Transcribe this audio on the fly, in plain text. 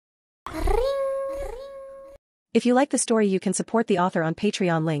If you like the story, you can support the author on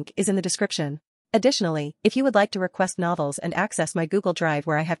Patreon, link is in the description. Additionally, if you would like to request novels and access my Google Drive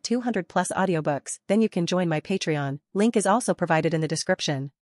where I have 200 plus audiobooks, then you can join my Patreon, link is also provided in the description.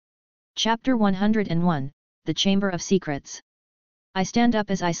 Chapter 101, The Chamber of Secrets. I stand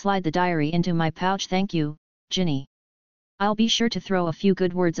up as I slide the diary into my pouch. Thank you, Ginny. I'll be sure to throw a few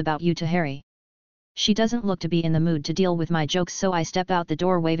good words about you to Harry. She doesn't look to be in the mood to deal with my jokes, so I step out the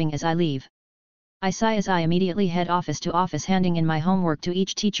door waving as I leave. I sigh as I immediately head office to office, handing in my homework to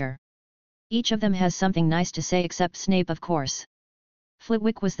each teacher. Each of them has something nice to say except Snape, of course.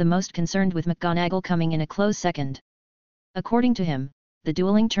 Flitwick was the most concerned with McGonagall coming in a close second. According to him, the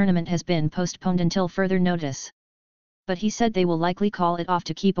dueling tournament has been postponed until further notice. But he said they will likely call it off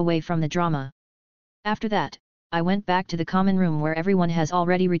to keep away from the drama. After that, I went back to the common room where everyone has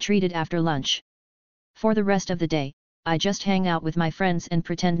already retreated after lunch. For the rest of the day, I just hang out with my friends and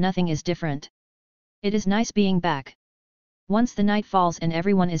pretend nothing is different. It is nice being back. Once the night falls and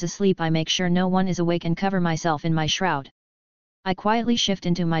everyone is asleep, I make sure no one is awake and cover myself in my shroud. I quietly shift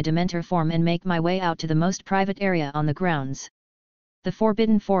into my Dementor form and make my way out to the most private area on the grounds. The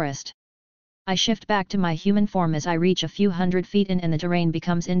Forbidden Forest. I shift back to my human form as I reach a few hundred feet in and the terrain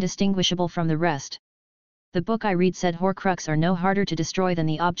becomes indistinguishable from the rest. The book I read said Horcrux are no harder to destroy than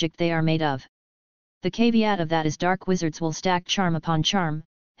the object they are made of. The caveat of that is dark wizards will stack charm upon charm,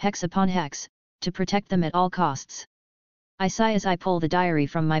 hex upon hex, to protect them at all costs. I sigh as I pull the diary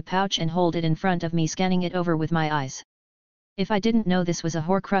from my pouch and hold it in front of me, scanning it over with my eyes. If I didn't know this was a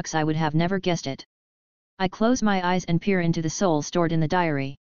Horcrux, I would have never guessed it. I close my eyes and peer into the soul stored in the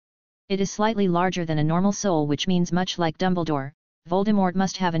diary. It is slightly larger than a normal soul, which means, much like Dumbledore, Voldemort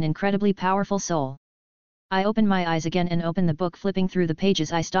must have an incredibly powerful soul. I open my eyes again and open the book. Flipping through the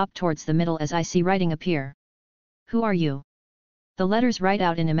pages, I stop towards the middle as I see writing appear. Who are you? The letters write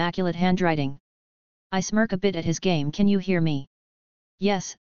out in immaculate handwriting. I smirk a bit at his game. Can you hear me?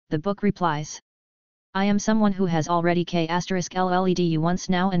 Yes, the book replies. I am someone who has already k***led you once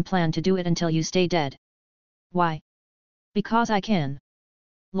now and plan to do it until you stay dead. Why? Because I can.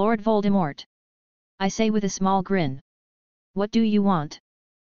 Lord Voldemort. I say with a small grin. What do you want?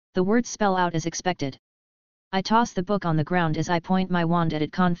 The words spell out as expected. I toss the book on the ground as I point my wand at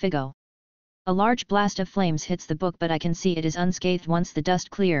it. Configo. A large blast of flames hits the book, but I can see it is unscathed once the dust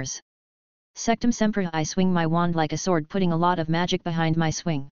clears. Sectum Sempra. I swing my wand like a sword, putting a lot of magic behind my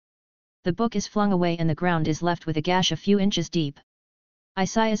swing. The book is flung away and the ground is left with a gash a few inches deep. I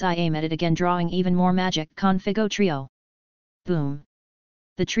sigh as I aim at it again, drawing even more magic. Configo trio. Boom.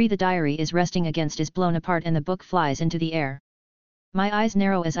 The tree the diary is resting against is blown apart and the book flies into the air. My eyes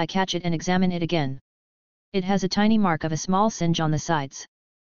narrow as I catch it and examine it again. It has a tiny mark of a small singe on the sides.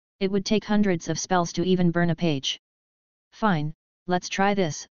 It would take hundreds of spells to even burn a page. Fine, let's try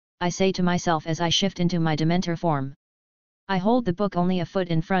this, I say to myself as I shift into my Dementor form. I hold the book only a foot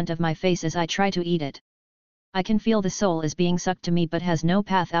in front of my face as I try to eat it. I can feel the soul is being sucked to me but has no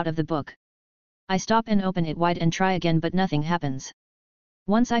path out of the book. I stop and open it wide and try again, but nothing happens.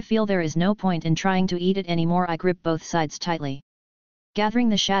 Once I feel there is no point in trying to eat it anymore, I grip both sides tightly. Gathering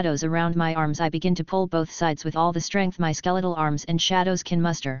the shadows around my arms, I begin to pull both sides with all the strength my skeletal arms and shadows can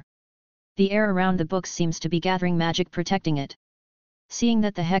muster. The air around the book seems to be gathering magic, protecting it. Seeing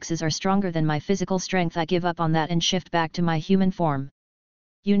that the hexes are stronger than my physical strength, I give up on that and shift back to my human form.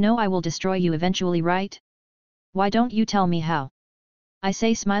 You know I will destroy you eventually, right? Why don't you tell me how? I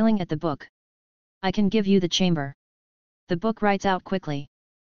say, smiling at the book. I can give you the chamber. The book writes out quickly.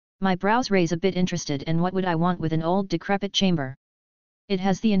 My brows raise a bit, interested, and what would I want with an old decrepit chamber? It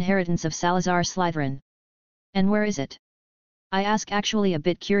has the inheritance of Salazar Slytherin. And where is it? I ask, actually a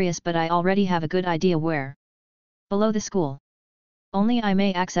bit curious, but I already have a good idea where. Below the school. Only I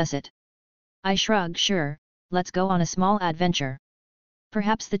may access it. I shrug. Sure, let's go on a small adventure.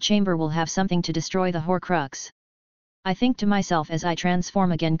 Perhaps the chamber will have something to destroy the Horcrux. I think to myself as I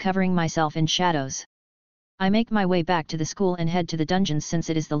transform again, covering myself in shadows. I make my way back to the school and head to the dungeons since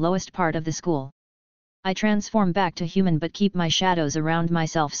it is the lowest part of the school. I transform back to human but keep my shadows around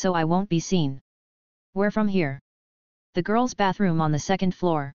myself so I won't be seen. Where from here? The girls' bathroom on the second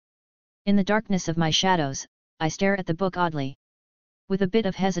floor. In the darkness of my shadows, I stare at the book oddly. With a bit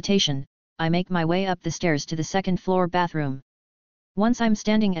of hesitation, I make my way up the stairs to the second floor bathroom. Once I'm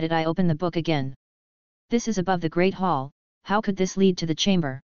standing at it, I open the book again. This is above the Great Hall. How could this lead to the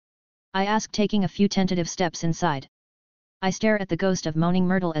chamber? I ask, taking a few tentative steps inside. I stare at the ghost of Moaning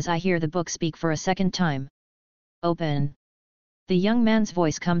Myrtle as I hear the book speak for a second time. Open. The young man's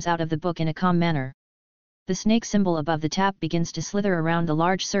voice comes out of the book in a calm manner. The snake symbol above the tap begins to slither around the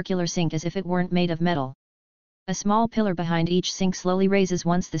large circular sink as if it weren't made of metal. A small pillar behind each sink slowly raises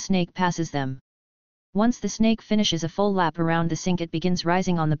once the snake passes them. Once the snake finishes a full lap around the sink, it begins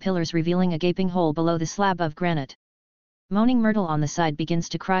rising on the pillars, revealing a gaping hole below the slab of granite. Moaning Myrtle on the side begins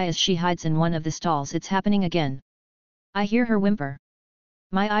to cry as she hides in one of the stalls. It's happening again. I hear her whimper.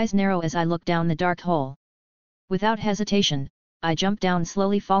 My eyes narrow as I look down the dark hole. Without hesitation, I jump down,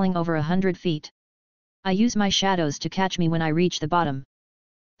 slowly falling over 100 feet. I use my shadows to catch me when I reach the bottom.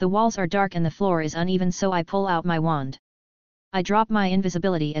 The walls are dark and the floor is uneven, so I pull out my wand. I drop my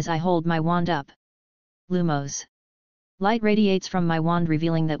invisibility as I hold my wand up. Lumos. Light radiates from my wand,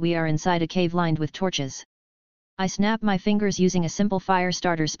 revealing that we are inside a cave lined with torches. I snap my fingers using a simple fire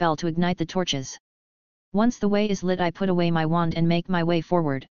starter spell to ignite the torches. Once the way is lit, I put away my wand and make my way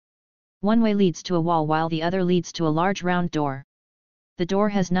forward. One way leads to a wall while the other leads to a large round door. The door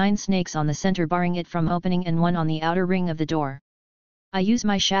has 9 snakes on the center barring it from opening and 1 on the outer ring of the door. I use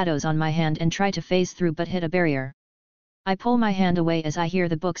my shadows on my hand and try to phase through but hit a barrier. I pull my hand away as I hear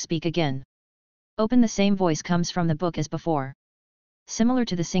the book speak again. Open. The same voice comes from the book as before. Similar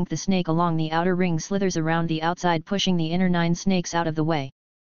to the sink, the snake along the outer ring slithers around the outside, pushing the inner 9 snakes out of the way.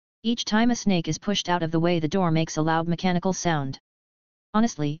 Each time a snake is pushed out of the way, the door makes a loud mechanical sound.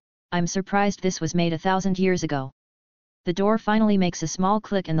 Honestly, I'm surprised this was made 1,000 years ago. The door finally makes a small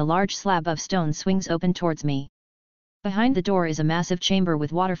click and the large slab of stone swings open towards me. Behind the door is a massive chamber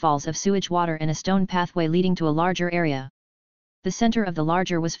with waterfalls of sewage water and a stone pathway leading to a larger area. The center of the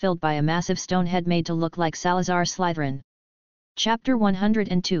larger was filled by a massive stone head made to look like Salazar Slytherin. Chapter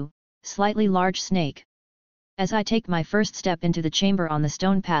 102, Slightly Large Snake. As I take my first step into the chamber on the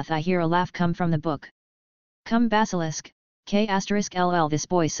stone path, I hear a laugh come from the book. Come Basilisk, K*LL this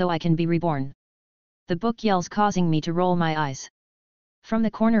boy so I can be reborn. The book yells, causing me to roll my eyes. From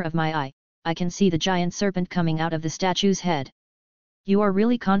the corner of my eye, I can see the giant serpent coming out of the statue's head. You are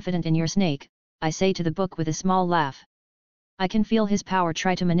really confident in your snake, I say to the book with a small laugh. I can feel his power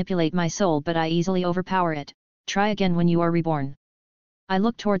try to manipulate my soul, but I easily overpower it. Try again when you are reborn. I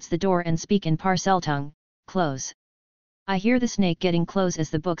look towards the door and speak in Parcel tongue, close. I hear the snake getting close as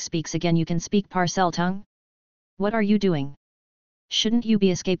the book speaks again. You can speak Parcel tongue? What are you doing? Shouldn't you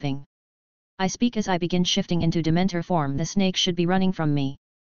be escaping? I speak as I begin shifting into Dementor form. The snake should be running from me.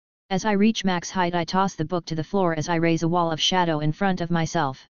 As I reach max height, I toss the book to the floor as I raise a wall of shadow in front of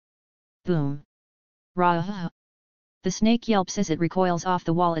myself. Boom. Rah! The snake yelps as it recoils off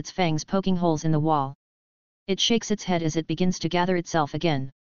the wall, its fangs poking holes in the wall. It shakes its head as it begins to gather itself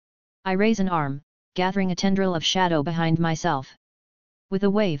again. I raise an arm, gathering a tendril of shadow behind myself. With a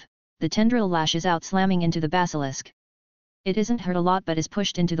wave, the tendril lashes out, slamming into the basilisk. It isn't hurt a lot but is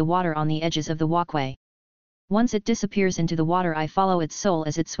pushed into the water on the edges of the walkway. Once it disappears into the water, I follow its soul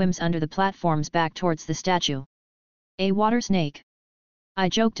as it swims under the platforms back towards the statue. A water snake. I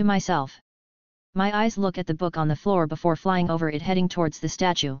joke to myself. My eyes look at the book on the floor before flying over it, heading towards the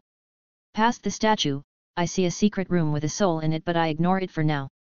statue. Past the statue, I see a secret room with a soul in it, but I ignore it for now.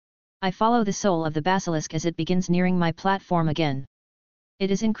 I follow the soul of the basilisk as it begins nearing my platform again.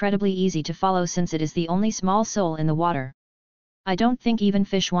 It is incredibly easy to follow since it is the only small soul in the water. I don't think even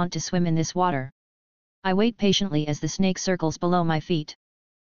fish want to swim in this water. I wait patiently as the snake circles below my feet.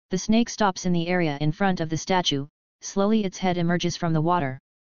 The snake stops in the area in front of the statue. Slowly its head emerges from the water.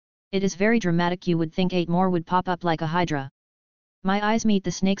 It is very dramatic. You would think 8 more would pop up like a hydra. My eyes meet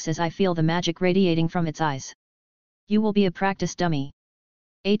the snake's as I feel the magic radiating from its eyes. You will be a practice dummy.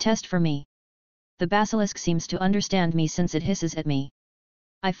 A test for me. The basilisk seems to understand me since it hisses at me.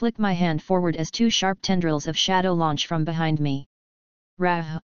 I flick my hand forward as 2 sharp tendrils of shadow launch from behind me.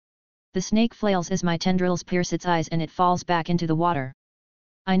 Rah! The snake flails as my tendrils pierce its eyes and it falls back into the water.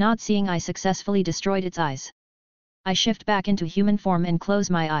 I nod, seeing I successfully destroyed its eyes. I shift back into human form and close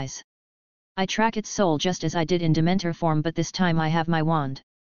my eyes. I track its soul just as I did in Dementor form, but this time I have my wand.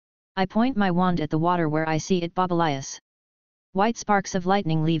 I point my wand at the water where I see it Bobalias. White sparks of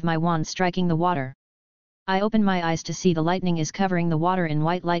lightning leave my wand, striking the water. I open my eyes to see the lightning is covering the water in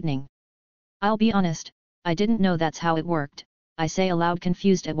white lightning. I'll be honest, I didn't know that's how it worked, I say aloud,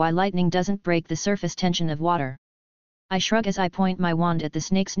 confused at why lightning doesn't break the surface tension of water. I shrug as I point my wand at the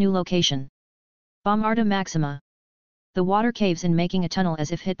snake's new location. Bombarda Maxima. The water caves in, making a tunnel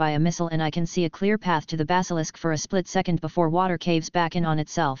as if hit by a missile, and I can see a clear path to the basilisk for a split second before water caves back in on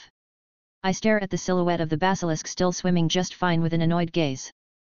itself. I stare at the silhouette of the basilisk still swimming just fine with an annoyed gaze.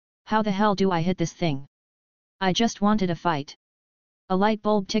 How the hell do I hit this thing? I just wanted a fight. A light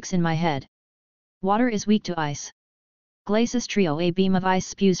bulb ticks in my head. Water is weak to ice. Glacis Trio. A beam of ice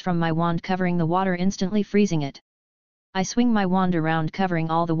spews from my wand, covering the water, instantly freezing it. I swing my wand around, covering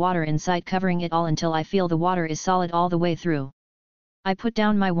all the water in sight, covering it all until I feel the water is solid all the way through. I put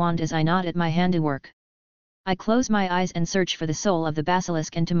down my wand as I nod at my handiwork. I close my eyes and search for the soul of the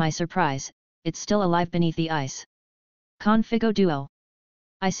basilisk, and to my surprise, it's still alive beneath the ice. Configo duo.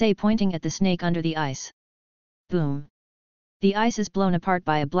 I say, pointing at the snake under the ice. Boom. The ice is blown apart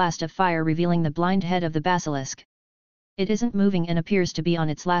by a blast of fire, revealing the blind head of the basilisk. It isn't moving and appears to be on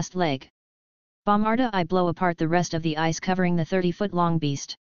its last leg. Bombarda, I blow apart the rest of the ice covering the 30-foot-long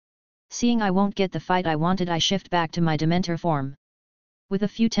beast. Seeing I won't get the fight I wanted, I shift back to my Dementor form. With a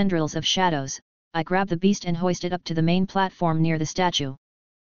few tendrils of shadows, I grab the beast and hoist it up to the main platform near the statue.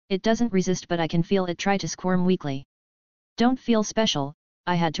 It doesn't resist, but I can feel it try to squirm weakly. Don't feel special,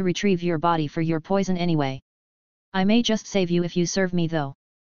 I had to retrieve your body for your poison anyway. I may just save you if you serve me though.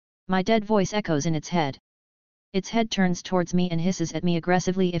 My dead voice echoes in its head. Its head turns towards me and hisses at me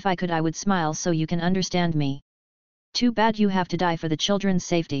aggressively. If I could, I would smile so you can understand me. Too bad you have to die for the children's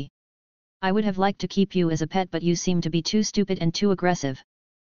safety. I would have liked to keep you as a pet, but you seem to be too stupid and too aggressive.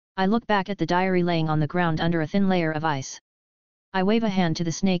 I look back at the diary laying on the ground under a thin layer of ice. I wave a hand to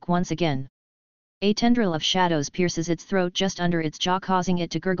the snake once again. A tendril of shadows pierces its throat just under its jaw, causing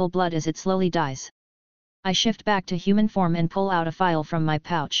it to gurgle blood as it slowly dies. I shift back to human form and pull out a file from my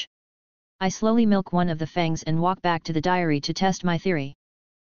pouch. I slowly milk one of the fangs and walk back to the diary to test my theory.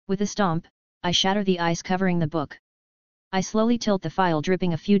 With a stomp, I shatter the ice covering the book. I slowly tilt the file,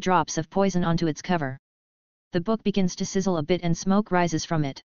 dripping a few drops of poison onto its cover. The book begins to sizzle a bit and smoke rises from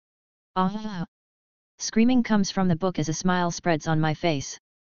it. Ah! Screaming comes from the book as a smile spreads on my face.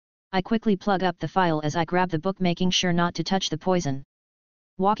 I quickly plug up the file as I grab the book, making sure not to touch the poison.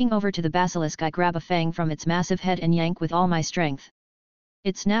 Walking over to the basilisk, I grab a fang from its massive head and yank with all my strength.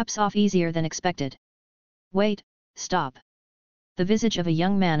 It snaps off easier than expected. Wait, stop. The visage of a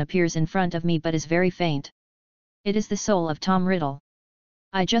young man appears in front of me but is very faint. It is the soul of Tom Riddle.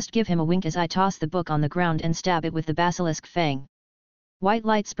 I just give him a wink as I toss the book on the ground and stab it with the basilisk fang. White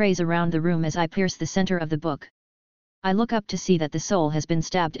light sprays around the room as I pierce the center of the book. I look up to see that the soul has been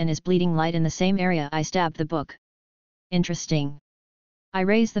stabbed and is bleeding light in the same area I stabbed the book. Interesting. I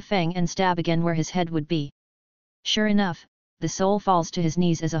raise the fang and stab again where his head would be. Sure enough, the soul falls to his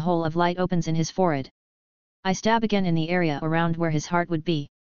knees as a hole of light opens in his forehead. I stab again in the area around where his heart would be.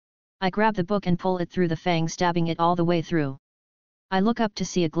 I grab the book and pull it through the fang, stabbing it all the way through. I look up to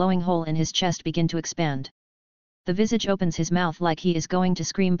see a glowing hole in his chest begin to expand. The visage opens his mouth like he is going to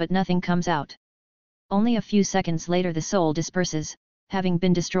scream, but nothing comes out. Only a few seconds later the soul disperses, having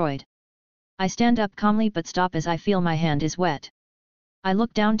been destroyed. I stand up calmly but stop as I feel my hand is wet. I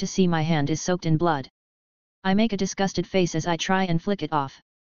look down to see my hand is soaked in blood. I make a disgusted face as I try and flick it off.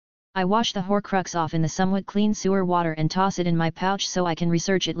 I wash the Horcrux off in the somewhat clean sewer water and toss it in my pouch so I can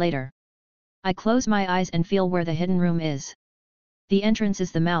research it later. I close my eyes and feel where the hidden room is. The entrance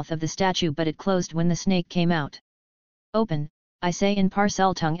is the mouth of the statue, but it closed when the snake came out. Open, I say in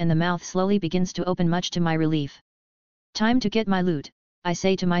Parcel tongue, and the mouth slowly begins to open, much to my relief. Time to get my loot, I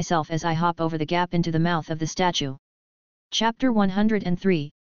say to myself as I hop over the gap into the mouth of the statue. Chapter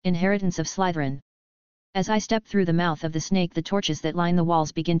 103, Inheritance of Slytherin. As I step through the mouth of the snake, the torches that line the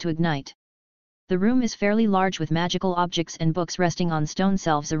walls begin to ignite. The room is fairly large, with magical objects and books resting on stone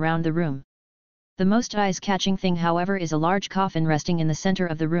shelves around the room. The most eyes-catching thing, however, is a large coffin resting in the center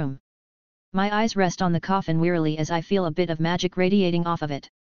of the room. My eyes rest on the coffin wearily as I feel a bit of magic radiating off of it.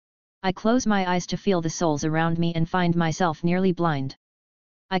 I close my eyes to feel the souls around me and find myself nearly blind.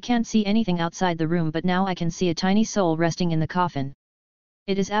 I can't see anything outside the room, but now I can see a tiny soul resting in the coffin.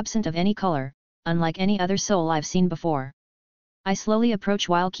 It is absent of any color, unlike any other soul I've seen before. I slowly approach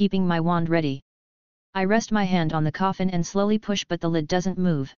while keeping my wand ready. I rest my hand on the coffin and slowly push, but the lid doesn't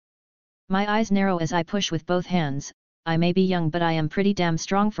move. My eyes narrow as I push with both hands. I may be young, but I am pretty damn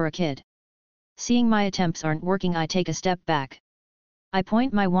strong for a kid. Seeing my attempts aren't working, I take a step back. I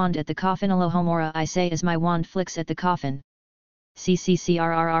point my wand at the coffin. Alohomora, I say as my wand flicks at the coffin.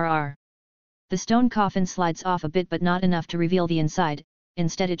 CCCRRRR. The stone coffin slides off a bit, but not enough to reveal the inside.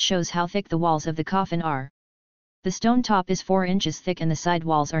 Instead, it shows how thick the walls of the coffin are. The stone top is 4 inches thick and the side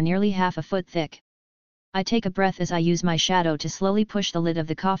walls are nearly half a foot thick. I take a breath as I use my shadow to slowly push the lid of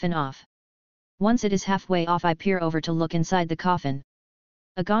the coffin off. Once it is halfway off, I peer over to look inside the coffin.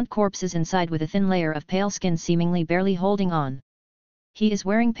 A gaunt corpse is inside with a thin layer of pale skin seemingly barely holding on. He is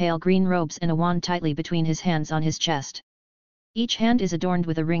wearing pale green robes and a wand tightly between his hands on his chest. Each hand is adorned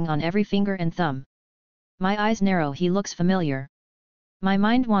with a ring on every finger and thumb. My eyes narrow. He looks familiar. My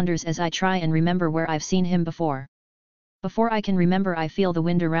mind wanders as I try and remember where I've seen him before. Before I can remember, I feel the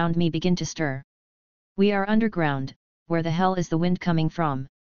wind around me begin to stir. We are underground. Where the hell is the wind coming from?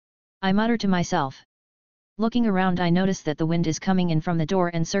 I mutter to myself. Looking around, I notice that the wind is coming in from the door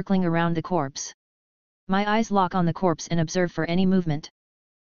and circling around the corpse. My eyes lock on the corpse and observe for any movement.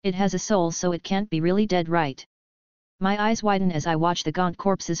 It has a soul, so it can't be really dead, right? My eyes widen as I watch the gaunt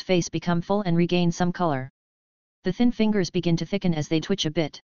corpse's face become full and regain some color. The thin fingers begin to thicken as they twitch a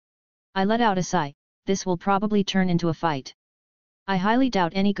bit. I let out a sigh. This will probably turn into a fight. I highly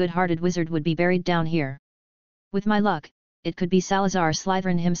doubt any good-hearted wizard would be buried down here. With my luck, it could be Salazar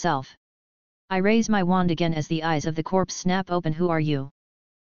Slytherin himself. I raise my wand again as the eyes of the corpse snap open. Who are you?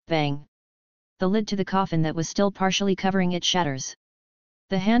 Bang! The lid to the coffin that was still partially covering it shatters.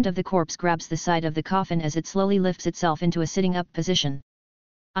 The hand of the corpse grabs the side of the coffin as it slowly lifts itself into a sitting-up position.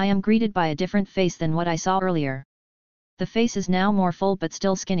 I am greeted by a different face than what I saw earlier. The face is now more full but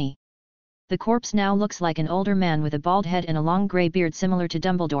still skinny. The corpse now looks like an older man with a bald head and a long grey beard similar to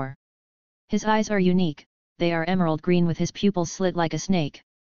Dumbledore. His eyes are unique, they are emerald green with his pupils slit like a snake.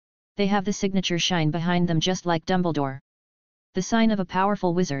 They have the signature shine behind them just like Dumbledore. The sign of a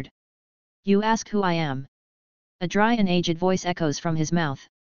powerful wizard. You ask who I am? A dry and aged voice echoes from his mouth.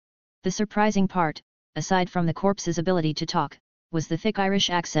 The surprising part, aside from the corpse's ability to talk, was the thick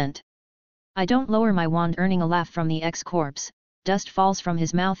Irish accent. I don't lower my wand, earning a laugh from the ex-corpse. Dust falls from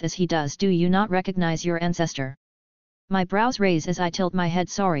his mouth as he does. Do you not recognize your ancestor? My brows raise as I tilt my head.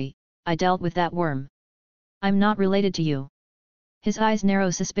 Sorry, I dealt with that worm. I'm not related to you. His eyes narrow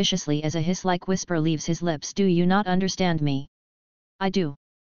suspiciously as a hiss-like whisper leaves his lips. Do you not understand me? I do.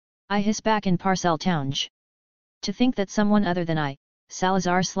 I hiss back in Parseltongue. To think that someone other than I,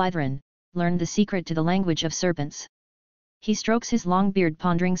 Salazar Slytherin, learned the secret to the language of serpents. He strokes his long beard,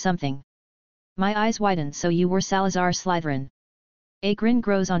 pondering something. My eyes widen. So you were Salazar Slytherin. A grin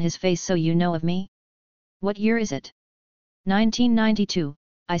grows on his face. So you know of me? What year is it? 1992,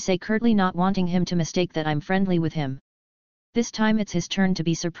 I say curtly, not wanting him to mistake that I'm friendly with him. This time it's his turn to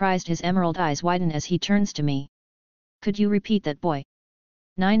be surprised. His emerald eyes widen as he turns to me. Could you repeat that, boy?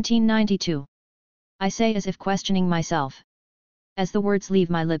 1992. I say as if questioning myself. As the words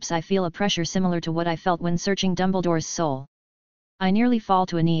leave my lips I feel a pressure similar to what I felt when searching Dumbledore's soul. I nearly fall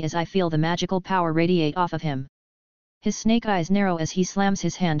to a knee as I feel the magical power radiate off of him. His snake eyes narrow as he slams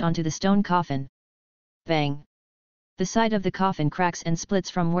his hand onto the stone coffin. Bang! The side of the coffin cracks and splits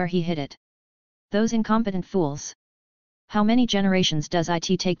from where he hit it. Those incompetent fools! How many generations does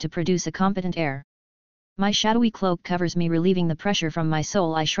it take to produce a competent heir? My shadowy cloak covers me, relieving the pressure from my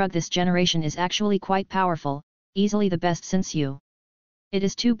soul. I shrug. This generation is actually quite powerful, easily the best since you. It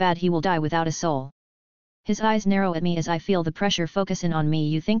is too bad he will die without a soul. His eyes narrow at me as I feel the pressure focus in on me.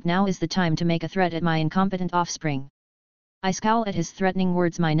 You think now is the time to make a threat at my incompetent offspring? I scowl at his threatening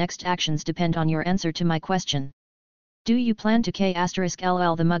words. My next actions depend on your answer to my question. Do you plan to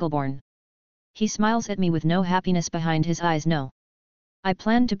k*LL the Muggleborn? He smiles at me with no happiness behind his eyes. No. I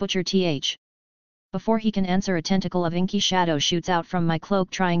plan to butcher th. Before he can answer, a tentacle of inky shadow shoots out from my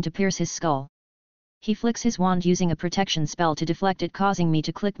cloak, trying to pierce his skull. He flicks his wand using a protection spell to deflect it, causing me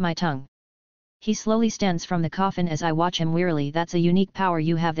to click my tongue. He slowly stands from the coffin as I watch him wearily. That's a unique power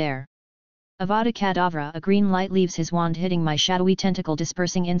you have there. Avada Kedavra! A green light leaves his wand, hitting my shadowy tentacle,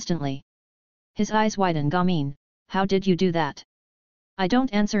 dispersing instantly. His eyes widen. Gamin, how did you do that? I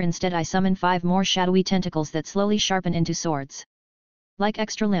don't answer. Instead I summon 5 more shadowy tentacles that slowly sharpen into swords. Like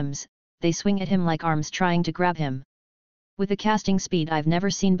extra limbs, they swing at him like arms trying to grab him. With a casting speed I've never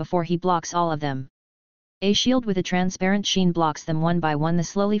seen before, he blocks all of them. A shield with a transparent sheen blocks them one by one. The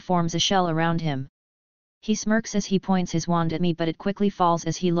slowly forms a shell around him. He smirks as he points his wand at me, but it quickly falls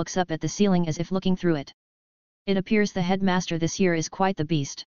as he looks up at the ceiling as if looking through it. It appears the headmaster this year is quite the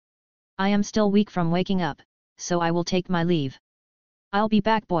beast. I am still weak from waking up, so I will take my leave. I'll be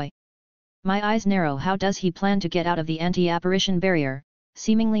back, boy. My eyes narrow. How does he plan to get out of the anti-apparition barrier?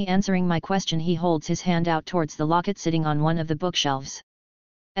 Seemingly answering my question, he holds his hand out towards the locket sitting on one of the bookshelves.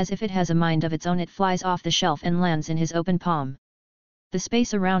 As if it has a mind of its own, it flies off the shelf and lands in his open palm. The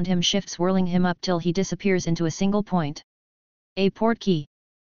space around him shifts, whirling him up till he disappears into a single point. A portkey.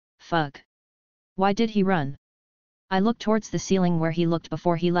 Fuck. Why did he run? I look towards the ceiling where he looked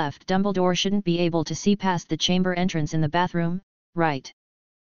before he left. Dumbledore shouldn't be able to see past the chamber entrance in the bathroom, right?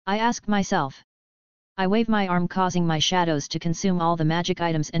 I ask myself. I wave my arm, causing my shadows to consume all the magic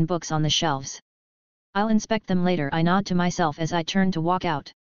items and books on the shelves. I'll inspect them later, I nod to myself as I turn to walk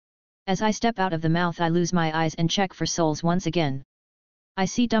out. As I step out of the mouth I lose my eyes and check for souls once again. I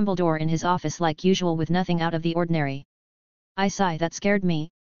see Dumbledore in his office like usual with nothing out of the ordinary. I sigh. That scared me,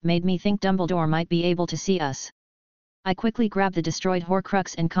 made me think Dumbledore might be able to see us. I quickly grab the destroyed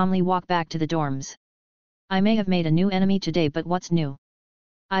Horcrux and calmly walk back to the dorms. I may have made a new enemy today, but what's new?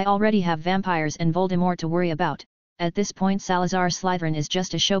 I already have vampires and Voldemort to worry about. At this point Salazar Slytherin is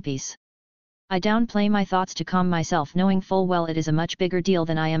just a showpiece. I downplay my thoughts to calm myself, knowing full well it is a much bigger deal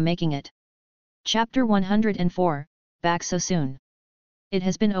than I am making it. Chapter 104, Back so soon. It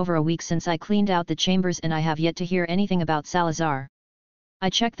has been over a week since I cleaned out the chambers and I have yet to hear anything about Salazar. I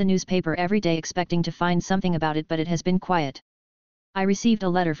check the newspaper every day expecting to find something about it, but it has been quiet. I received a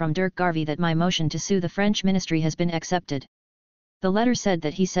letter from Dirk Garvey that my motion to sue the French ministry has been accepted. The letter said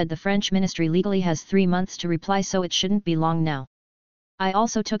that he said the French ministry legally has 3 months to reply, so it shouldn't be long now. I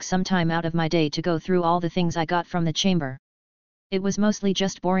also took some time out of my day to go through all the things I got from the chamber. It was mostly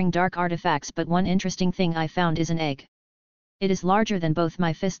just boring dark artifacts, but one interesting thing I found is an egg. It is larger than both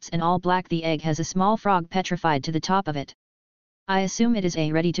my fists and all black. The egg has a small frog petrified to the top of it. I assume it is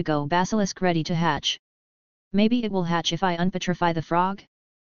a ready-to-go basilisk ready to hatch. Maybe it will hatch if I unpetrify the frog?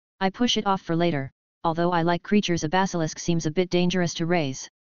 I push it off for later, although I like creatures. A basilisk seems a bit dangerous to raise.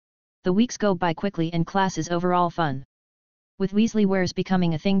 The weeks go by quickly and class is overall fun. With Weasley wares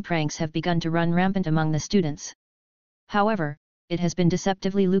becoming a thing, pranks have begun to run rampant among the students. However, it has been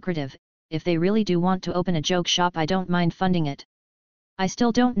deceptively lucrative. If they really do want to open a joke shop, I don't mind funding it. I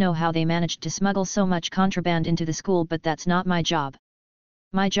still don't know how they managed to smuggle so much contraband into the school, but that's not my job.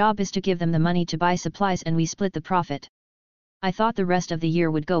 My job is to give them the money to buy supplies and we split the profit. I thought the rest of the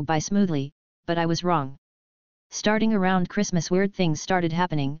year would go by smoothly, but I was wrong. Starting around Christmas, weird things started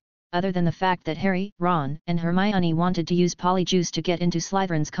happening, other than the fact that Harry, Ron, and Hermione wanted to use Polyjuice to get into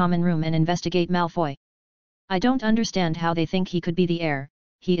Slytherin's common room and investigate Malfoy. I don't understand how they think he could be the heir.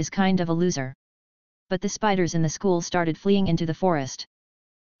 He is kind of a loser. But the spiders in the school started fleeing into the forest.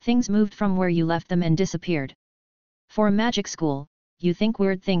 Things moved from where you left them and disappeared. For a magic school, you think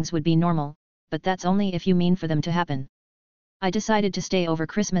weird things would be normal, but that's only if you mean for them to happen. I decided to stay over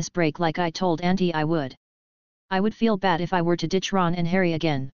Christmas break like I told Auntie I would. I would feel bad if I were to ditch Ron and Harry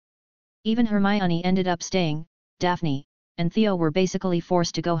again. Even Hermione ended up staying. Daphne and Theo were basically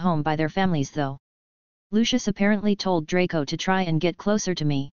forced to go home by their families though. Lucius apparently told Draco to try and get closer to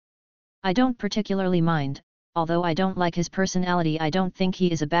me. I don't particularly mind, although I don't like his personality. I don't think he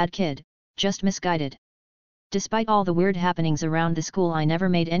is a bad kid, just misguided. Despite all the weird happenings around the school, I never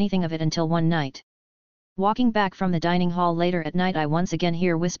made anything of it until one night. Walking back from the dining hall later at night, I once again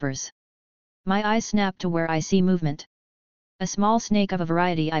hear whispers. My eyes snap to where I see movement. A small snake of a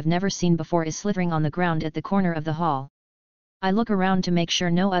variety I've never seen before is slithering on the ground at the corner of the hall. I look around to make sure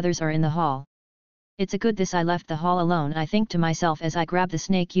no others are in the hall. It's a good this I left the hall alone, I think to myself as I grab the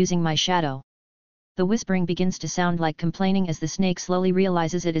snake using my shadow. The whispering begins to sound like complaining as the snake slowly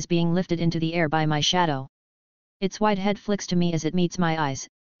realizes it is being lifted into the air by my shadow. Its white head flicks to me as it meets my eyes.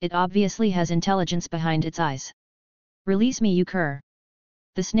 It obviously has intelligence behind its eyes. Release me, you cur.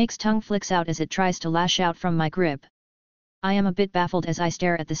 The snake's tongue flicks out as it tries to lash out from my grip. I am a bit baffled as I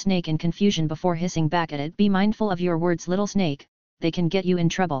stare at the snake in confusion before hissing back at it. Be mindful of your words, little snake, they can get you in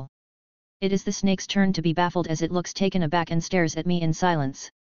trouble. It is the snake's turn to be baffled as it looks taken aback and stares at me in silence.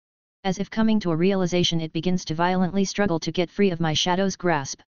 As if coming to a realization, it begins to violently struggle to get free of my shadow's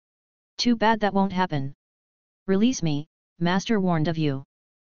grasp. Too bad that won't happen. Release me, Master warned of you.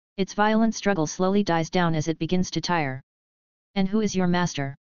 Its violent struggle slowly dies down as it begins to tire. And who is your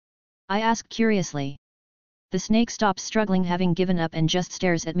master? I ask curiously. The snake stops struggling, having given up, and just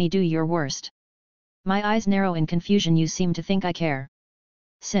stares at me. Do your worst. My eyes narrow in confusion. You seem to think I care.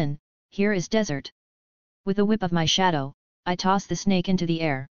 Sin, here is desert. With a whip of my shadow, I toss the snake into the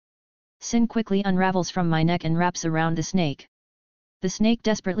air. Sin quickly unravels from my neck and wraps around the snake. The snake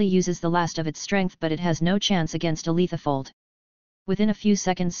desperately uses the last of its strength, but it has no chance against a lethafold. Within a few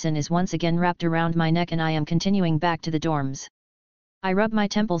seconds, Sin is once again wrapped around my neck and I am continuing back to the dorms. I rub my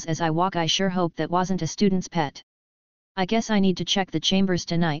temples as I walk. I sure hope that wasn't a student's pet. I guess I need to check the chambers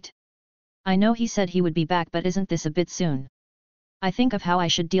tonight. I know he said he would be back, but isn't this a bit soon? I think of how I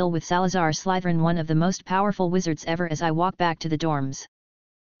should deal with Salazar Slytherin, one of the most powerful wizards ever, as I walk back to the dorms.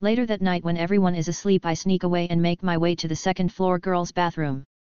 Later that night, when everyone is asleep, I sneak away and make my way to the second-floor girls' bathroom.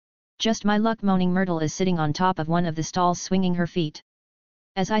 Just my luck, moaning Myrtle is sitting on top of one of the stalls swinging her feet.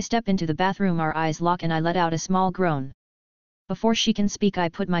 As I step into the bathroom, our eyes lock and I let out a small groan. Before she can speak, I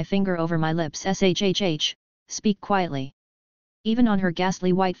put my finger over my lips. Shhh, speak quietly. Even on her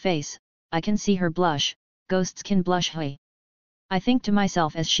ghastly white face, I can see her blush. Ghosts can blush, hey. I think to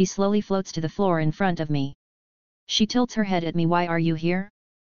myself as she slowly floats to the floor in front of me. She tilts her head at me. Why are you here?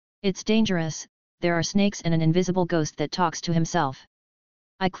 It's dangerous, there are snakes and an invisible ghost that talks to himself.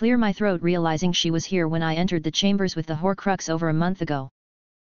 I clear my throat, realizing she was here when I entered the chambers with the Horcrux over a month ago.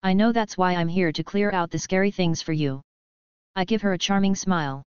 I know that's why I'm here, to clear out the scary things for you. I give her a charming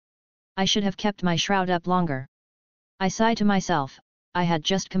smile. I should have kept my shroud up longer. I sigh to myself, I had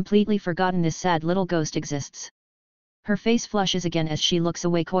just completely forgotten this sad little ghost exists. Her face flushes again as she looks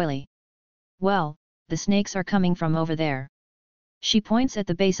away coyly. Well, the snakes are coming from over there. She points at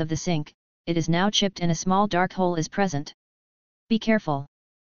the base of the sink. It is now chipped and a small dark hole is present. Be careful.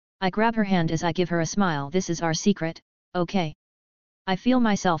 I grab her hand as I give her a smile. This is our secret, okay? I feel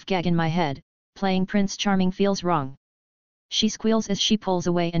myself gag in my head, playing Prince Charming feels wrong. She squeals as she pulls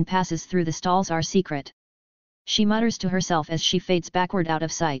away and passes through the stalls. Our secret. She mutters to herself as she fades backward out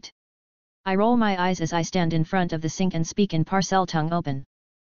of sight. I roll my eyes as I stand in front of the sink and speak in parcel, tongue open.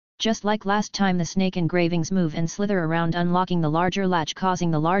 Just like last time, the snake engravings move and slither around, unlocking the larger latch, causing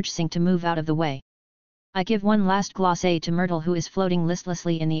the large sink to move out of the way. I give one last glacé to Myrtle, who is floating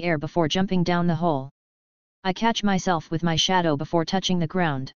listlessly in the air, before jumping down the hole. I catch myself with my shadow before touching the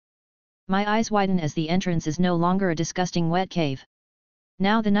ground. My eyes widen as the entrance is no longer a disgusting wet cave.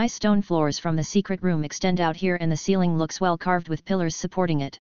 Now the nice stone floors from the secret room extend out here, and the ceiling looks well carved with pillars supporting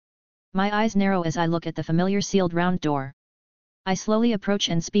it. My eyes narrow as I look at the familiar sealed round door. I slowly approach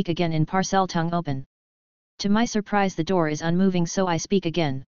and speak again in parcel, tongue open. To my surprise, the door is unmoving, so I speak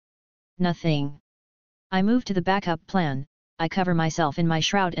again. Nothing. I move to the backup plan. I cover myself in my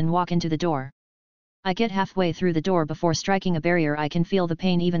shroud and walk into the door. I get halfway through the door before striking a barrier. I can feel the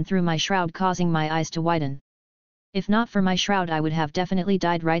pain even through my shroud, causing my eyes to widen. If not for my shroud, I would have definitely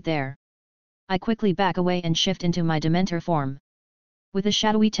died right there. I quickly back away and shift into my Dementor form. With a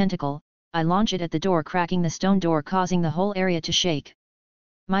shadowy tentacle, I launch it at the door, cracking the stone door, causing the whole area to shake.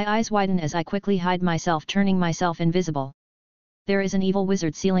 My eyes widen as I quickly hide myself, turning myself invisible. There is an evil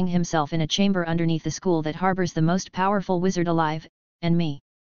wizard sealing himself in a chamber underneath the school that harbors the most powerful wizard alive, and me.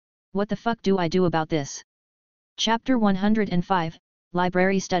 What the fuck do I do about this? Chapter 105,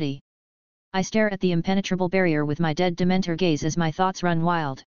 Library Study. I stare at the impenetrable barrier with my dead Dementor gaze as my thoughts run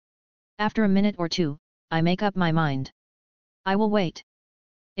wild. After a minute or two, I make up my mind. I will wait.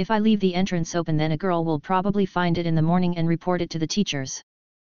 If I leave the entrance open, then a girl will probably find it in the morning and report it to the teachers.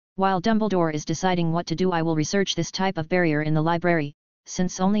 While Dumbledore is deciding what to do, I will research this type of barrier in the library.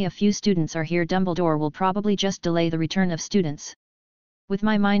 Since only a few students are here, Dumbledore will probably just delay the return of students. With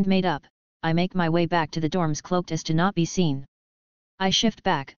my mind made up, I make my way back to the dorms, cloaked as to not be seen. I shift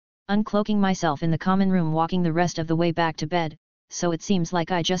back, uncloaking myself in the common room, walking the rest of the way back to bed, so it seems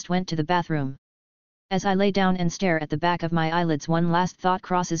like I just went to the bathroom. As I lay down and stare at the back of my eyelids, one last thought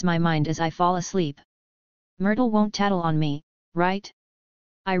crosses my mind as I fall asleep. Myrtle won't tattle on me, right?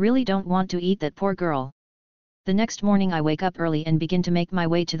 I really don't want to eat that poor girl. The next morning I wake up early and begin to make my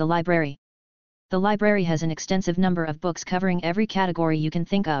way to the library. The library has an extensive number of books covering every category you can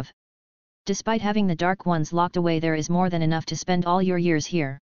think of. Despite having the dark ones locked away, there is more than enough to spend all your years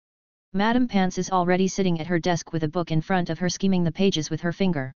here. Madame Pants is already sitting at her desk with a book in front of her, skimming the pages with her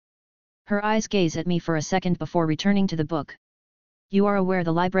finger. Her eyes gaze at me for a second before returning to the book. You are aware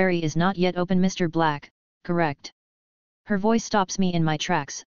the library is not yet open, Mr. Black, correct? Her voice stops me in my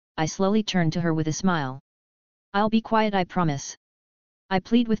tracks. I slowly turn to her with a smile. I'll be quiet, I promise. I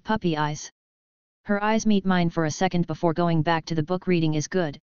plead with puppy eyes. Her eyes meet mine for a second before going back to the book. Reading is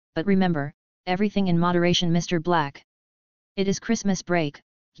good, but remember, everything in moderation, Mr. Black. It is Christmas break,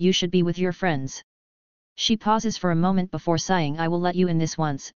 you should be with your friends. She pauses for a moment before sighing. I will let you in this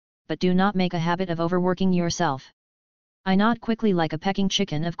once, but do not make a habit of overworking yourself. I nod quickly like a pecking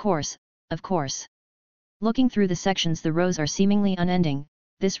chicken. Of course, of course. Looking through the sections, the rows are seemingly unending.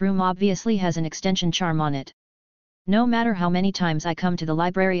 This room obviously has an extension charm on it. No matter how many times I come to the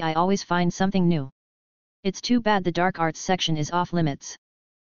library, I always find something new. It's too bad the dark arts section is off limits.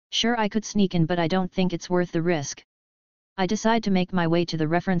 Sure, I could sneak in, but I don't think it's worth the risk. I decide to make my way to the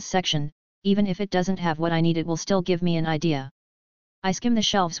reference section. Even if it doesn't have what I need, it will still give me an idea. I skim the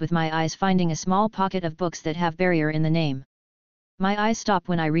shelves with my eyes, finding a small pocket of books that have barrier in the name. My eyes stop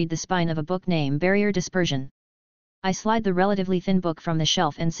when I read the spine of a book named Barrier Dispersion. I slide the relatively thin book from the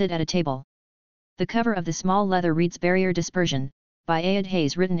shelf and sit at a table. The cover of the small leather reads Barrier Dispersion, by Aid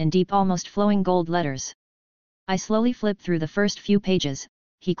Hayes, written in deep, almost flowing gold letters. I slowly flip through the first few pages.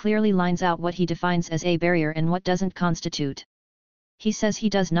 He clearly lines out what he defines as a barrier and what doesn't constitute. He says he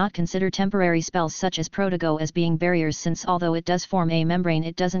does not consider temporary spells such as Protego as being barriers, since although it does form a membrane,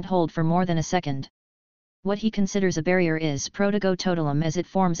 it doesn't hold for more than a second. What he considers a barrier is Protego Totalum, as it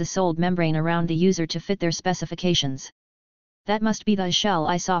forms a solid membrane around the user to fit their specifications. That must be the shell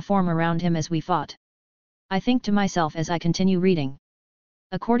I saw form around him as we fought. I think to myself as I continue reading.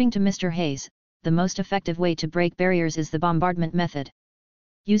 According to Mr. Hayes, the most effective way to break barriers is the bombardment method.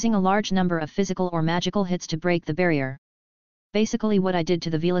 Using a large number of physical or magical hits to break the barrier. Basically what I did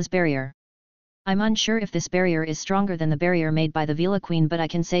to the Vila's barrier. I'm unsure if this barrier is stronger than the barrier made by the Vila Queen, but I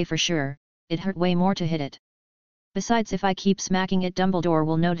can say for sure, it hurt way more to hit it. Besides, if I keep smacking it, Dumbledore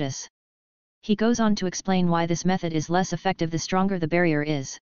will notice. He goes on to explain why this method is less effective the stronger the barrier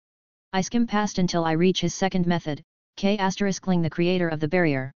is. I skim past until I reach his second method, K*ling the creator of the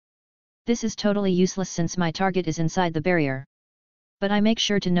barrier. This is totally useless since my target is inside the barrier. But I make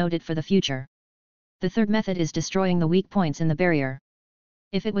sure to note it for the future. The third method is destroying the weak points in the barrier.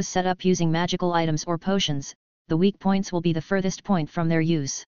 If it was set up using magical items or potions, the weak points will be the furthest point from their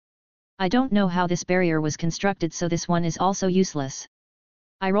use. I don't know how this barrier was constructed, so this one is also useless.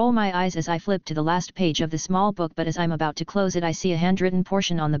 I roll my eyes as I flip to the last page of the small book, but as I'm about to close it I see a handwritten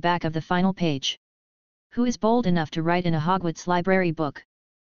portion on the back of the final page. Who is bold enough to write in a Hogwarts library book?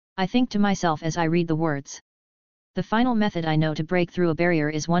 I think to myself as I read the words. The final method I know to break through a barrier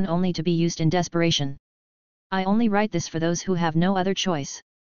is one only to be used in desperation. I only write this for those who have no other choice.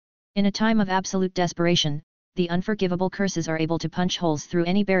 In a time of absolute desperation, the unforgivable curses are able to punch holes through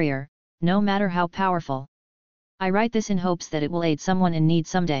any barrier, no matter how powerful. I write this in hopes that it will aid someone in need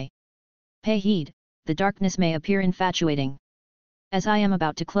someday. Pay heed, the darkness may appear infatuating. As I am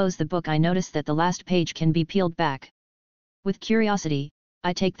about to close the book I notice that the last page can be peeled back. With curiosity,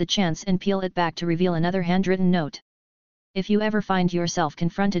 I take the chance and peel it back to reveal another handwritten note. If you ever find yourself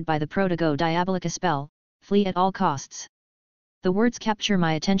confronted by the Protego Diabolica spell, flee at all costs. The words capture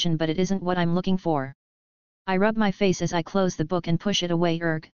my attention, but it isn't what I'm looking for. I rub my face as I close the book and push it away.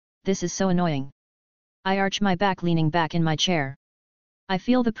 This is so annoying. I arch my back, leaning back in my chair. I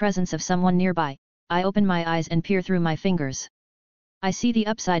feel the presence of someone nearby. I open my eyes and peer through my fingers. I see the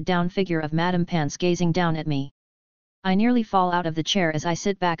upside-down figure of Madame Pants gazing down at me. I nearly fall out of the chair as I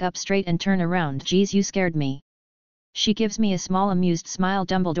sit back up straight and turn around. Geez, you scared me. She gives me a small amused smile.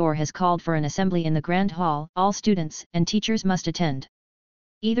 Dumbledore has called for an assembly in the Grand Hall. All students and teachers must attend.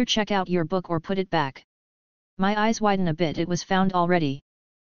 Either check out your book or put it back. My eyes widen a bit. It was found already.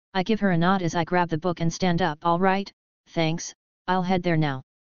 I give her a nod as I grab the book and stand up. All right, thanks, I'll head there now.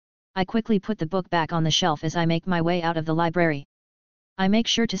 I quickly put the book back on the shelf as I make my way out of the library. I make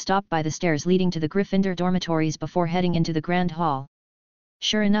sure to stop by the stairs leading to the Gryffindor dormitories before heading into the Grand Hall.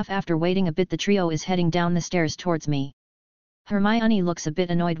 Sure enough, after waiting a bit the trio is heading down the stairs towards me. Hermione looks a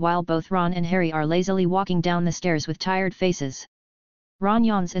bit annoyed while both Ron and Harry are lazily walking down the stairs with tired faces. Ron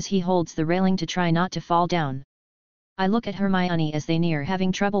yawns as he holds the railing to try not to fall down. I look at Hermione as they near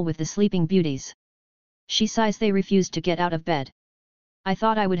having trouble with the Sleeping Beauties. She sighs. They refuse to get out of bed. I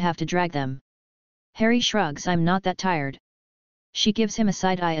thought I would have to drag them. Harry shrugs. I'm not that tired. She gives him a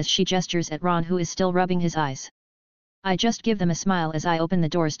side eye as she gestures at Ron, who is still rubbing his eyes. I just give them a smile as I open the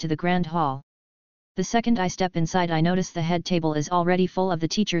doors to the Grand Hall. The second I step inside I notice the head table is already full of the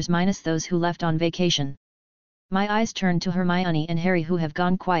teachers minus those who left on vacation. My eyes turn to Hermione and Harry, who have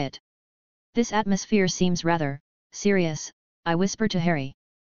gone quiet. This atmosphere seems rather serious, I whisper to Harry.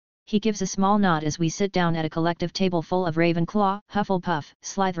 He gives a small nod as we sit down at a collective table full of Ravenclaw, Hufflepuff,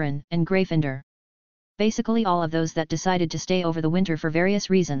 Slytherin, and Gryffindor. Basically all of those that decided to stay over the winter for various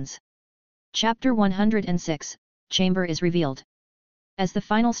reasons. Chapter 106, Chamber is revealed. As the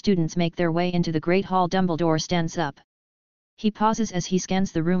final students make their way into the Great Hall, Dumbledore stands up. He pauses as he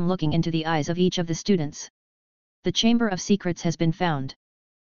scans the room, looking into the eyes of each of the students. The Chamber of Secrets has been found.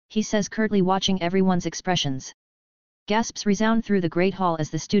 He says curtly, watching everyone's expressions. Gasps resound through the Great Hall as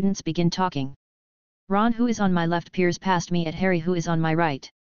the students begin talking. Ron, who is on my left, peers past me at Harry, who is on my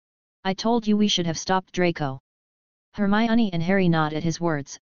right. I told you we should have stopped Draco. Hermione and Harry nod at his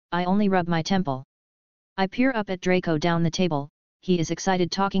words. I only rub my temple. I peer up at Draco down the table. He is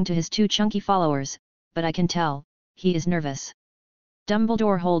excited talking to his two chunky followers, but I can tell, he is nervous.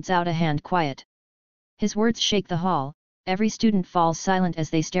 Dumbledore holds out a hand. Quiet. His words shake the hall. Every student falls silent as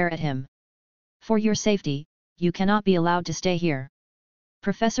they stare at him. For your safety, you cannot be allowed to stay here.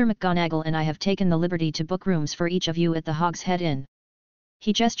 Professor McGonagall and I have taken the liberty to book rooms for each of you at the Hog's Head Inn.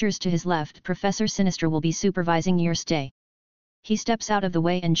 He gestures to his left. Professor Sinister will be supervising your stay. He steps out of the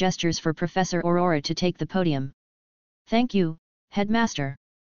way and gestures for Professor Aurora to take the podium. Thank you, Headmaster.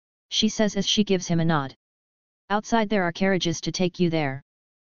 She says as she gives him a nod. Outside there are carriages to take you there.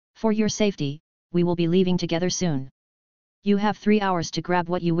 For your safety, we will be leaving together soon. You have 3 hours to grab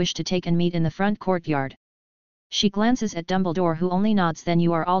what you wish to take and meet in the front courtyard. She glances at Dumbledore, who only nods. Then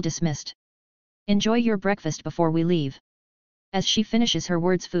you are all dismissed. Enjoy your breakfast before we leave. As she finishes her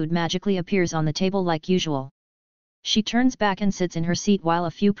words, food magically appears on the table like usual. She turns back and sits in her seat while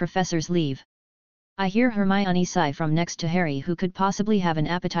a few professors leave. I hear Hermione sigh from next to Harry, who could possibly have an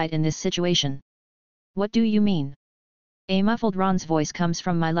appetite in this situation. What do you mean? A muffled Ron's voice comes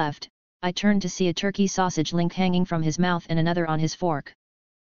from my left. I turn to see a turkey sausage link hanging from his mouth and another on his fork.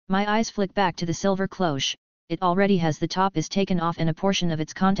 My eyes flick back to the silver cloche. It already has the top is taken off and a portion of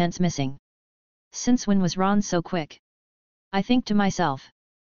its contents missing. Since when was Ron so quick? I think to myself.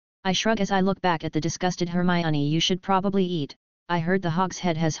 I shrug as I look back at the disgusted Hermione. You should probably eat. I heard the Hog's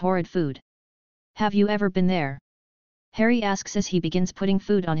Head has horrid food. Have you ever been there? Harry asks as he begins putting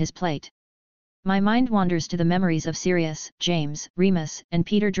food on his plate. My mind wanders to the memories of Sirius, James, Remus, and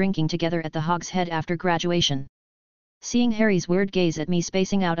Peter drinking together at the Hog's Head after graduation. Seeing Harry's weird gaze at me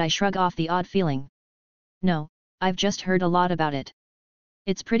spacing out, I shrug off the odd feeling. No, I've just heard a lot about it.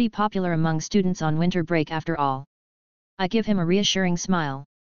 It's pretty popular among students on winter break after all. I give him a reassuring smile.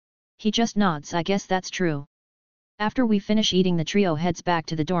 He just nods. I guess that's true. After we finish eating, the trio heads back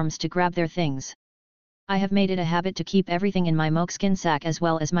to the dorms to grab their things. I have made it a habit to keep everything in my moleskin sack as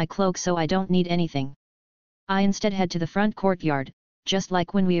well as my cloak, so I don't need anything. I instead head to the front courtyard. Just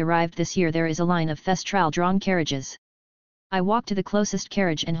like when we arrived this year, there is a line of Thestral-drawn carriages. I walk to the closest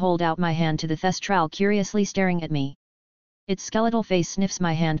carriage and hold out my hand to the Thestral, curiously staring at me. Its skeletal face sniffs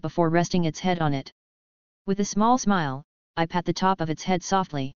my hand before resting its head on it. With a small smile, I pat the top of its head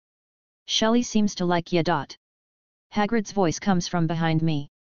softly. Shelley seems to like ya. Hagrid's voice comes from behind me.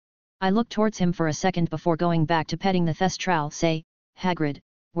 I look towards him for a second before going back to petting the Thestral. Say, Hagrid,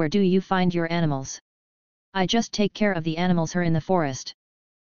 where do you find your animals? I just take care of the animals here in the forest.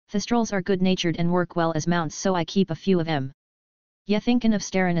 Thestrals are good-natured and work well as mounts, so I keep a few of them. Ya thinkin' of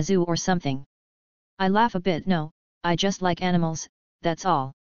starin' a zoo or something? I laugh a bit. No, I just like animals, that's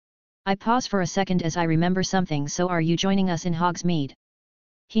all. I pause for a second as I remember something. So are you joining us in Hogsmeade?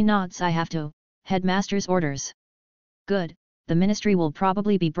 He nods. I have to, headmaster's orders. Good, the ministry will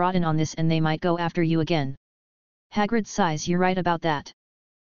probably be brought in on this and they might go after you again. Hagrid sighs. You're right about that.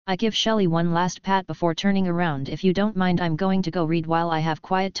 I give Shelley one last pat before turning around. If you don't mind, I'm going to go read while I have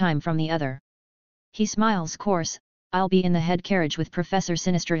quiet time from the other. He smiles. Course, I'll be in the head carriage with Professor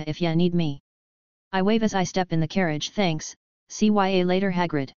Sinistra if ya need me. I wave as I step in the carriage. Thanks, see ya later,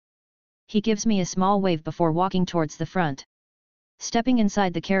 Hagrid. He gives me a small wave before walking towards the front. Stepping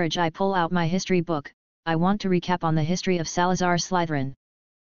inside the carriage, I pull out my history book. I want to recap on the history of Salazar Slytherin.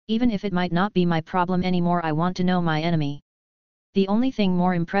 Even if it might not be my problem anymore, I want to know my enemy. The only thing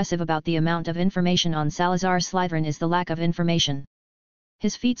more impressive about the amount of information on Salazar Slytherin is the lack of information.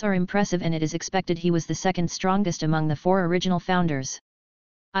 His feats are impressive, and it is expected he was the second strongest among the 4 original founders.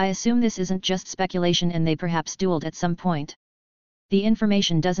 I assume this isn't just speculation and they perhaps dueled at some point. The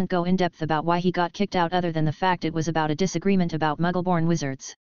information doesn't go in depth about why he got kicked out, other than the fact it was about a disagreement about Muggle-born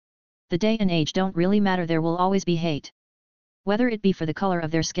wizards. The day and age don't really matter. There will always be hate. Whether it be for the color of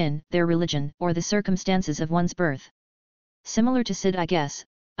their skin, their religion, or the circumstances of one's birth. Similar to Sid, I guess.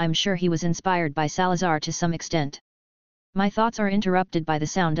 I'm sure he was inspired by Salazar to some extent. My thoughts are interrupted by the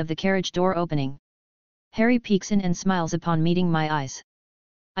sound of the carriage door opening. Harry peeks in and smiles upon meeting my eyes.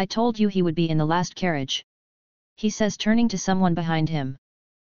 I told you he would be in the last carriage. He says, turning to someone behind him.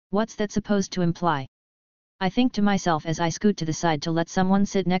 What's that supposed to imply? I think to myself as I scoot to the side to let someone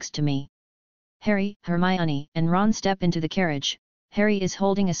sit next to me. Harry, Hermione, and Ron step into the carriage. Harry is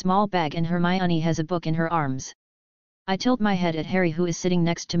holding a small bag and Hermione has a book in her arms. I tilt my head at Harry, who is sitting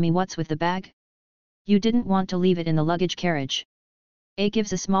next to me. What's with the bag? You didn't want to leave it in the luggage carriage. A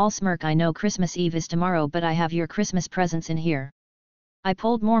gives a small smirk. I know Christmas Eve is tomorrow, but I have your Christmas presents in here. I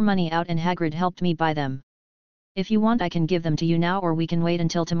pulled more money out and Hagrid helped me buy them. If you want, I can give them to you now, or we can wait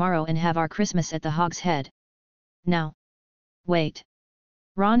until tomorrow and have our Christmas at the Hog's Head. Now. Wait.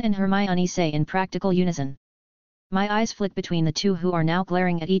 Ron and Hermione say in practical unison. My eyes flick between the two, who are now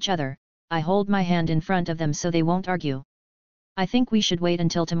glaring at each other. I hold my hand in front of them so they won't argue. I think we should wait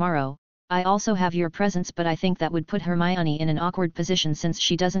until tomorrow. I also have your presents, but I think that would put Hermione in an awkward position since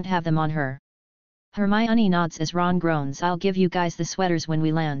she doesn't have them on her. Hermione nods as Ron groans. I'll give you guys the sweaters when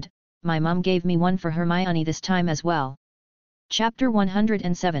we land. My mum gave me one for Hermione this time as well. Chapter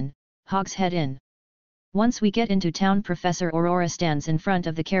 107, Hog's Head Inn. Once we get into town, Professor Aurora stands in front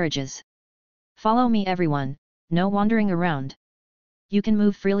of the carriages. Follow me everyone, no wandering around. You can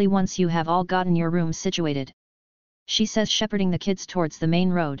move freely once you have all gotten your rooms situated. She says, shepherding the kids towards the main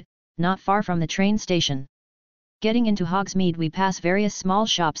road, not far from the train station. Getting into Hogsmeade, we pass various small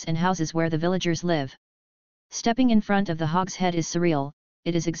shops and houses where the villagers live. Stepping in front of the Hog's Head is surreal.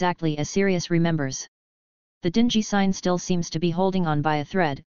 It is exactly as Sirius remembers. The dingy sign still seems to be holding on by a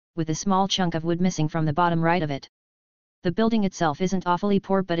thread, with a small chunk of wood missing from the bottom right of it. The building itself isn't awfully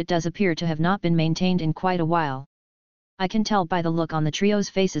poor, but it does appear to have not been maintained in quite a while. I can tell by the look on the trio's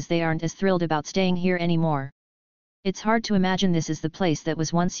faces they aren't as thrilled about staying here anymore. It's hard to imagine this is the place that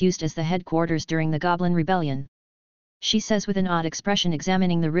was once used as the headquarters during the Goblin Rebellion. She says with an odd expression,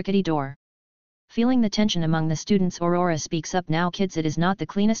 examining the rickety door. Feeling the tension among the students, Aurora speaks up. Now kids, it is not the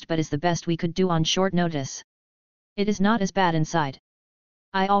cleanest, but is the best we could do on short notice. It is not as bad inside.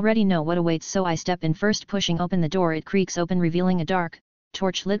 I already know what awaits, so I step in first, pushing open the door. It creaks open, revealing a dark,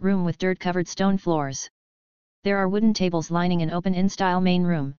 torch-lit room with dirt-covered stone floors. There are wooden tables lining an open-in-style main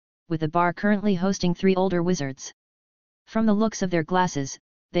room, with a bar currently hosting 3 older wizards. From the looks of their glasses,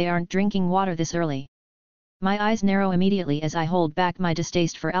 they aren't drinking water this early. My eyes narrow immediately as I hold back my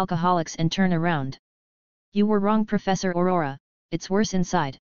distaste for alcoholics and turn around. You were wrong, Professor Aurora, it's worse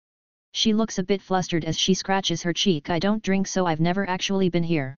inside. She looks a bit flustered as she scratches her cheek. I don't drink, so I've never actually been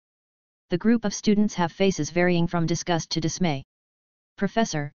here. The group of students have faces varying from disgust to dismay.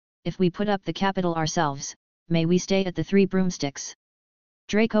 Professor, if we put up the capital ourselves, may we stay at the Three Broomsticks?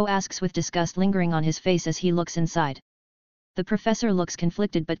 Draco asks with disgust lingering on his face as he looks inside. The professor looks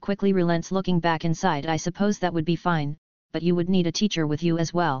conflicted but quickly relents, looking back inside. I suppose that would be fine, but you would need a teacher with you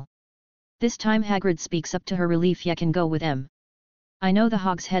as well. This time Hagrid speaks up to her relief. "Ya can go with em. I know the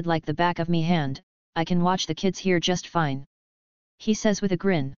Hog's Head like the back of me hand, I can watch the kids here just fine," he says with a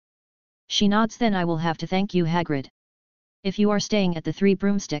grin. She nods. "Then I will have to thank you, Hagrid. If you are staying at the Three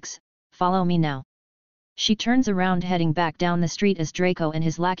Broomsticks, follow me now." She turns around, heading back down the street as Draco and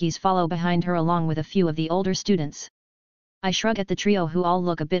his lackeys follow behind her along with a few of the older students. I shrug at the trio, who all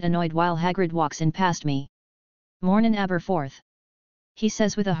look a bit annoyed while Hagrid walks in past me. "Mornin' Aberforth," he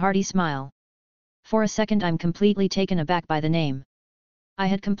says with a hearty smile. For a second I'm completely taken aback by the name. I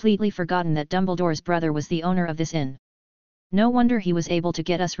had completely forgotten that Dumbledore's brother was the owner of this inn. No wonder he was able to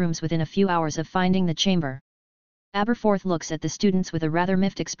get us rooms within a few hours of finding the chamber. Aberforth looks at the students with a rather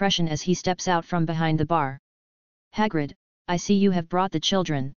miffed expression as he steps out from behind the bar. "Hagrid, I see you have brought the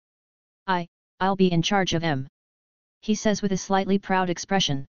children. I'll be in charge of em," he says with a slightly proud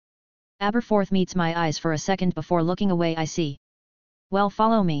expression. Aberforth meets my eyes for a second before looking away. "I see. Well,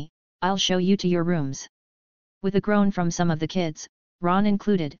 follow me, I'll show you to your rooms." With a groan from some of the kids, Ron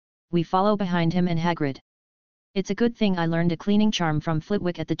included, we follow behind him and Hagrid. "It's a good thing I learned a cleaning charm from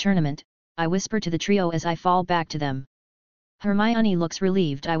Flitwick at the tournament," I whisper to the trio as I fall back to them. Hermione looks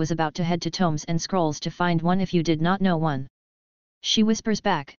relieved. "I was about to head to Tomes and Scrolls to find one if you did not know one," she whispers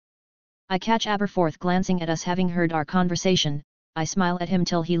back. I catch Aberforth glancing at us. Having heard our conversation, I smile at him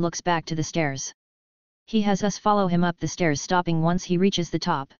till he looks back to the stairs. He has us follow him up the stairs, stopping once he reaches the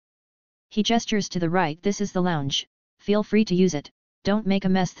top. He gestures to the right. "This is the lounge, feel free to use it, don't make a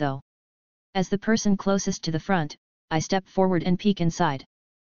mess though." As the person closest to the front, I step forward and peek inside.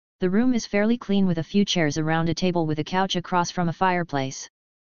 The room is fairly clean with a few chairs around a table with a couch across from a fireplace.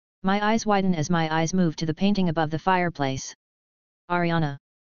 My eyes widen as my eyes move to the painting above the fireplace. "Ariana,"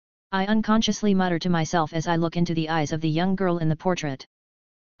 I unconsciously mutter to myself as I look into the eyes of the young girl in the portrait.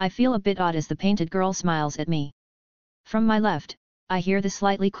 I feel a bit odd as the painted girl smiles at me. From my left, I hear the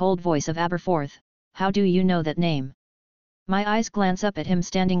slightly cold voice of Aberforth. "How do you know that name?" My eyes glance up at him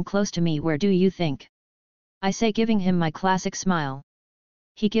standing close to me. "Where do you think?" I say, giving him my classic smile.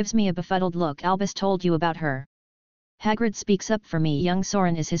 He gives me a befuddled look. "Albus told you about her." Hagrid speaks up for me. "Young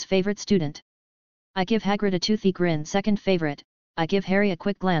Soren is his favorite student." I give Hagrid a toothy grin. "Second favorite." I give Harry a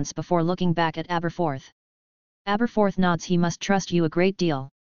quick glance before looking back at Aberforth. Aberforth nods. "He must trust you a great deal.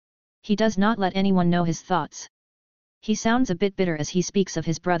 He does not let anyone know his thoughts." He sounds a bit bitter as he speaks of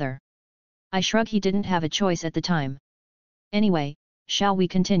his brother. I shrug. He didn't have a choice at the time. Anyway, shall we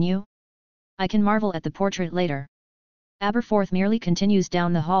continue? I can marvel at the portrait later. Aberforth merely continues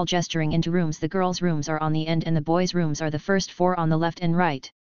down the hall, gesturing into rooms. The girls' rooms are on the end and the boys' rooms are the first four on the left and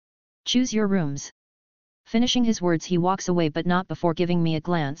right. "Choose your rooms." Finishing his words, he walks away, but not before giving me a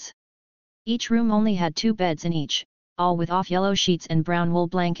glance. Each room only had 2 beds in each, all with off-yellow sheets and brown wool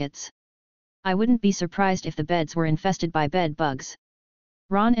blankets. I wouldn't be surprised if the beds were infested by bed bugs.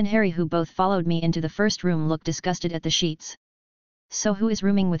 Ron and Harry, who both followed me into the first room, look disgusted at the sheets. "So who is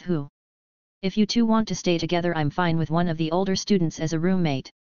rooming with who? If you two want to stay together, I'm fine with one of the older students as a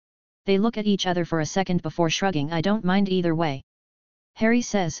roommate." They look at each other for a second before shrugging. "I don't mind either way," Harry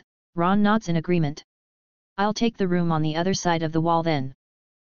says. Ron nods in agreement. "I'll take the room on the other side of the wall then."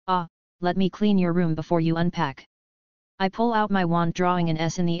 Let me clean your room before you unpack." I pull out my wand, drawing an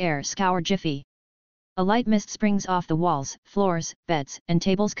S in the air. "Scour Jiffy." A light mist springs off the walls, floors, beds, and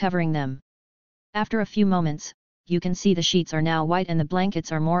tables covering them. After a few moments, you can see the sheets are now white and the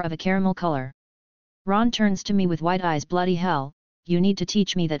blankets are more of a caramel color. Ron turns to me with wide eyes. "Bloody hell, you need to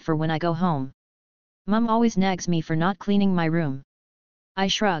teach me that for when I go home. Mum always nags me for not cleaning my room." I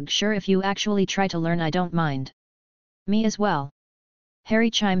shrug. "Sure, if you actually try to learn I don't mind." "Me as well,"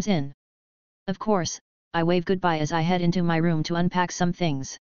 Harry chimes in. Of course, I wave goodbye as I head into my room to unpack some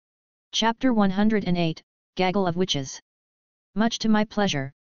things. Chapter 108, Gaggle of Witches. Much to my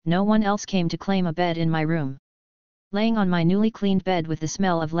pleasure, no one else came to claim a bed in my room. Laying on my newly cleaned bed with the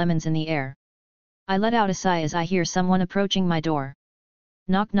smell of lemons in the air, I let out a sigh as I hear someone approaching my door.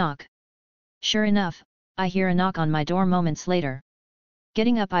 Knock knock. Sure enough, I hear a knock on my door moments later.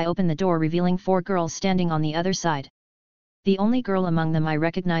 Getting up, I open the door, revealing 4 girls standing on the other side. The only girl among them I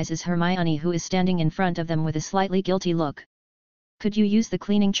recognize is Hermione, who is standing in front of them with a slightly guilty look. Could you use the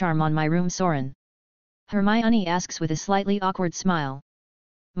cleaning charm on my room, Soren? Hermione asks with a slightly awkward smile.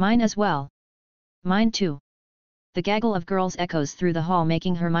 Mine as well. Mine too. The gaggle of girls echoes through the hall,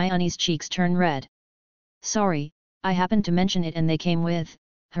 making Hermione's cheeks turn red. Sorry, I happened to mention it and they came with,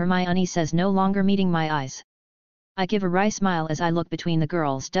 Hermione says, no longer meeting my eyes. I give a wry smile as I look between the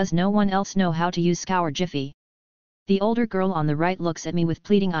girls. Does no one else know how to use Scour Jiffy? The older girl on the right looks at me with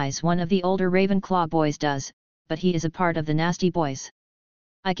pleading eyes. One of the older Ravenclaw boys does, but he is a part of the nasty boys.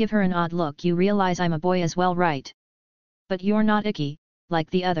 I give her an odd look. You realize I'm a boy as well, right? But you're not icky, like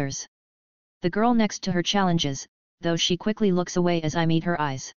the others. The girl next to her challenges, though she quickly looks away as I meet her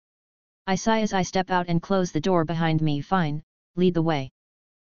eyes. I sigh as I step out and close the door behind me. Fine, lead the way.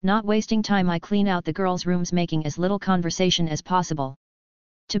 Not wasting time, I clean out the girls' rooms, making as little conversation as possible.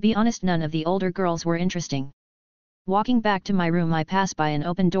 To be honest, none of the older girls were interesting. Walking back to my room, I pass by an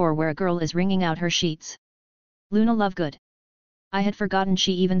open door where a girl is wringing out her sheets. Luna Lovegood. I had forgotten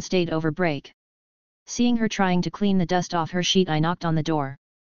she even stayed over break. Seeing her trying to clean the dust off her sheet, I knocked on the door.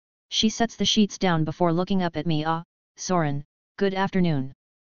 She sets the sheets down before looking up at me. Ah, Soren, good afternoon.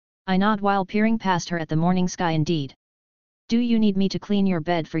 I nod while peering past her at the morning sky. Indeed. Do you need me to clean your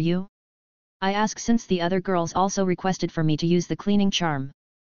bed for you? I ask, since the other girls also requested for me to use the cleaning charm.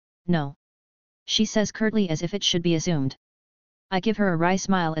 No. She says curtly, as if it should be assumed. I give her a wry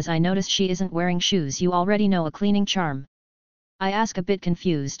smile as I notice she isn't wearing shoes. You already know a cleaning charm? I ask, a bit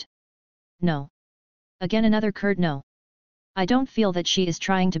confused. No. Again another curt no. I don't feel that she is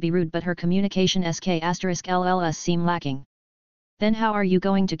trying to be rude, but her communication *LLS seem lacking. Then how are you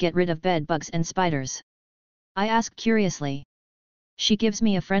going to get rid of bed bugs and spiders? I ask curiously. She gives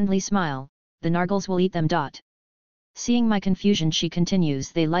me a friendly smile. The Nargles will eat them. Seeing my confusion, she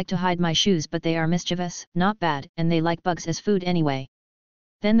continues. They like to hide my shoes, but they are mischievous, not bad, and they like bugs as food anyway.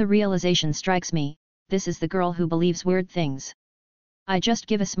 Then the realization strikes me, this is the girl who believes weird things. I just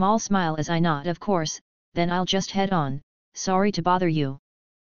give a small smile as I nod, of course, then I'll just head on, sorry to bother you.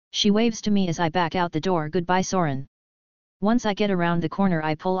 She waves to me as I back out the door. Goodbye, Soren. Once I get around the corner,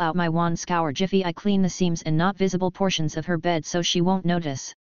 I pull out my wand. Scour Jiffy. I clean the seams and not visible portions of her bed so she won't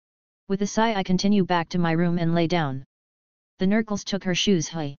notice. With a sigh, I continue back to my room and lay down. The Nurgles took her shoes.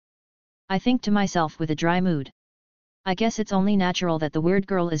 Hey. I think to myself with a dry mood. I guess it's only natural that the weird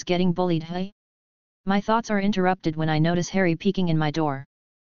girl is getting bullied. Hey. My thoughts are interrupted when I notice Harry peeking in my door.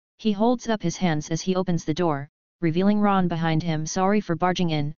 He holds up his hands as he opens the door, revealing Ron behind him. Sorry for barging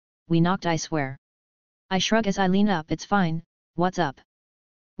in, we knocked, I swear. I shrug as I lean up. It's fine, what's up?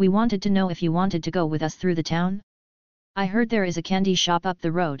 We wanted to know if you wanted to go with us through the town? I heard there is a candy shop up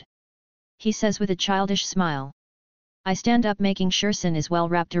the road. He says with a childish smile. I stand up, making sure Sin is well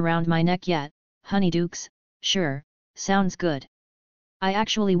wrapped around my neck yet. Honeydukes, sure, sounds good. I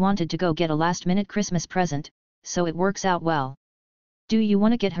actually wanted to go get a last-minute Christmas present, so it works out well. Do you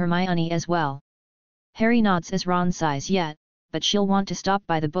want to get Hermione as well? Harry nods as Ron sighs. Yet, but she'll want to stop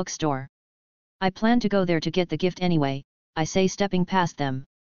by the bookstore. I plan to go there to get the gift anyway, I say, stepping past them.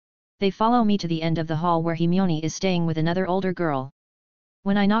 They follow me to the end of the hall where Hermione is staying with another older girl.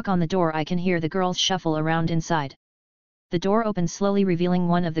 When I knock on the door, I can hear the girls shuffle around inside. The door opens slowly, revealing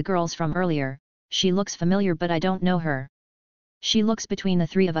one of the girls from earlier. She looks familiar, but I don't know her. She looks between the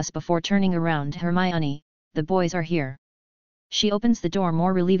three of us before turning around. Hermione, the boys are here. She opens the door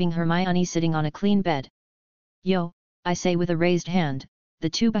more, relieving Hermione sitting on a clean bed. Yo, I say with a raised hand, the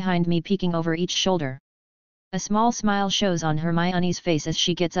two behind me peeking over each shoulder. A small smile shows on Hermione's face as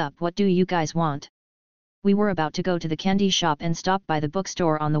she gets up. What do you guys want? We were about to go to the candy shop and stop by the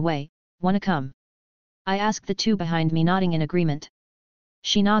bookstore on the way, wanna come? I ask, the two behind me nodding in agreement.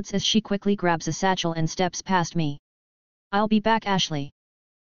 She nods as she quickly grabs a satchel and steps past me. I'll be back, Ashley.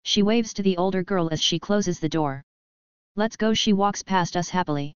 She waves to the older girl as she closes the door. Let's go. She walks past us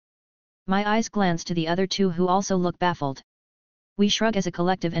happily. My eyes glance to the other two, who also look baffled. We shrug as a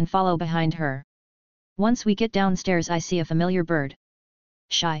collective and follow behind her. Once we get downstairs, I see a familiar bird.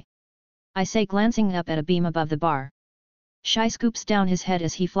 Shy. I say, glancing up at a beam above the bar. Shy scoops down his head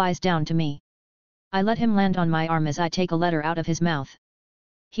as he flies down to me. I let him land on my arm as I take a letter out of his mouth.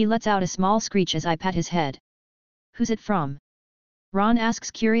 He lets out a small screech as I pat his head. Who's it from? Ron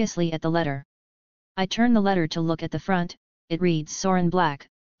asks curiously at the letter. I turn the letter to look at the front. It reads Soren Black,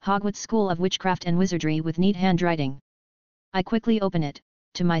 Hogwarts School of Witchcraft and Wizardry, with neat handwriting. I quickly open it.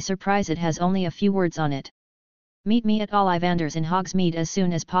 To my surprise, it has only a few words on it. Meet me at Ollivander's in Hogsmeade as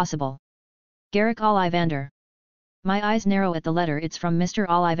soon as possible. Garrick Ollivander. My eyes narrow at the letter. It's from Mr.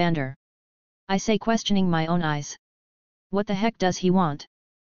 Ollivander. I say, questioning my own eyes. What the heck does he want?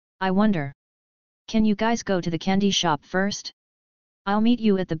 I wonder. Can you guys go to the candy shop first? I'll meet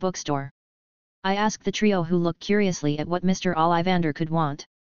you at the bookstore. I ask the trio, who look curiously at what Mr. Ollivander could want.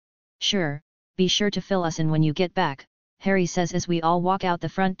 Sure, be sure to fill us in when you get back, Harry says as we all walk out the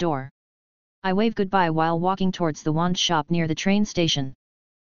front door. I wave goodbye while walking towards the wand shop near the train station.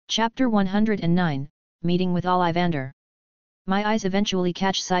 Chapter 109, Meeting with Ollivander. My eyes eventually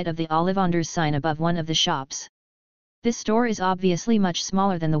catch sight of the Ollivander's sign above one of the shops. This store is obviously much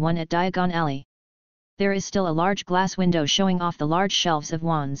smaller than the one at Diagon Alley. There is still a large glass window showing off the large shelves of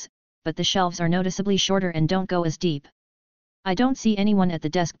wands, but the shelves are noticeably shorter and don't go as deep. I don't see anyone at the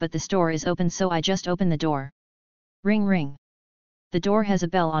desk, but the store is open, so I just open the door. Ring ring. The door has a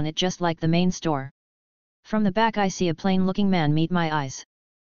bell on it just like the main store. From the back I see a plain-looking man meet my eyes.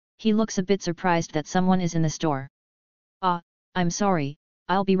 He looks a bit surprised that someone is in the store. "Ah, I'm sorry,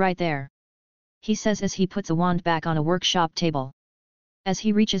 I'll be right there," he says as he puts a wand back on a workshop table. As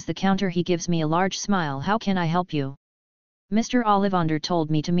he reaches the counter he gives me a large smile. "How can I help you?" "Mr. Ollivander told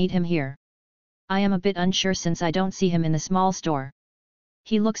me to meet him here." I am a bit unsure since I don't see him in the small store.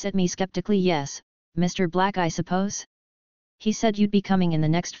 He looks at me skeptically. "Yes, Mr. Black, I suppose? He said you'd be coming in the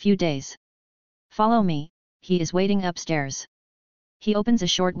next few days. Follow me, he is waiting upstairs." He opens a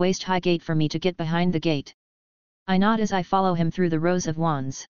short waist-high gate for me to get behind the gate. I nod as I follow him through the rows of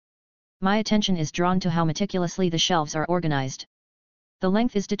wands. My attention is drawn to how meticulously the shelves are organized. The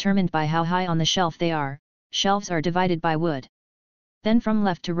length is determined by how high on the shelf they are. Shelves are divided by wood. Then from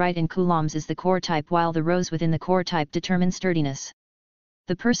left to right in coulombs is the core type, while the rows within the core type determine sturdiness.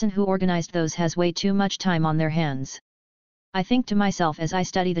 The person who organized those has way too much time on their hands. I think to myself as I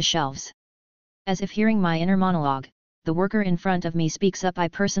study the shelves. As if hearing my inner monologue, the worker in front of me speaks up. "I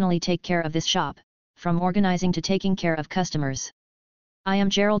personally take care of this shop, from organizing to taking care of customers. I am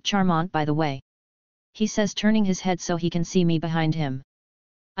Gerald Charmant, by the way," he says, turning his head so he can see me behind him.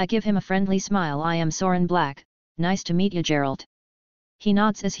 I give him a friendly smile. "I am Soren Black, nice to meet you, Gerald." He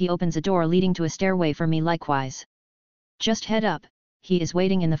nods as he opens a door leading to a stairway for me likewise. "Just head up, he is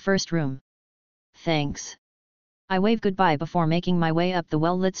waiting in the first room." "Thanks." I wave goodbye before making my way up the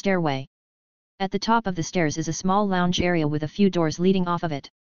well-lit stairway. At the top of the stairs is a small lounge area with a few doors leading off of it.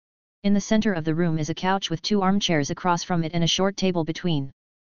 In the center of the room is a couch with 2 armchairs across from it and a short table between.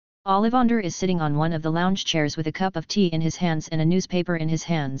 Ollivander is sitting on one of the lounge chairs with a cup of tea in his hands and a newspaper in his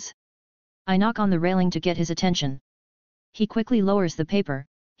hands. I knock on the railing to get his attention. He quickly lowers the paper.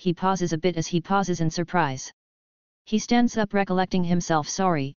 He pauses a bit as he pauses in surprise. He stands up, recollecting himself.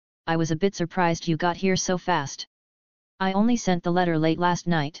 "Sorry, I was a bit surprised you got here so fast. I only sent the letter late last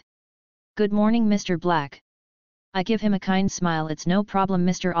night." "Good morning, Mr. Black." I give him a kind smile. "It's no problem,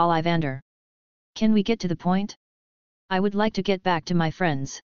 Mr. Ollivander. Can we get to the point? I would like to get back to my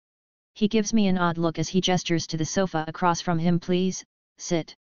friends." He gives me an odd look as he gestures to the sofa across from him. "Please,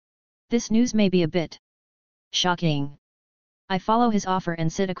 sit. This news may be a bit shocking." I follow his offer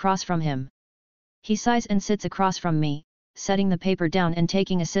and sit across from him. He sighs and sits across from me, setting the paper down and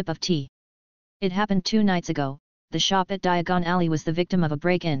taking a sip of tea. "It happened 2 nights ago, the shop at Diagon Alley was the victim of a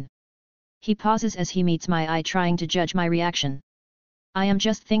break-in." He pauses as he meets my eye, trying to judge my reaction. "I am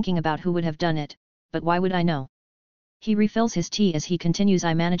just thinking about who would have done it, but why would I know?" He refills his tea as he continues.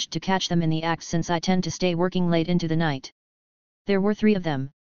 "I managed to catch them in the act since I tend to stay working late into the night. There were 3 of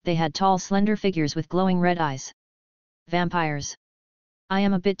them, they had tall slender figures with glowing red eyes." "Vampires?" I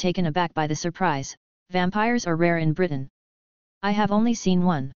am a bit taken aback by the surprise. Vampires are rare in Britain. I have only seen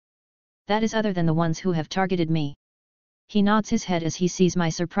one. "That is other than the ones who have targeted me." He nods his head as he sees my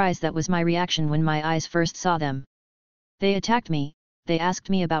surprise. "That was my reaction when my eyes first saw them. They attacked me, they asked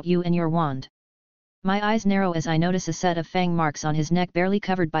me about you and your wand." My eyes narrow as I notice a set of fang marks on his neck barely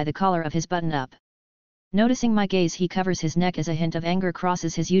covered by the collar of his button-up. Noticing my gaze, he covers his neck as a hint of anger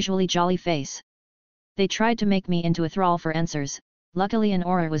crosses his usually jolly face. "They tried to make me into a thrall for answers. Luckily an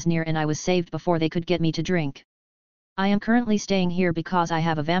aura was near and I was saved before they could get me to drink. I am currently staying here because I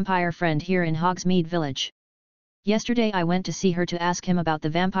have a vampire friend here in Hogsmeade Village. Yesterday I went to see her to ask him about the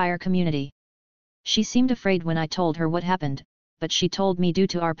vampire community. She seemed afraid when I told her what happened, but she told me due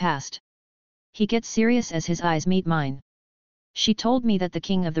to our past." He gets serious as his eyes meet mine. "She told me that the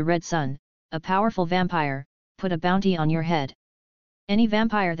King of the Red Sun, a powerful vampire, put a bounty on your head. Any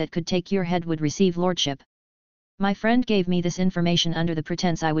vampire that could take your head would receive lordship. My friend gave me this information under the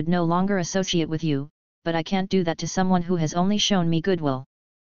pretense I would no longer associate with you, but I can't do that to someone who has only shown me goodwill.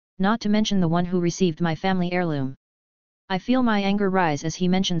 Not to mention the one who received my family heirloom." I feel my anger rise as he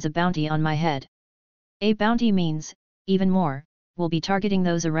mentions a bounty on my head. A bounty means, even more, will be targeting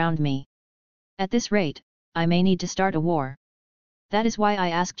those around me. At this rate, I may need to start a war. "That is why I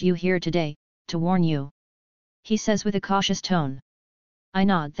asked you here today, to warn you," he says with a cautious tone. I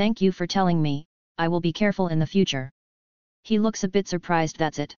nod. "Thank you for telling me, I will be careful in the future." He looks a bit surprised.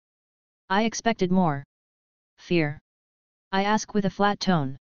 "That's it?" I expected more. Fear? I ask with a flat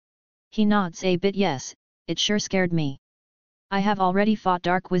tone. He nods a bit. Yes, it sure scared me. I have already fought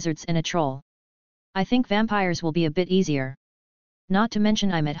dark wizards and a troll. I think vampires will be a bit easier. Not to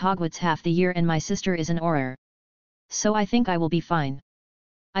mention I'm at Hogwarts half the year and my sister is an Auror. So I think I will be fine.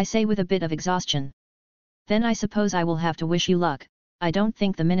 I say with a bit of exhaustion. Then I suppose I will have to wish you luck. I don't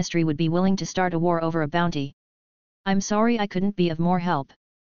think the Ministry would be willing to start a war over a bounty. I'm sorry I couldn't be of more help.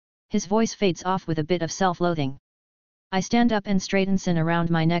 His voice fades off with a bit of self-loathing. I stand up and straighten Sin around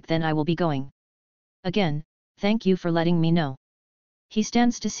my neck. Then I will be going. Again, thank you for letting me know. He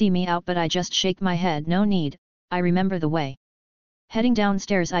stands to see me out but I just shake my head. No need, I remember the way. Heading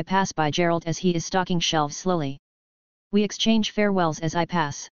downstairs I pass by Gerald as he is stocking shelves slowly. We exchange farewells as I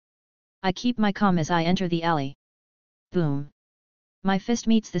pass. I keep my calm as I enter the alley. Boom. My fist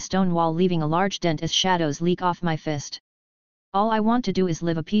meets the stone wall leaving a large dent as shadows leak off my fist. All I want to do is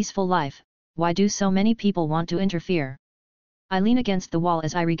live a peaceful life, why do so many people want to interfere? I lean against the wall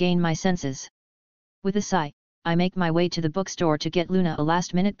as I regain my senses. With a sigh, I make my way to the bookstore to get Luna a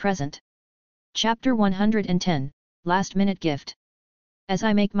last-minute present. Chapter 110, Last-Minute Gift. As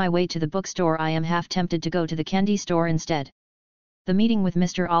I make my way to the bookstore I am half tempted to go to the candy store instead. The meeting with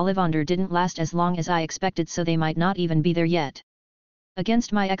Mr. Ollivander didn't last as long as I expected, so they might not even be there yet.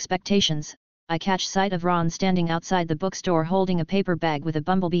 Against my expectations, I catch sight of Ron standing outside the bookstore holding a paper bag with a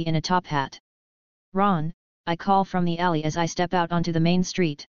bumblebee in a top hat. Ron, I call from the alley as I step out onto the main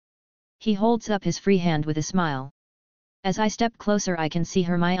street. He holds up his free hand with a smile. As I step closer I can see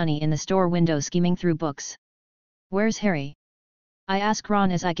Hermione in the store window skimming through books. Where's Harry? I ask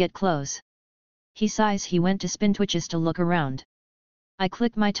Ron as I get close. He sighs. He went to Spintwitches to look around. I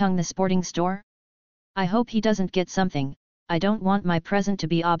click my tongue. The sporting store? I hope he doesn't get something, I don't want my present to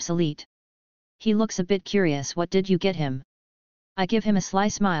be obsolete. He looks a bit curious. What did you get him? I give him a sly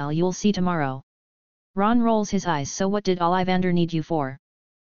smile. You'll see tomorrow. Ron rolls his eyes. So what did Ollivander need you for?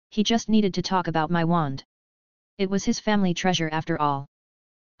 He just needed to talk about my wand. It was his family treasure after all.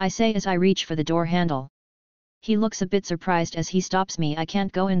 I say as I reach for the door handle. He looks a bit surprised as he stops me. I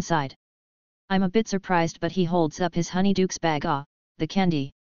can't go inside. I'm a bit surprised but he holds up his Honeydukes bag. Ah, the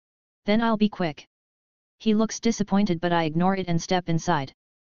candy. Then I'll be quick. He looks disappointed but I ignore it and step inside.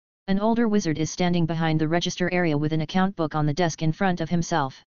 An older wizard is standing behind the register area with an account book on the desk in front of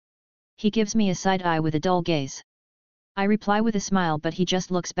himself. He gives me a side eye with a dull gaze. I reply with a smile but he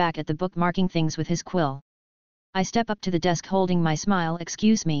just looks back at the book marking things with his quill. I step up to the desk holding my smile.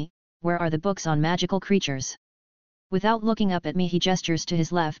 Excuse me, where are the books on magical creatures? Without looking up at me he gestures to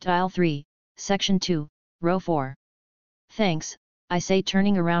his left. Aisle 3, Section 2, Row 4. Thanks, I say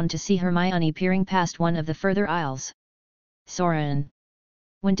turning around to see Hermione peering past one of the further aisles. Soren.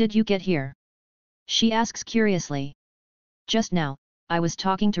 When did you get here? She asks curiously. Just now, I was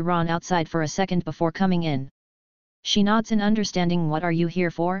talking to Ron outside for a second before coming in. She nods in understanding. What are you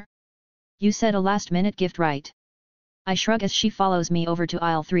here for? You said a last-minute gift, right? I shrug as she follows me over to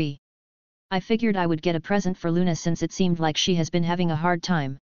aisle 3. I figured I would get a present for Luna since it seemed like she has been having a hard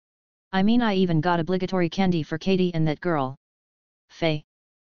time. I mean, I even got obligatory candy for Katie and that girl. Faye.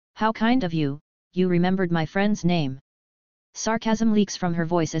 How kind of you, you remembered my friend's name. Sarcasm leaks from her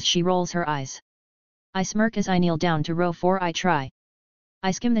voice as she rolls her eyes. I smirk as I kneel down to row 4. I try.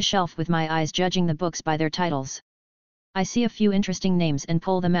 I skim the shelf with my eyes, judging the books by their titles. I see a few interesting names and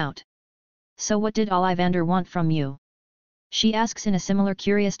pull them out. So what did Ollivander want from you? She asks in a similar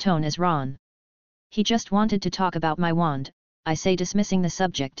curious tone as Ron. He just wanted to talk about my wand, I say, dismissing the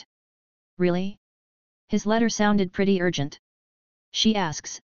subject. Really? His letter sounded pretty urgent. She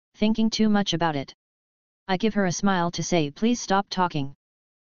asks, thinking too much about it. I give her a smile to say please stop talking.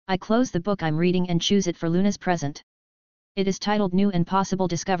 I close the book I'm reading and choose it for Luna's present. It is titled New and Possible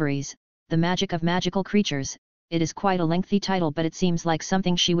Discoveries, The Magic of Magical Creatures. It is quite a lengthy title but it seems like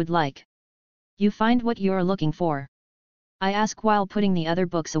something she would like. You find what you're looking for? I ask while putting the other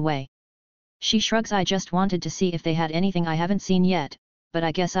books away. She shrugs. I just wanted to see if they had anything I haven't seen yet, but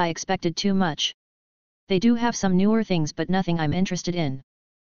I guess I expected too much. They do have some newer things but nothing I'm interested in.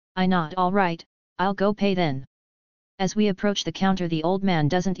 I nod. All right, I'll go pay then. As we approach the counter the old man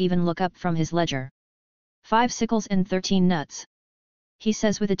doesn't even look up from his ledger. 5 sickles and 13 nuts. He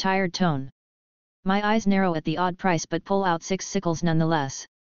says with a tired tone. My eyes narrow at the odd price but pull out 6 sickles nonetheless.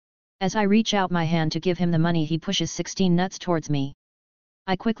 As I reach out my hand to give him the money he pushes 16 nuts towards me.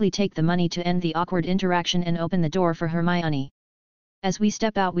 I quickly take the money to end the awkward interaction and open the door for Hermione. As we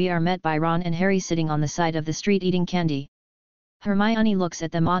step out we are met by Ron and Harry sitting on the side of the street eating candy. Hermione looks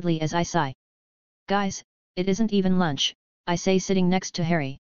at them oddly as I sigh. Guys, it isn't even lunch, I say sitting next to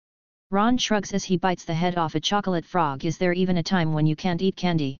Harry. Ron shrugs as he bites the head off a chocolate frog. Is there even a time when you can't eat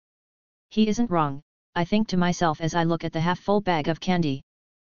candy? He isn't wrong, I think to myself as I look at the half-full bag of candy.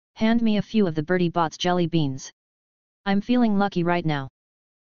 Hand me a few of the Bertie Bott's jelly beans. I'm feeling lucky right now.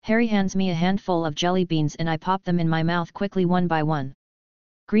 Harry hands me a handful of jelly beans and I pop them in my mouth quickly one by one.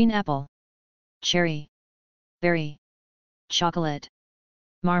 Green apple. Cherry. Berry. Chocolate.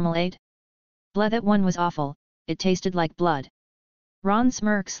 Marmalade. Blah, that one was awful, it tasted like blood. Ron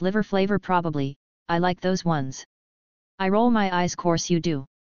smirks. Liver flavor probably, I like those ones. I roll my eyes. Course you do.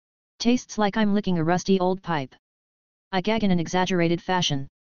 Tastes like I'm licking a rusty old pipe. I gag in an exaggerated fashion.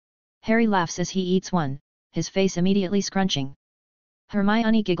 Harry laughs as he eats one, his face immediately scrunching.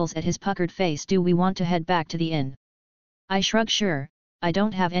 Hermione giggles at his puckered face. Do we want to head back to the inn? I shrug. Sure, I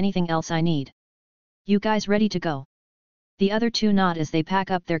don't have anything else I need. You guys ready to go? The other two nod as they pack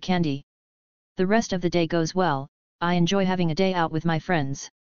up their candy. The rest of the day goes well, I enjoy having a day out with my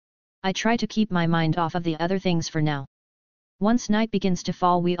friends. I try to keep my mind off of the other things for now. Once night begins to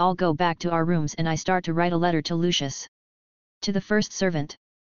fall we all go back to our rooms and I start to write a letter to Lucius. To the first servant.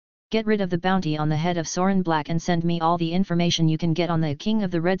 Get rid of the bounty on the head of Soren Black and send me all the information you can get on the King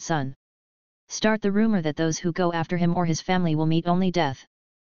of the Red Sun. Start the rumor that those who go after him or his family will meet only death.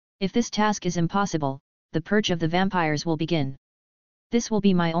 If this task is impossible, the purge of the vampires will begin. This will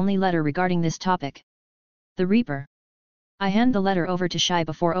be my only letter regarding this topic. The Reaper. I hand the letter over to Shai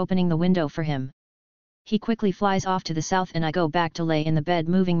before opening the window for him. He quickly flies off to the south and I go back to lay in the bed,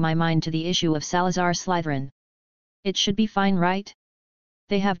 moving my mind to the issue of Salazar Slytherin. It should be fine, right?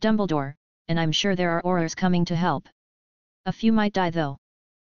 They have Dumbledore, and I'm sure there are Aurors coming to help. A few might die though.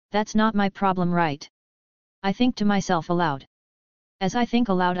 That's not my problem, right? I think to myself aloud. As I think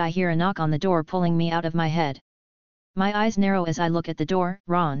aloud I hear a knock on the door pulling me out of my head. My eyes narrow as I look at the door.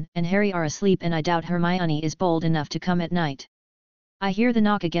 Ron and Harry are asleep and I doubt Hermione is bold enough to come at night. I hear the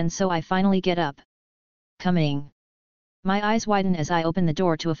knock again so I finally get up. Coming. My eyes widen as I open the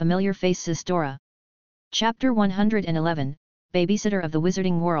door to a familiar face. Sis Dora. Chapter 111, Babysitter of the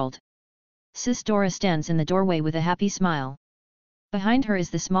Wizarding World. Sis Dora stands in the doorway with a happy smile. Behind her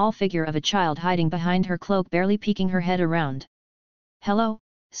is the small figure of a child hiding behind her cloak, barely peeking her head around. Hello,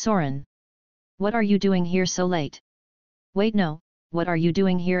 Soren. What are you doing here so late? Wait, no, what are you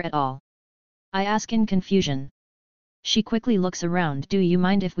doing here at all? I ask in confusion. She quickly looks around. Do you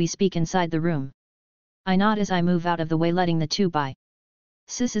mind if we speak inside the room? I nod as I move out of the way, letting the two by.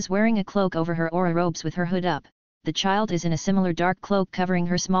 Sis is wearing a cloak over her aura robes with her hood up. The child is in a similar dark cloak covering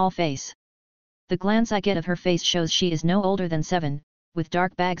her small face. The glance I get of her face shows she is no older than 7, with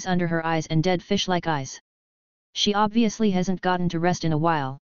dark bags under her eyes and dead fish-like eyes. She obviously hasn't gotten to rest in a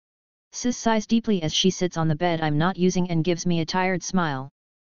while. Sis sighs deeply as she sits on the bed I'm not using and gives me a tired smile.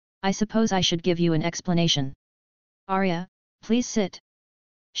 I suppose I should give you an explanation. Arya, please sit.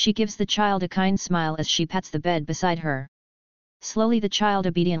 She gives the child a kind smile as she pats the bed beside her. Slowly the child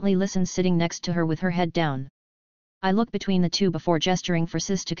obediently listens, sitting next to her with her head down. I look between the two before gesturing for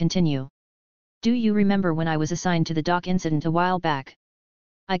Sis to continue. Do you remember when I was assigned to the dock incident a while back?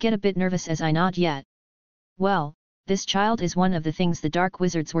 I get a bit nervous as I nod. Yet. Well, this child is one of the things the Dark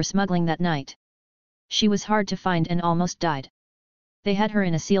Wizards were smuggling that night. She was hard to find and almost died. They had her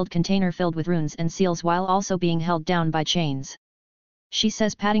in a sealed container filled with runes and seals while also being held down by chains. She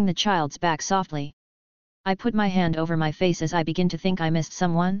says, patting the child's back softly. I put my hand over my face as I begin to think I missed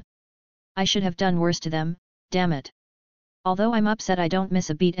someone. I should have done worse to them, damn it. Although I'm upset I don't miss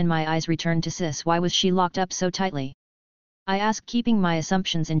a beat and my eyes return to Sis. Why was she locked up so tightly? I ask, keeping my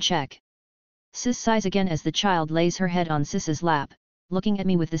assumptions in check. Sis sighs again as the child lays her head on Sis's lap, looking at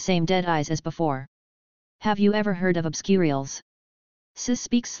me with the same dead eyes as before. Have you ever heard of obscurials? Sis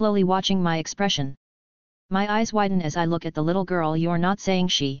speaks slowly, watching my expression. My eyes widen as I look at the little girl. You're not saying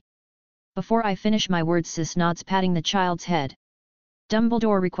she? Before I finish my words Sis nods, patting the child's head.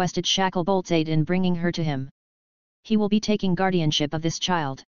 Dumbledore requested Shacklebolt's aid in bringing her to him. He will be taking guardianship of this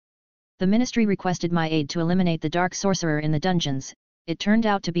child. The Ministry requested my aid to eliminate the Dark Sorcerer in the dungeons. It turned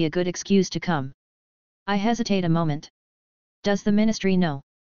out to be a good excuse to come. I hesitate a moment. Does the Ministry know?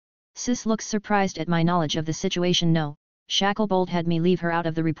 Sis looks surprised at my knowledge of the situation. No, Shacklebolt had me leave her out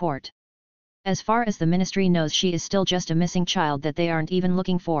of the report. As far as the Ministry knows, she is still just a missing child that they aren't even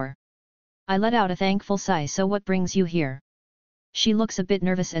looking for. I let out a thankful sigh. So what brings you here? She looks a bit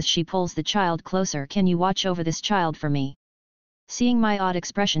nervous as she pulls the child closer. Can you watch over this child for me? Seeing my odd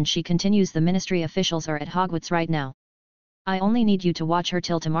expression, she continues, the Ministry officials are at Hogwarts right now. I only need you to watch her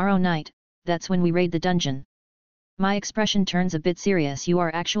till tomorrow night, that's when we raid the dungeon. My expression turns a bit serious. You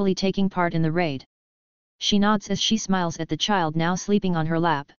are actually taking part in the raid? She nods as she smiles at the child now sleeping on her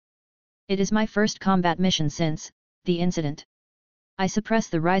lap. It is my first combat mission since the incident. I suppress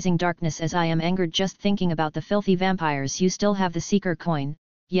the rising darkness as I am angered just thinking about the filthy vampires. You still have the Seeker coin,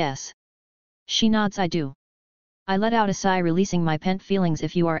 yes. She nods. I do. I let out a sigh, releasing my pent feelings.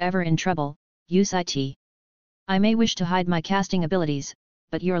 If you are ever in trouble, use it. I may wish to hide my casting abilities,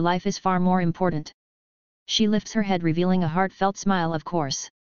 but your life is far more important. She lifts her head, revealing a heartfelt smile. Of course.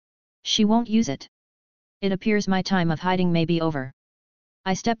 She won't use it. It appears my time of hiding may be over.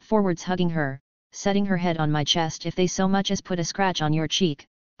 I step forwards, hugging her, setting her head on my chest. If they so much as put a scratch on your cheek,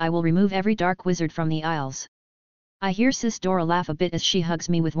 I will remove every dark wizard from the Isles. I hear Sis Dora laugh a bit as she hugs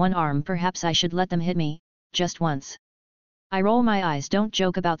me with one arm. Perhaps I should let them hit me, just once. I roll my eyes. Don't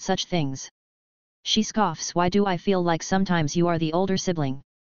joke about such things. She scoffs. Why do I feel like sometimes you are the older sibling?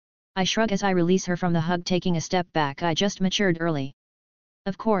 I shrug as I release her from the hug, taking a step back. I just matured early.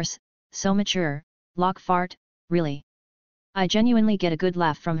 Of course, so mature, lock fart, really. I genuinely get a good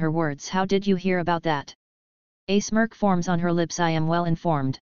laugh from her words. How did you hear about that? A smirk forms on her lips. I am well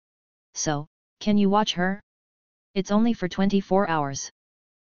informed. So, can you watch her? It's only for 24 hours.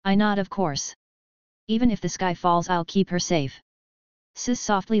 I nod. Of course. Even if the sky falls, I'll keep her safe. Sis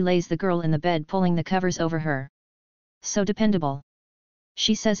softly lays the girl in the bed, pulling the covers over her. So dependable.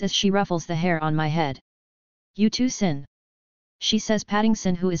 She says as she ruffles the hair on my head. You too, Sin. She says, patting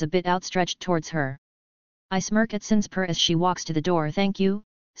Sin, who is a bit outstretched towards her. I smirk at Sin's purr as she walks to the door. Thank you,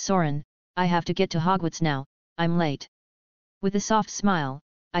 Soren, I have to get to Hogwarts now, I'm late. With a soft smile,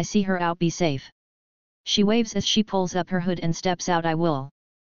 I see her out. Be safe. She waves as she pulls up her hood and steps out. I will.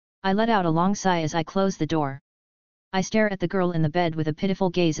 I let out a long sigh as I close the door. I stare at the girl in the bed with a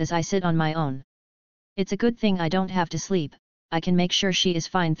pitiful gaze as I sit on my own. It's a good thing I don't have to sleep. I can make sure she is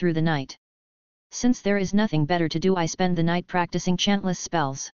fine through the night. Since there is nothing better to do, I spend the night practicing chantless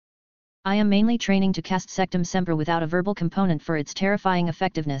spells. I am mainly training to cast Sectum Sempra without a verbal component for its terrifying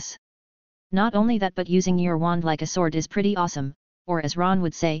effectiveness. Not only that, but using your wand like a sword is pretty awesome, or as Ron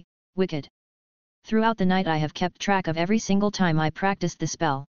would say, wicked. Throughout the night I have kept track of every single time I practiced the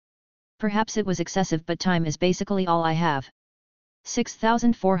spell. Perhaps it was excessive, but time is basically all I have.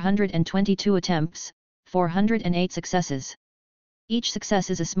 6,422 attempts, 408 successes. Each success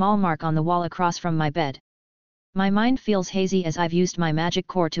is a small mark on the wall across from my bed. My mind feels hazy as I've used my magic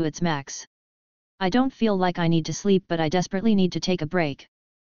core to its max. I don't feel like I need to sleep, but I desperately need to take a break.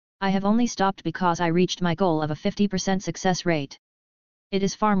 I have only stopped because I reached my goal of a 50% success rate. It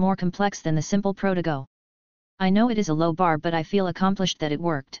is far more complex than the simple Protego. I know it is a low bar, but I feel accomplished that it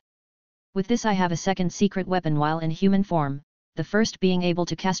worked. With this I have a second secret weapon while in human form, the first being able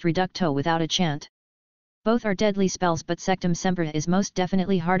to cast Reducto without a chant. Both are deadly spells, but Sectum Sempra is most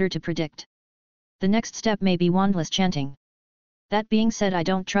definitely harder to predict. The next step may be wandless chanting. That being said, I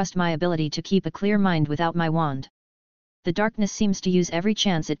don't trust my ability to keep a clear mind without my wand. The darkness seems to use every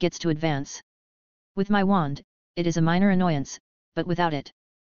chance it gets to advance. With my wand, it is a minor annoyance, but without it,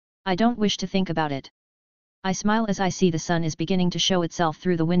 I don't wish to think about it. I smile as I see the sun is beginning to show itself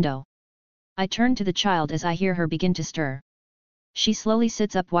through the window. I turn to the child as I hear her begin to stir. She slowly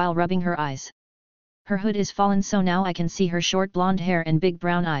sits up while rubbing her eyes. Her hood is fallen, so now I can see her short blonde hair and big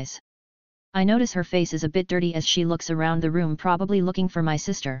brown eyes. I notice her face is a bit dirty as she looks around the room, probably looking for my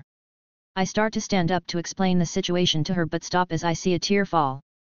sister. I start to stand up to explain the situation to her, but stop as I see a tear fall.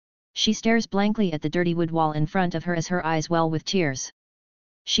 She stares blankly at the dirty wood wall in front of her as her eyes well with tears.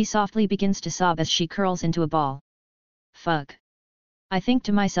 She softly begins to sob as she curls into a ball. Fuck. I think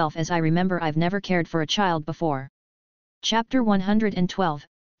to myself as I remember I've never cared for a child before. Chapter 112,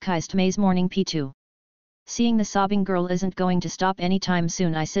 Kaist May's Morning P2. Seeing the sobbing girl isn't going to stop anytime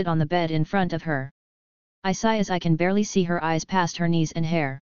soon, I sit on the bed in front of her. I sigh as I can barely see her eyes past her knees and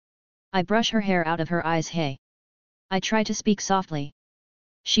hair. I brush her hair out of her eyes. Hey. I try to speak softly.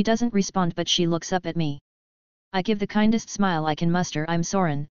 She doesn't respond, but she looks up at me. I give the kindest smile I can muster. I'm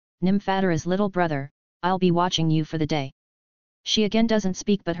Soren, Nymphadira's little brother, I'll be watching you for the day. She again doesn't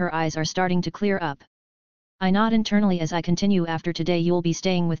speak, but her eyes are starting to clear up. I nod internally as I continue. After today you'll be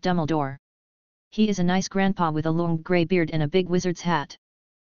staying with Dumbledore. He is a nice grandpa with a long grey beard and a big wizard's hat.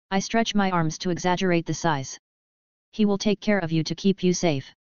 I stretch my arms to exaggerate the size. He will take care of you to keep you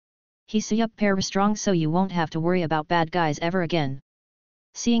safe. He's super strong, so you won't have to worry about bad guys ever again.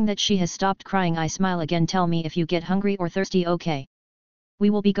 Seeing that she has stopped crying, I smile again. Tell me if you get hungry or thirsty, okay? We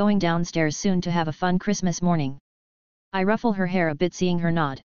will be going downstairs soon to have a fun Christmas morning. I ruffle her hair a bit, seeing her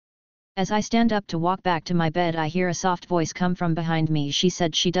nod. As I stand up to walk back to my bed, I hear a soft voice come from behind me. She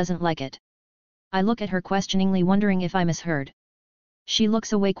said she doesn't like it. I look at her questioningly, wondering if I misheard. She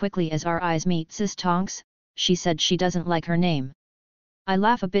looks away quickly as our eyes meet. Sis Tonks, she said she doesn't like her name. I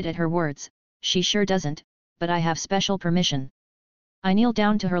laugh a bit at her words. She sure doesn't, but I have special permission. I kneel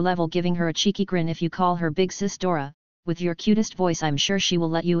down to her level, giving her a cheeky grin. If you call her Big Sis Dora, with your cutest voice, I'm sure she will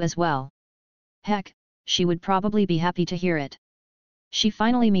let you as well. Heck, she would probably be happy to hear it. She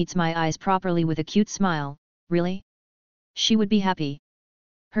finally meets my eyes properly with a cute smile. Really? She would be happy.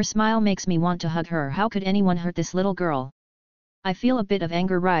 Her smile makes me want to hug her. How could anyone hurt this little girl? I feel a bit of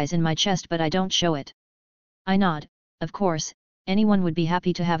anger rise in my chest, but I don't show it. I nod. Of course, anyone would be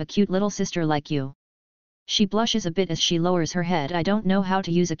happy to have a cute little sister like you. She blushes a bit as she lowers her head. I don't know how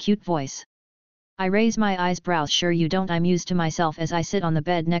to use a cute voice. I raise my eyebrows. Sure you don't, I muse to myself as I sit on the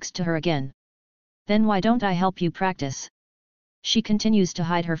bed next to her again. Then why don't I help you practice? She continues to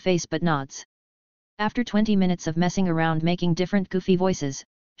hide her face but nods. After 20 minutes of messing around making different goofy voices,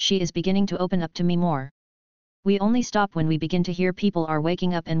 she is beginning to open up to me more. We only stop when we begin to hear people are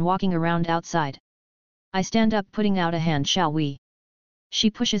waking up and walking around outside. I stand up, putting out a hand. Shall we? She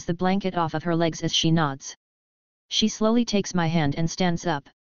pushes the blanket off of her legs as she nods. She slowly takes my hand and stands up.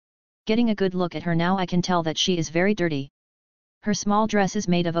 Getting a good look at her now, I can tell that she is very dirty. Her small dress is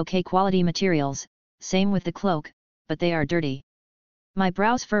made of okay quality materials, same with the cloak, but they are dirty. My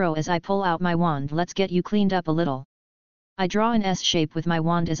brows furrow as I pull out my wand. Let's get you cleaned up a little. I draw an S shape with my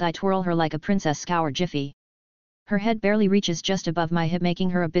wand as I twirl her like a princess scour jiffy. Her head barely reaches just above my hip, making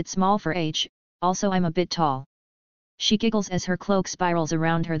her a bit small for age, also I'm a bit tall. She giggles as her cloak spirals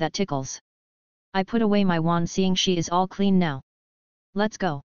around her. That tickles. I put away my wand, seeing she is all clean now. Let's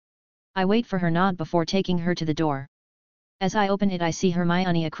go. I wait for her nod before taking her to the door. As I open it, I see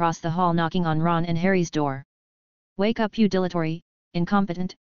Hermione across the hall knocking on Ron and Harry's door. Wake up, you dilatory,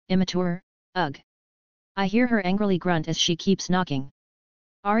 incompetent, immature, ugh. I hear her angrily grunt as she keeps knocking.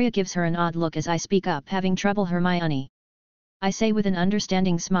 Arya gives her an odd look as I speak up. Having trouble, Hermione? I say with an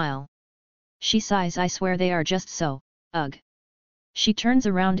understanding smile. She sighs. I swear they are just so, ugh. She turns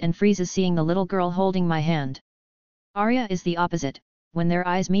around and freezes, seeing the little girl holding my hand. Arya is the opposite. When their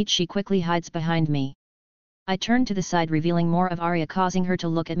eyes meet, she quickly hides behind me. I turn to the side, revealing more of Arya, causing her to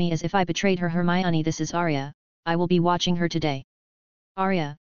look at me as if I betrayed her. Hermione, this is Arya, I will be watching her today.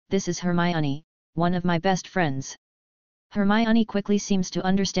 Arya, this is Hermione, one of my best friends. Hermione quickly seems to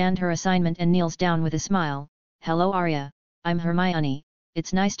understand her assignment and kneels down with a smile. Hello Arya, I'm Hermione,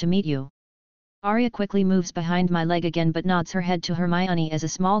 it's nice to meet you. Arya quickly moves behind my leg again but nods her head to Hermione as a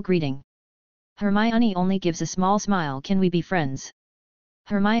small greeting. Hermione only gives a small smile. Can we be friends?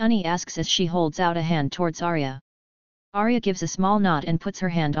 Hermione asks as she holds out a hand towards Arya. Arya gives a small nod and puts her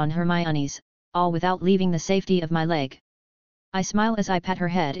hand on Hermione's, all without leaving the safety of my leg. I smile as I pat her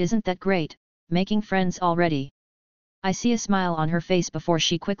head. Isn't that great, making friends already? I see a smile on her face before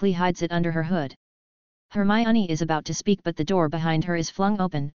she quickly hides it under her hood. Hermione is about to speak but the door behind her is flung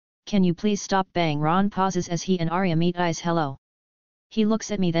open. Can you please stop bang? Ron pauses as he and Arya meet eyes. Hello. He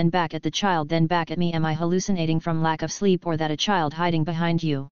looks at me, then back at the child, then back at me. Am I hallucinating from lack of sleep, or that a child hiding behind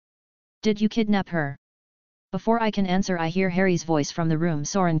you? Did you kidnap her? Before I can answer, I hear Harry's voice from the room.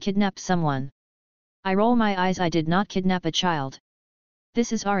 Soren kidnapped someone. I roll my eyes. I did not kidnap a child.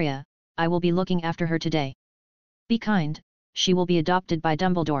 This is Arya, I will be looking after her today. Be kind, she will be adopted by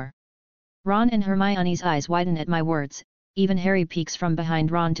Dumbledore. Ron and Hermione's eyes widen at my words, even Harry peeks from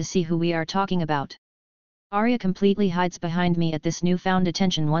behind Ron to see who we are talking about. Arya completely hides behind me at this newfound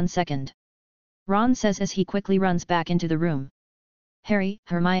attention. 1 second. Ron says as he quickly runs back into the room. Harry,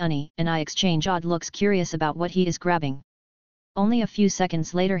 Hermione, and I exchange odd looks, curious about what he is grabbing. Only a few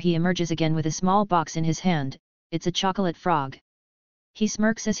seconds later he emerges again with a small box in his hand. It's a chocolate frog. He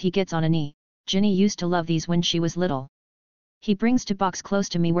smirks as he gets on a knee. Ginny used to love these when she was little. He brings the box close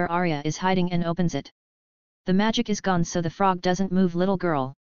to me where Arya is hiding and opens it. The magic is gone so the frog doesn't move. Little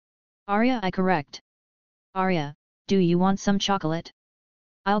girl. Arya, I correct. Arya, do you want some chocolate?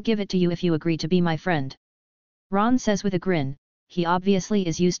 I'll give it to you if you agree to be my friend. Ron says with a grin. He obviously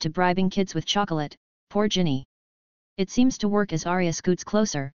is used to bribing kids with chocolate. Poor Ginny. It seems to work as Arya scoots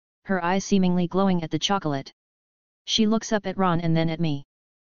closer, her eyes seemingly glowing at the chocolate. She looks up at Ron and then at me.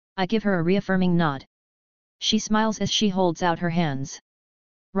 I give her a reaffirming nod. She smiles as she holds out her hands.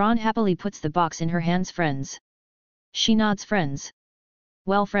 Ron happily puts the box in her hands. Friends. She nods. Friends.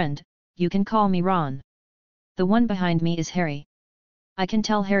 Well, friend, you can call me Ron. The one behind me is Harry. I can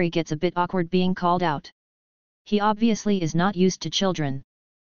tell Harry gets a bit awkward being called out. He obviously is not used to children.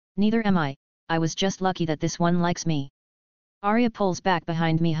 Neither am I was just lucky that this one likes me. Arya pulls back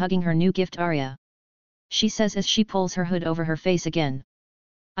behind me, hugging her new gift. Arya. She says as she pulls her hood over her face again.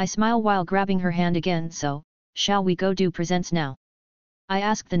 I smile while grabbing her hand again. So, shall we go do presents now? I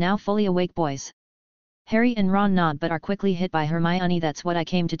ask the now fully awake boys. Harry and Ron nod but are quickly hit by Hermione. That's what I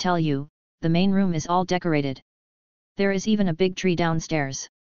came to tell you, the main room is all decorated. There is even a big tree downstairs.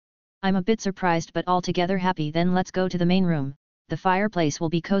 I'm a bit surprised but altogether happy. Then let's go to the main room, the fireplace will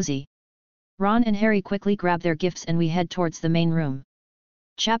be cozy. Ron and Harry quickly grab their gifts and we head towards the main room.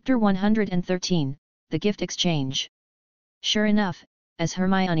 Chapter 113, The Gift Exchange. Sure enough, as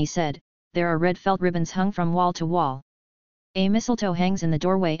Hermione said, there are red felt ribbons hung from wall to wall. A mistletoe hangs in the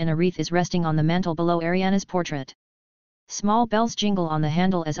doorway and a wreath is resting on the mantel below Ariana's portrait. Small bells jingle on the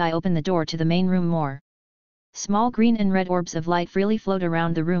handle as I open the door to the main room. More small green and red orbs of light freely float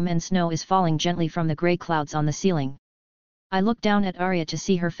around the room and snow is falling gently from the grey clouds on the ceiling. I look down at Arya to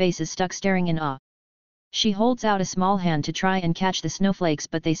see her face is stuck staring in awe. She holds out a small hand to try and catch the snowflakes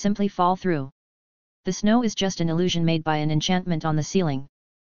but they simply fall through. The snow is just an illusion made by an enchantment on the ceiling.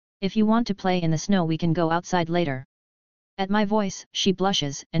 If you want to play in the snow we can go outside later. At my voice, she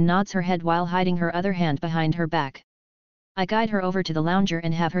blushes and nods her head while hiding her other hand behind her back. I guide her over to the lounger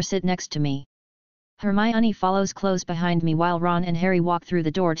and have her sit next to me. Hermione follows close behind me while Ron and Harry walk through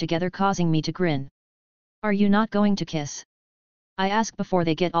the door together, causing me to grin. Are you not going to kiss? I ask before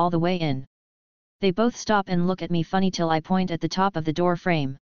they get all the way in. They both stop and look at me funny till I point at the top of the door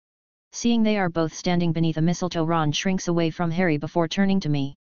frame. Seeing they are both standing beneath a mistletoe, Ron shrinks away from Harry before turning to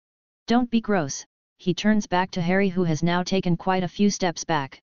me. Don't be gross, he turns back to Harry who has now taken quite a few steps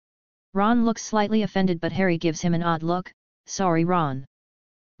back. Ron looks slightly offended but Harry gives him an odd look. Sorry Ron.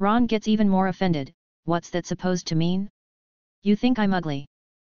 Ron gets even more offended. What's that supposed to mean? You think I'm ugly?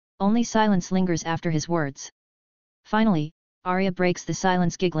 Only silence lingers after his words. Finally, Arya breaks the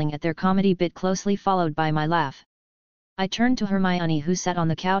silence, giggling at their comedy bit, closely followed by my laugh. I turn to Hermione who sat on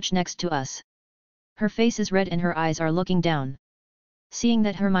the couch next to us. Her face is red and her eyes are looking down. Seeing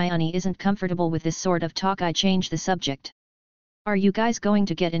that Hermione isn't comfortable with this sort of talk I change the subject. Are you guys going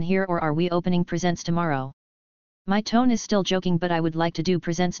to get in here or are we opening presents tomorrow? My tone is still joking but I would like to do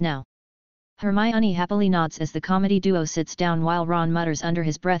presents now. Hermione happily nods as the comedy duo sits down while Ron mutters under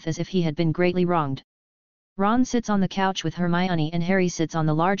his breath as if he had been greatly wronged. Ron sits on the couch with Hermione and Harry sits on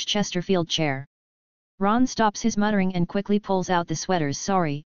the large Chesterfield chair. Ron stops his muttering and quickly pulls out the sweaters.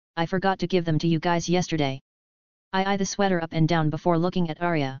 Sorry, I forgot to give them to you guys yesterday. I eye the sweater up and down before looking at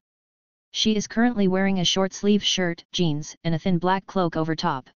Arya. She is currently wearing a short-sleeve shirt, jeans, and a thin black cloak over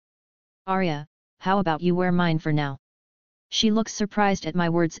top. Arya, how about you wear mine for now? She looks surprised at my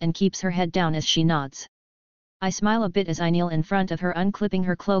words and keeps her head down as she nods. I smile a bit as I kneel in front of her, unclipping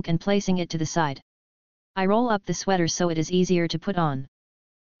her cloak and placing it to the side. I roll up the sweater so it is easier to put on.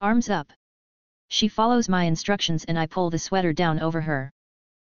 Arms up. She follows my instructions and I pull the sweater down over her.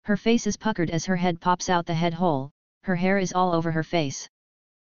 Her face is puckered as her head pops out the head hole, her hair is all over her face.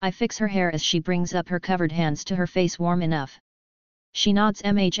 I fix her hair as she brings up her covered hands to her face. Warm enough. She nods.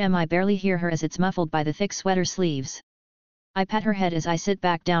 I barely hear her as it's muffled by the thick sweater sleeves. I pat her head as I sit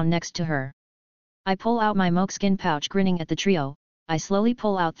back down next to her. I pull out my moleskin pouch, grinning at the trio. I slowly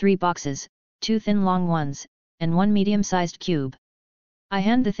pull out 3 boxes, 2 thin long ones, and 1 medium-sized cube. I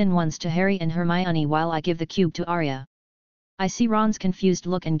hand the thin ones to Harry and Hermione while I give the cube to Arya. I see Ron's confused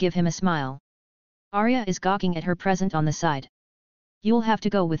look and give him a smile. Arya is gawking at her present on the side. You'll have to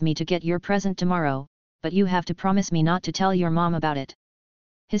go with me to get your present tomorrow, but you have to promise me not to tell your mom about it.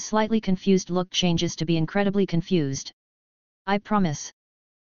 His slightly confused look changes to be incredibly confused. I promise.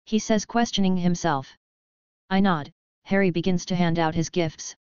 He says, questioning himself. I nod. Harry begins to hand out his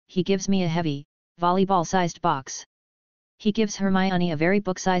gifts. He gives me a heavy, volleyball-sized box. He gives Hermione a very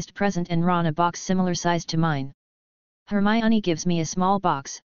book-sized present and Ron a box similar size to mine. Hermione gives me a small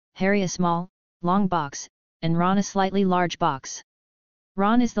box, Harry a small, long box, and Ron a slightly large box.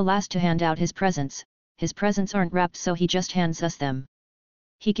 Ron is the last to hand out his presents. His presents aren't wrapped so he just hands us them.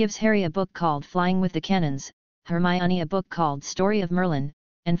 He gives Harry a book called Flying with the Cannons, Hermione a book called Story of Merlin,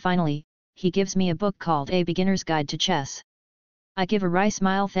 and finally, he gives me a book called A Beginner's Guide to Chess. I give a wry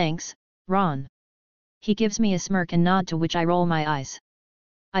smile. Thanks, Ron. He gives me a smirk and nod to which I roll my eyes.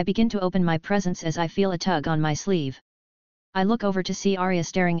 I begin to open my presents as I feel a tug on my sleeve. I look over to see Arya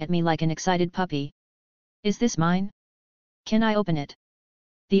staring at me like an excited puppy. Is this mine? Can I open it?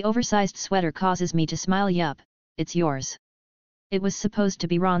 The oversized sweater causes me to smile. Yup, it's yours. It was supposed to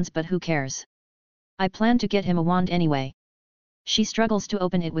be Ron's but who cares? I plan to get him a wand anyway. She struggles to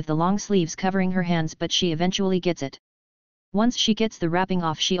open it with the long sleeves covering her hands but she eventually gets it. Once she gets the wrapping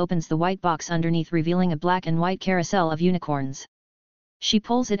off she opens the white box underneath revealing a black and white carousel of unicorns. She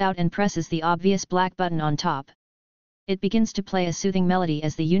pulls it out and presses the obvious black button on top. It begins to play a soothing melody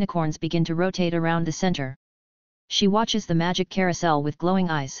as the unicorns begin to rotate around the center. She watches the magic carousel with glowing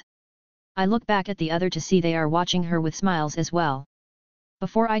eyes. I look back at the other to see they are watching her with smiles as well.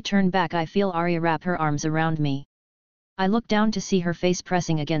 Before I turn back I feel Arya wrap her arms around me. I look down to see her face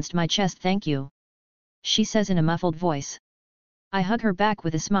pressing against my chest. Thank you. She says in a muffled voice. I hug her back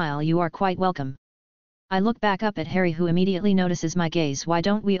with a smile. You are quite welcome. I look back up at Harry who immediately notices my gaze. Why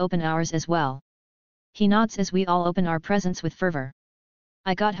don't we open ours as well? He nods as we all open our presents with fervor.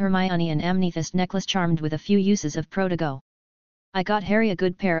 I got Hermione an amethyst necklace charmed with a few uses of Protego. I got Harry a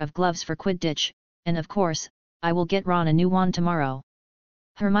good pair of gloves for Quidditch, and of course, I will get Ron a new wand tomorrow.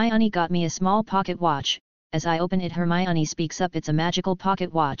 Hermione got me a small pocket watch. As I open it, Hermione speaks up, it's a magical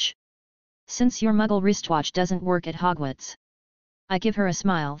pocket watch. Since your muggle wristwatch doesn't work at Hogwarts. I give her a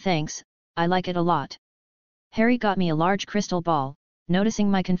smile, thanks, I like it a lot. Harry got me a large crystal ball.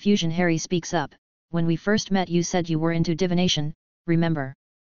 Noticing my confusion, Harry speaks up, when we first met you said you were into divination, remember?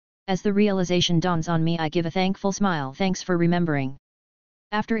 As the realization dawns on me, I give a thankful smile, thanks for remembering.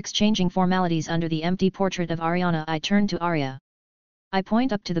 After exchanging formalities under the empty portrait of Ariana, I turn to Arya. I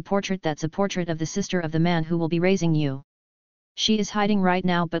point up to the portrait. That's a portrait of the sister of the man who will be raising you. She is hiding right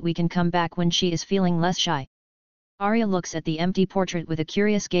now, but we can come back when she is feeling less shy. Arya looks at the empty portrait with a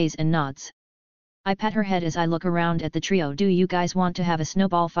curious gaze and nods. I pat her head as I look around at the trio. Do you guys want to have a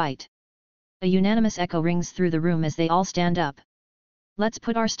snowball fight? A unanimous echo rings through the room as they all stand up. Let's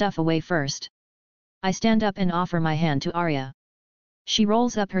put our stuff away first. I stand up and offer my hand to Arya. She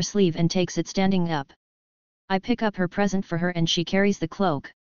rolls up her sleeve and takes it standing up. I pick up her present for her and she carries the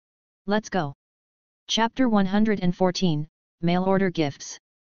cloak. Let's go. Chapter 114, Mail Order Gifts.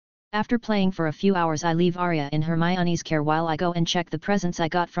 After playing for a few hours, I leave Arya in Hermione's care while I go and check the presents I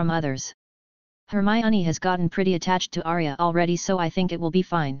got from others. Hermione has gotten pretty attached to Arya already, so I think it will be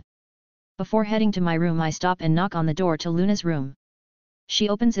fine. Before heading to my room, I stop and knock on the door to Luna's room. She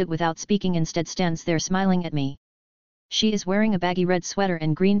opens it without speaking, instead stands there smiling at me. She is wearing a baggy red sweater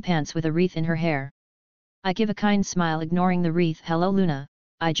and green pants with a wreath in her hair. I give a kind smile, ignoring the wreath. Hello Luna,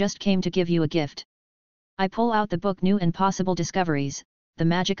 I just came to give you a gift. I pull out the book New and Possible Discoveries, The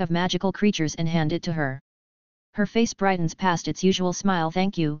Magic of Magical Creatures, and hand it to her. Her face brightens past its usual smile.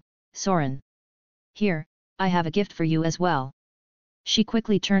 Thank you, Soren. Here, I have a gift for you as well. She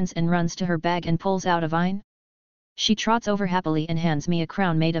quickly turns and runs to her bag and pulls out a vine. She trots over happily and hands me a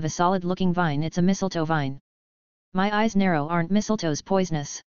crown made of a solid-looking vine. It's a mistletoe vine. My eyes narrow. Aren't mistletoes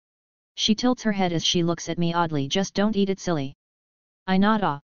poisonous? She tilts her head as she looks at me oddly. Just don't eat it, silly. I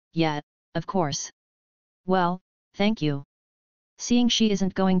nod. Yeah, of course. Well, thank you. Seeing she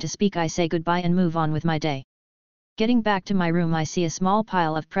isn't going to speak, I say goodbye and move on with my day. Getting back to my room, I see a small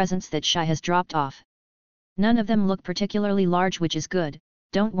pile of presents that Shy has dropped off. None of them look particularly large, which is good.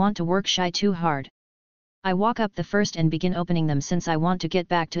 Don't want to work Shy too hard. I walk up the first and begin opening them since I want to get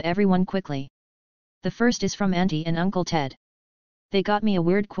back to everyone quickly. The first is from Auntie and Uncle Ted. They got me a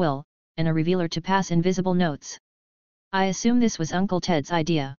weird quill, and a revealer to pass invisible notes. I assume this was Uncle Ted's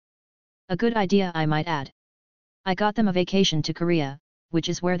idea. A good idea, I might add. I got them a vacation to Korea, which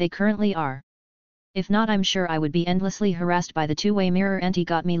is where they currently are. If not, I'm sure I would be endlessly harassed by the two-way mirror Auntie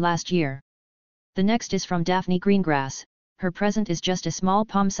got me last year. The next is from Daphne Greengrass. Her present is just a small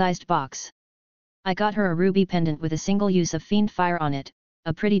palm-sized box. I got her a ruby pendant with a single use of Fiend Fire on it,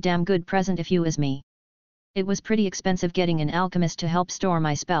 a pretty damn good present if you ask me. It was pretty expensive getting an alchemist to help store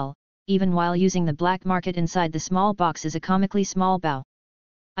my spell, even while using the black market. Inside the small box is a comically small bow.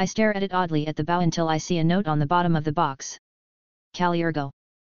 I stare at it oddly at the bow until I see a note on the bottom of the box. Cali Ergo.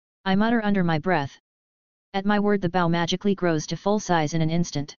 I mutter under my breath. At my word, the bow magically grows to full size in an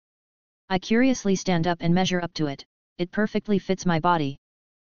instant. I curiously stand up and measure up to it. It perfectly fits my body.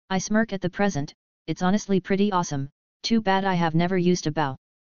 I smirk at the present. It's honestly pretty awesome. Too bad I have never used a bow.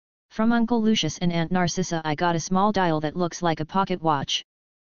 From Uncle Lucius and Aunt Narcissa, I got a small dial that looks like a pocket watch.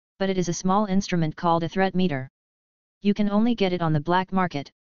 But it is a small instrument called a threat meter. You can only get it on the black market.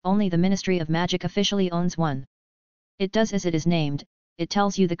 Only the Ministry of Magic officially owns one. It does as it is named. It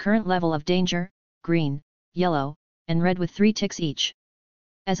tells you the current level of danger, green, yellow, and red with 3 ticks each.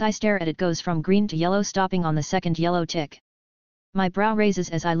 As I stare at it, goes from green to yellow, stopping on the second yellow tick. My brow raises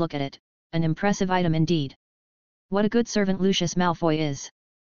as I look at it. An impressive item indeed. What a good servant Lucius Malfoy is.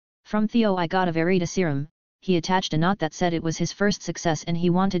 From Theo I got a Verita serum. He attached a note that said it was his first success and he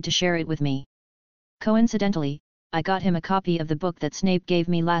wanted to share it with me. Coincidentally, I got him a copy of the book that Snape gave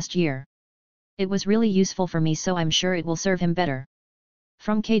me last year. It was really useful for me, so I'm sure it will serve him better.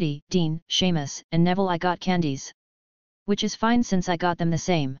 From Katie, Dean, Seamus, and Neville I got candies. Which is fine since I got them the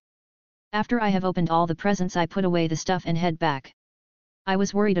same. After I have opened all the presents, I put away the stuff and head back. I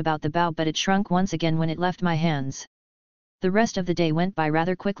was worried about the bow, but it shrunk once again when it left my hands. The rest of the day went by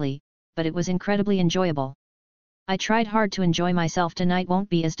rather quickly, but it was incredibly enjoyable. I tried hard to enjoy myself. Tonight won't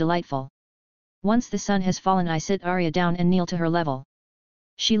be as delightful. Once the sun has fallen, I sit Arya down and kneel to her level.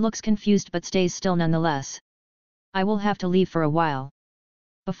 She looks confused but stays still nonetheless. I will have to leave for a while.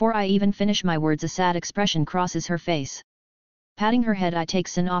 Before I even finish my words, a sad expression crosses her face. Patting her head, I take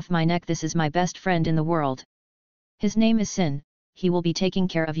Sin off my neck. This is my best friend in the world. His name is Sin. He will be taking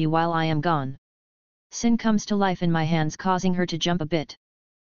care of you while I am gone. Sin comes to life in my hands, causing her to jump a bit.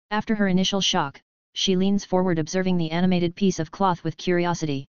 After her initial shock, she leans forward observing the animated piece of cloth with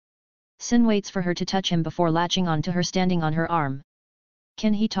curiosity. Sin waits for her to touch him before latching on to her standing on her arm.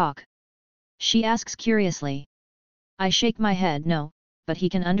 Can he talk? She asks curiously. I shake my head no, but he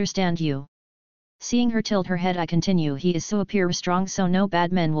can understand you. Seeing her tilt her head I continue he is so appear strong so no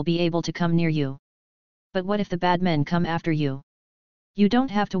bad men will be able to come near you. But what if the bad men come after you? You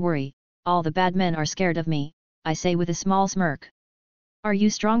don't have to worry, all the bad men are scared of me, I say with a small smirk. Are you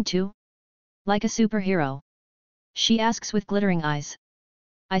strong too? Like a superhero? She asks with glittering eyes.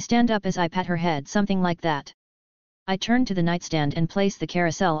 I stand up as I pat her head something like that. I turn to the nightstand and place the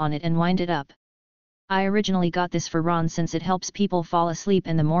carousel on it and wind it up. I originally got this for Ron since it helps people fall asleep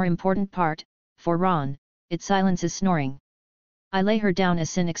and the more important part, for Ron, it silences snoring. I lay her down as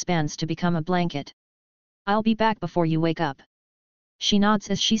Sin expands to become a blanket. I'll be back before you wake up. She nods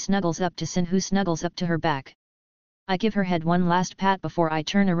as she snuggles up to Sin who snuggles up to her back. I give her head one last pat before I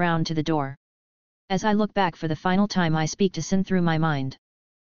turn around to the door. As I look back for the final time I speak to Sin through my mind.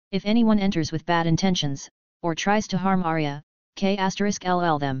 If anyone enters with bad intentions, or tries to harm Arya,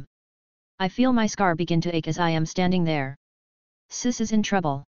 *LL them. I feel my scar begin to ache as I am standing there. Sis is in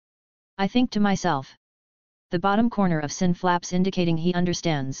trouble. I think to myself. The bottom corner of Sin flaps indicating he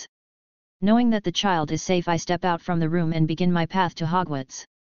understands. Knowing that the child is safe I step out from the room and begin my path to Hogwarts.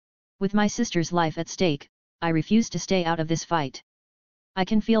 With my sister's life at stake, I refuse to stay out of this fight. I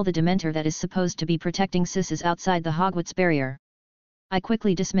can feel the Dementor that is supposed to be protecting Sis is outside the Hogwarts barrier. I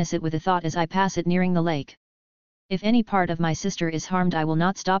quickly dismiss it with a thought as I pass it nearing the lake. If any part of my sister is harmed I will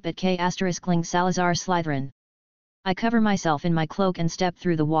not stop at *Ling Salazar Slytherin. I cover myself in my cloak and step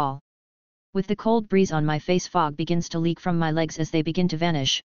through the wall. With the cold breeze on my face fog begins to leak from my legs as they begin to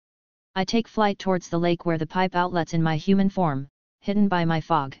vanish. I take flight towards the lake where the pipe outlets in my human form, hidden by my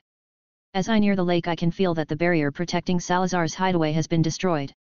fog. As I near the lake I can feel that the barrier protecting Salazar's hideaway has been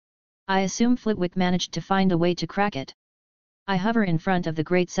destroyed. I assume Flitwick managed to find a way to crack it. I hover in front of the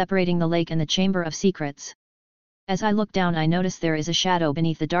grate separating the lake and the Chamber of Secrets. As I look down I notice there is a shadow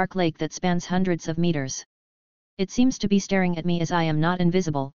beneath the dark lake that spans hundreds of meters. It seems to be staring at me as I am not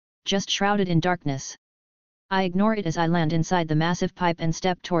invisible, just shrouded in darkness. I ignore it as I land inside the massive pipe and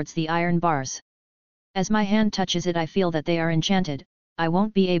step towards the iron bars. As my hand touches it I feel that they are enchanted, I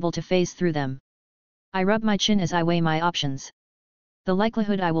won't be able to phase through them. I rub my chin as I weigh my options. The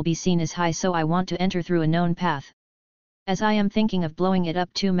likelihood I will be seen is high so I want to enter through a known path. As I am thinking of blowing it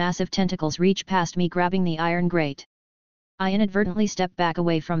up two massive tentacles reach past me grabbing the iron grate. I inadvertently step back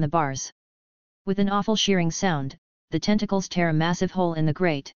away from the bars. With an awful shearing sound, the tentacles tear a massive hole in the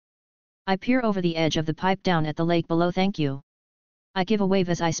grate. I peer over the edge of the pipe down at the lake below. Thank you. I give a wave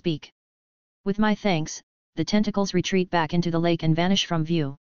as I speak. With my thanks, the tentacles retreat back into the lake and vanish from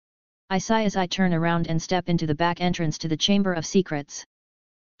view. I sigh as I turn around and step into the back entrance to the Chamber of Secrets.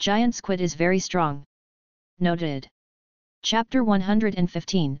 Giant squid is very strong. Noted. Chapter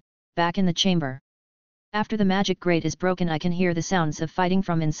 115, Back in the Chamber. After the magic grate is broken I can hear the sounds of fighting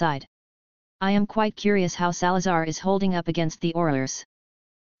from inside. I am quite curious how Salazar is holding up against the Aurors.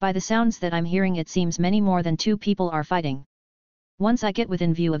 By the sounds that I'm hearing it seems many more than two people are fighting. Once I get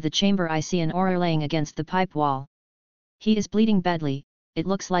within view of the chamber I see an Auror laying against the pipe wall. He is bleeding badly, it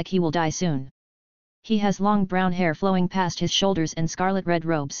looks like he will die soon. He has long brown hair flowing past his shoulders and scarlet-red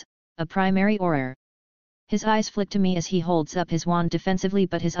robes, a primary Auror. His eyes flick to me as he holds up his wand defensively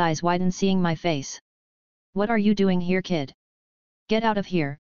but his eyes widen seeing my face. What are you doing here, kid? Get out of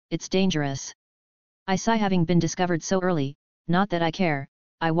here, it's dangerous. I sigh having been discovered so early, not that I care,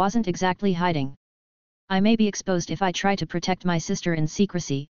 I wasn't exactly hiding. I may be exposed if I try to protect my sister in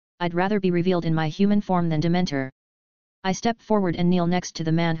secrecy, I'd rather be revealed in my human form than Dementor. I step forward and kneel next to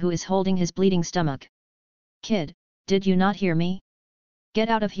the man who is holding his bleeding stomach. Kid, did you not hear me? Get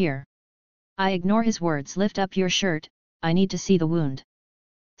out of here. I ignore his words. Lift up your shirt, I need to see the wound.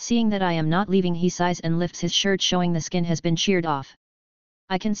 Seeing that I am not leaving he sighs and lifts his shirt showing the skin has been sheared off.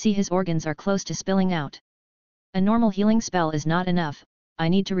 I can see his organs are close to spilling out. A normal healing spell is not enough, I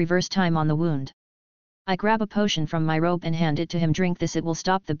need to reverse time on the wound. I grab a potion from my robe and hand it to him. Drink this, it will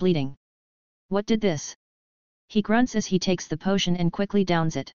stop the bleeding. What did this? He grunts as he takes the potion and quickly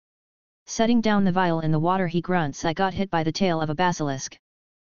downs it. Setting down the vial in the water he grunts, I got hit by the tail of a basilisk.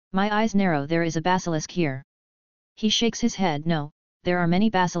 My eyes narrow. There is a basilisk here. He shakes his head. No, there are many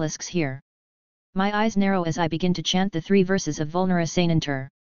basilisks here. My eyes narrow as I begin to chant the 3 verses of Vulnera Sainenter.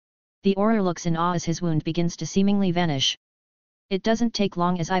 The Auror looks in awe as his wound begins to seemingly vanish. It doesn't take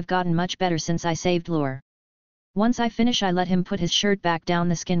long as I've gotten much better since I saved Lure. Once I finish I let him put his shirt back down.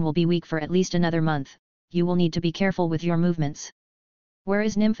 The skin will be weak for at least another month, you will need to be careful with your movements. Where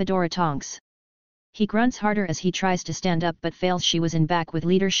is Nymphadora Tonks? He grunts harder as he tries to stand up but fails. She was in back with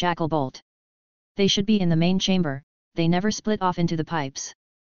Leader Shacklebolt. They should be in the main chamber, they never split off into the pipes.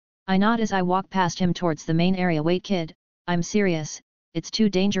 I nod as I walk past him towards the main area. Wait kid, I'm serious, it's too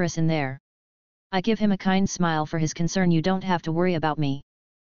dangerous in there. I give him a kind smile for his concern. You don't have to worry about me.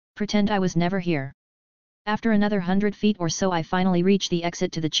 Pretend I was never here. After another 100 feet or so I finally reach the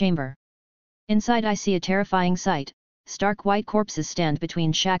exit to the chamber. Inside I see a terrifying sight, stark white corpses stand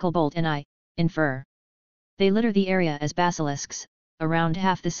between Shacklebolt and I, in fur. They litter the area as basilisks, around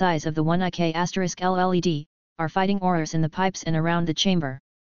half the size of the one IK*LLED, are fighting auras in the pipes and around the chamber.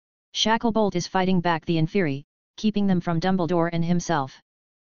 Shacklebolt is fighting back the Inferi, keeping them from Dumbledore and himself.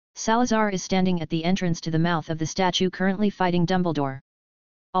 Salazar is standing at the entrance to the mouth of the statue currently fighting Dumbledore.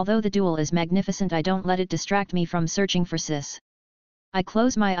 Although the duel is magnificent, I don't let it distract me from searching for Sis. I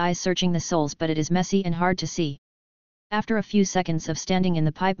close my eyes searching the souls, but it is messy and hard to see. After a few seconds of standing in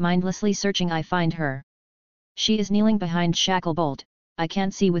the pipe mindlessly searching, I find her. She is kneeling behind Shacklebolt. I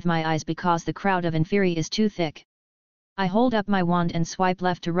can't see with my eyes because the crowd of Inferi is too thick. I hold up my wand and swipe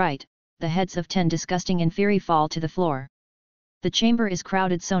left to right, the heads of 10 disgusting Inferi fall to the floor. The chamber is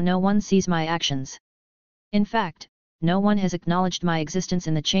crowded so no one sees my actions. In fact, no one has acknowledged my existence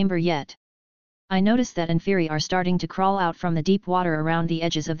in the chamber yet. I notice that Inferi are starting to crawl out from the deep water around the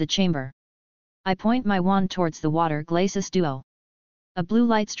edges of the chamber. I point my wand towards the water glacis duo. A blue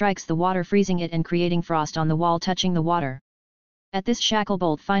light strikes the water, freezing it and creating frost on the wall touching the water. At this,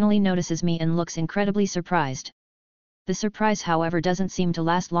 Shacklebolt finally notices me and looks incredibly surprised. The surprise, however, doesn't seem to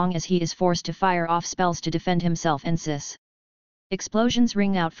last long as he is forced to fire off spells to defend himself and Sis. Explosions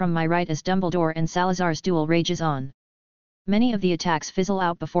ring out from my right as Dumbledore and Salazar's duel rages on. Many of the attacks fizzle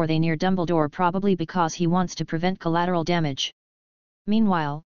out before they near Dumbledore, probably because he wants to prevent collateral damage.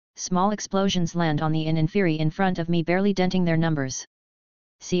 Meanwhile, small explosions land on the Inferi in front of me, barely denting their numbers.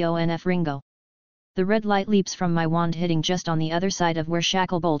 Conf Ringo. The red light leaps from my wand, hitting just on the other side of where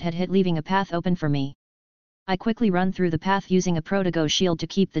Shacklebolt had hit, leaving a path open for me. I quickly run through the path using a Protogo shield to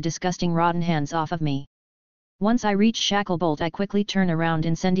keep the disgusting rotten hands off of me. Once I reach Shacklebolt, I quickly turn around.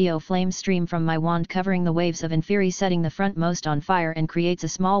 Incendio flames stream from my wand, covering the waves of Inferi, setting the frontmost on fire and creates a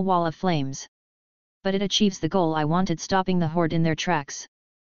small wall of flames. But it achieves the goal I wanted, stopping the horde in their tracks.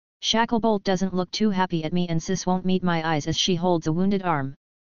 Shacklebolt doesn't look too happy at me, and Sis won't meet my eyes as she holds a wounded arm.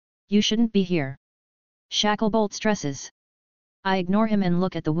 You shouldn't be here. Shacklebolt stresses. I ignore him and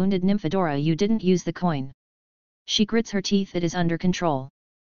look at the wounded Nymphadora. You didn't use the coin. She grits her teeth. It is under control.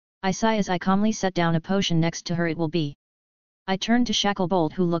 I sigh as I calmly set down a potion next to her. It will be. I turn to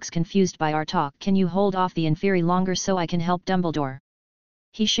Shacklebolt, who looks confused by our talk. Can you hold off the Inferi longer so I can help Dumbledore?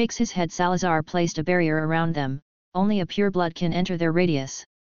 He shakes his head. Salazar placed a barrier around them, only a pureblood can enter their radius.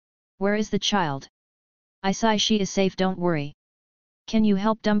 Where is the child? I sigh. She is safe, don't worry. Can you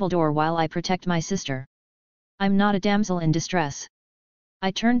help Dumbledore while I protect my sister? I'm not a damsel in distress. I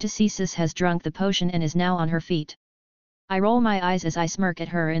turn to see Sis has drunk the potion and is now on her feet. I roll my eyes as I smirk at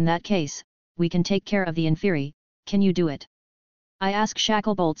her. In that case, we can take care of the Inferi. Can you do it? I ask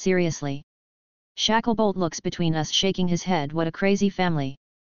Shacklebolt seriously. Shacklebolt looks between us, shaking his head. What a crazy family.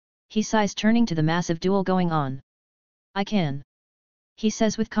 He sighs, turning to the massive duel going on. I can. He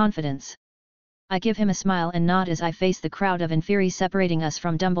says with confidence. I give him a smile and nod as I face the crowd of Inferi separating us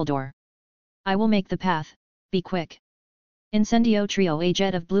from Dumbledore. I will make the path, be quick. Incendio trio. A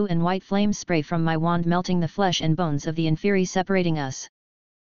jet of blue and white flames spray from my wand, melting the flesh and bones of the Inferi separating us.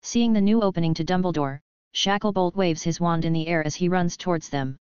 Seeing the new opening to Dumbledore, Shacklebolt waves his wand in the air as he runs towards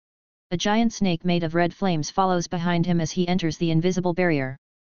them. A giant snake made of red flames follows behind him as he enters the invisible barrier.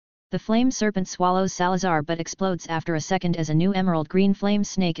 The flame serpent swallows Salazar but explodes after a second as a new emerald green flame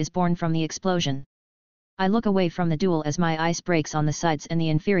snake is born from the explosion. I look away from the duel as my ice breaks on the sides and the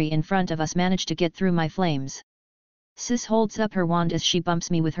Inferi in front of us manage to get through my flames. Sis holds up her wand as she bumps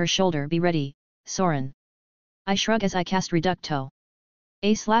me with her shoulder. Be ready, Soren. I shrug as I cast Reducto.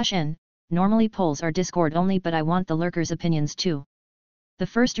 A/N, normally polls are Discord only, but I want the lurkers' opinions too. The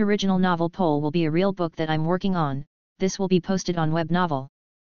first original novel poll will be a real book that I'm working on. This will be posted on Web Novel.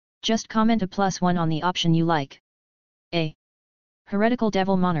 Just comment a +1 on the option you like. A. Heretical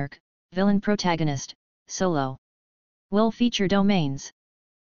Devil Monarch, Villain Protagonist, Solo. Will feature domains.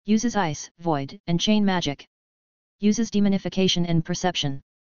 Uses Ice, Void, and Chain Magic. Uses Demonification and Perception.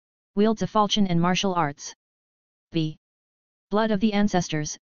 Wields a falchion and martial arts. B. Blood of the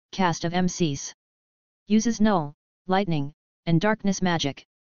Ancestors, Cast of MCs. Uses Null, Lightning, and Darkness Magic.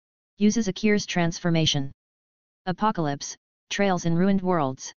 Uses Akir's Transformation. Apocalypse, Trails in Ruined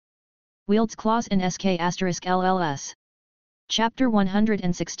Worlds. Wields Claws and SK*LLS. Chapter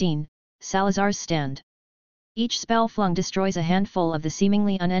 116, Salazar's Stand. Each spell flung destroys a handful of the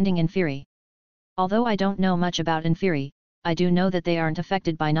seemingly unending Inferi. Although I don't know much about Inferi, I do know that they aren't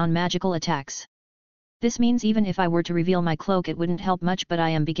affected by non-magical attacks. This means even if I were to reveal my cloak it wouldn't help much, but I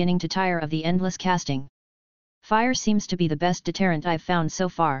am beginning to tire of the endless casting. Fire seems to be the best deterrent I've found so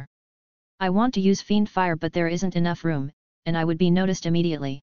far. I want to use Fiend Fire but there isn't enough room, and I would be noticed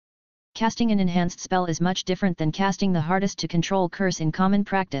immediately. Casting an enhanced spell is much different than casting the hardest to control curse in common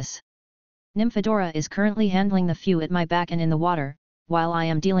practice. Nymphadora is currently handling the few at my back and in the water, while I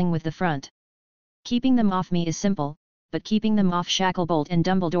am dealing with the front. Keeping them off me is simple, but keeping them off Shacklebolt and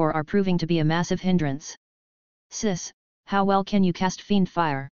Dumbledore are proving to be a massive hindrance. Sis, how well can you cast Fiend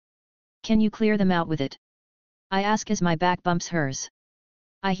Fire? Can you clear them out with it? I ask as my back bumps hers.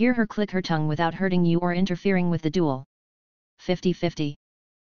 I hear her click her tongue without hurting you or interfering with the duel. 50-50.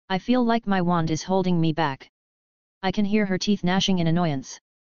 I feel like my wand is holding me back. I can hear her teeth gnashing in annoyance.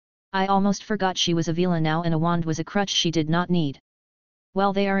 I almost forgot she was a Vila now and a wand was a crutch she did not need.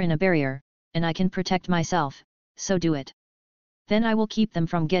 Well, they are in a barrier, and I can protect myself, so do it. Then I will keep them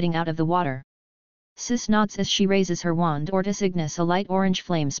from getting out of the water. Sis nods as she raises her wand. Ortis Ignis, a light orange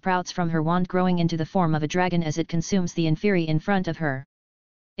flame sprouts from her wand, growing into the form of a dragon as it consumes the Inferi in front of her.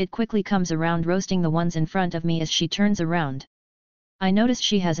 It quickly comes around, roasting the ones in front of me as she turns around. I notice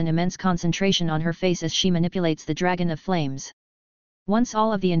she has an immense concentration on her face as she manipulates the dragon of flames. Once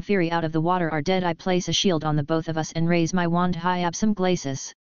all of the Inferi out of the water are dead, I place a shield on the both of us and raise my wand high. Absum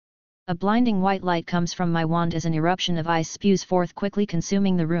Glacis. A blinding white light comes from my wand as an eruption of ice spews forth, quickly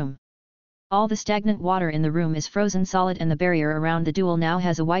consuming the room. All the stagnant water in the room is frozen solid and the barrier around the duel now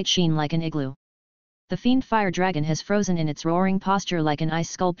has a white sheen like an igloo. The Fiend Fire Dragon has frozen in its roaring posture like an ice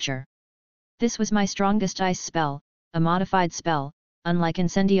sculpture. This was my strongest ice spell, a modified spell, unlike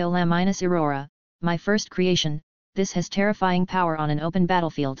Incendio Laminis Aurora, my first creation. This has terrifying power on an open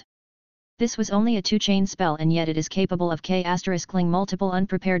battlefield. This was only a 2-chain spell and yet it is capable of *ling multiple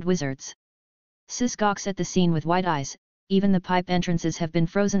unprepared wizards. Sis gawks at the scene with wide eyes, even the pipe entrances have been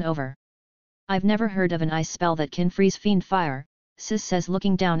frozen over. I've never heard of an ice spell that can freeze Fiend Fire, Sis says,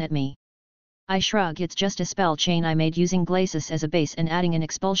 looking down at me. I shrug. It's just a spell chain I made using Glacis as a base and adding an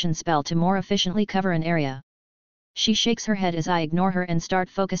expulsion spell to more efficiently cover an area. She shakes her head as I ignore her and start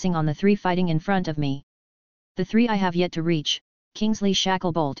focusing on the 3 fighting in front of me. The 3 I have yet to reach: Kingsley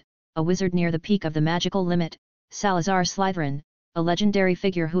Shacklebolt, a wizard near the peak of the magical limit; Salazar Slytherin, a legendary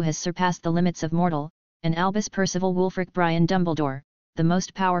figure who has surpassed the limits of mortal; and Albus Percival Wulfric Brian Dumbledore, the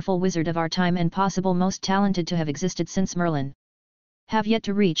most powerful wizard of our time and possible most talented to have existed since Merlin. Have yet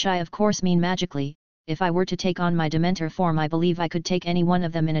to reach, I of course mean magically. If I were to take on my Dementor form, I believe I could take any one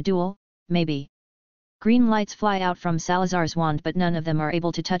of them in a duel, maybe. Green lights fly out from Salazar's wand but none of them are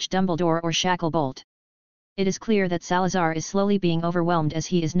able to touch Dumbledore or Shacklebolt. It is clear that Salazar is slowly being overwhelmed as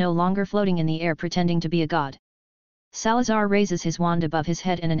he is no longer floating in the air pretending to be a god. Salazar raises his wand above his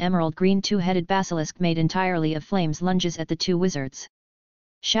head and an emerald green 2-headed basilisk made entirely of flames lunges at the 2 wizards.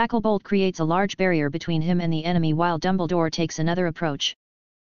 Shacklebolt creates a large barrier between him and the enemy while Dumbledore takes another approach.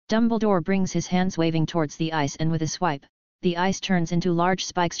 Dumbledore brings his hands waving towards the ice and with a swipe, the ice turns into large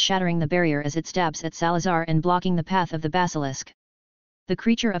spikes shattering the barrier as it stabs at Salazar and blocking the path of the basilisk. The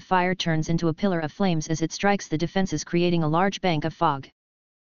creature of fire turns into a pillar of flames as it strikes the defenses, creating a large bank of fog.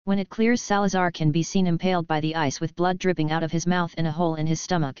 When it clears, Salazar can be seen impaled by the ice with blood dripping out of his mouth and a hole in his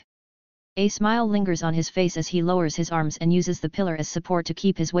stomach. A smile lingers on his face as he lowers his arms and uses the pillar as support to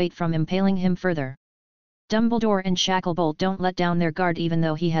keep his weight from impaling him further. Dumbledore and Shacklebolt don't let down their guard even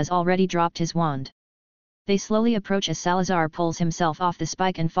though he has already dropped his wand. They slowly approach as Salazar pulls himself off the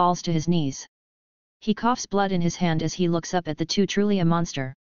spike and falls to his knees. He coughs blood in his hand as he looks up at the 2. Truly a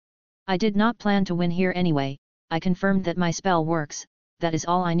monster. I did not plan to win here anyway. I confirmed that my spell works, that is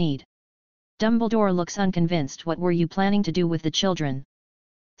all I need. Dumbledore looks unconvinced. What were you planning to do with the children?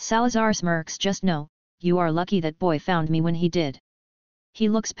 Salazar smirks. Just no, you are lucky that boy found me when he did. He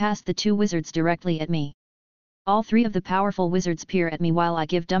looks past the 2 wizards directly at me. All 3 of the powerful wizards peer at me while I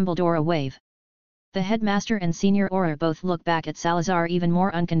give Dumbledore a wave. The headmaster and senior Auror both look back at Salazar even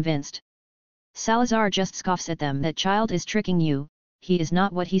more unconvinced. Salazar just scoffs at them. That child is tricking you, he is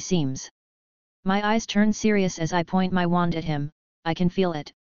not what he seems. My eyes turn serious as I point my wand at him. I can feel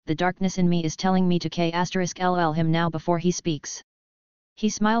it, the darkness in me is telling me to *LL him now before he speaks. He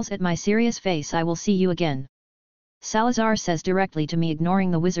smiles at my serious face. I will see you again. Salazar says directly to me,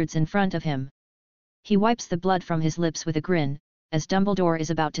 ignoring the wizards in front of him. He wipes the blood from his lips with a grin. As Dumbledore is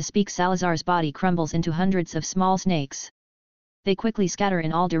about to speak, Salazar's body crumbles into hundreds of small snakes. They quickly scatter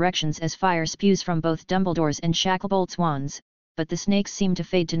in all directions as fire spews from both Dumbledore's and Shacklebolt's wands, but the snakes seem to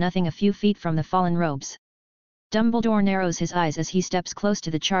fade to nothing a few feet from the fallen robes. Dumbledore narrows his eyes as he steps close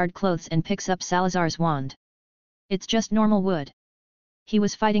to the charred clothes and picks up Salazar's wand. It's just normal wood. He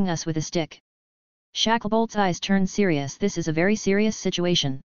was fighting us with a stick. Shacklebolt's eyes turn serious. This is a very serious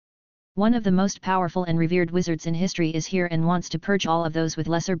situation. One of the most powerful and revered wizards in history is here and wants to purge all of those with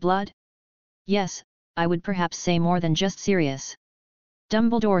lesser blood? Yes, I would perhaps say more than just serious.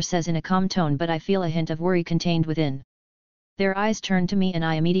 Dumbledore says in a calm tone, but I feel a hint of worry contained within. Their eyes turn to me and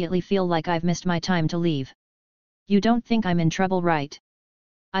I immediately feel like I've missed my time to leave. You don't think I'm in trouble, right?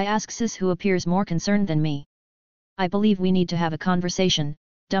 I ask Sis, who appears more concerned than me. I believe we need to have a conversation,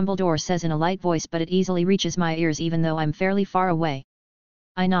 Dumbledore says in a light voice, but it easily reaches my ears even though I'm fairly far away.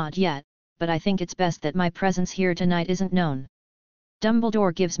 I nod yet, but I think it's best that my presence here tonight isn't known.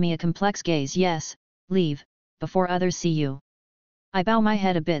 Dumbledore gives me a complex gaze. Yes, leave, before others see you. I bow my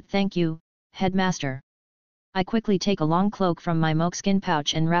head a bit. Thank you, Headmaster. I quickly take a long cloak from my moleskin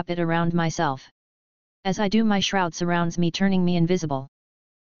pouch and wrap it around myself. As I do, my shroud surrounds me, turning me invisible.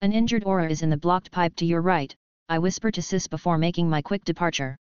 An injured aura is in the blocked pipe to your right, I whisper to Sis before making my quick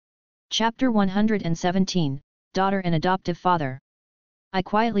departure. Chapter 117, Daughter and Adoptive Father. I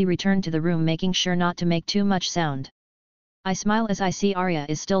quietly return to the room, making sure not to make too much sound. I smile as I see Arya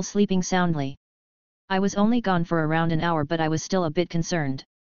is still sleeping soundly. I was only gone for around an hour, but I was still a bit concerned.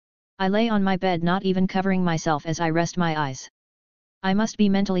 I lay on my bed, not even covering myself as I rest my eyes. I must be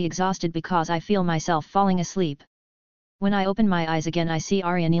mentally exhausted because I feel myself falling asleep. When I open my eyes again, I see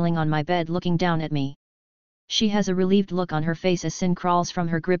Arya kneeling on my bed looking down at me. She has a relieved look on her face as Sin crawls from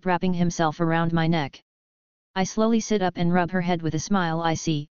her grip, wrapping himself around my neck. I slowly sit up and rub her head with a smile.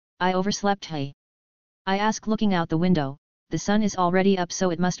 I overslept. Hey. I ask, looking out the window. The sun is already up, so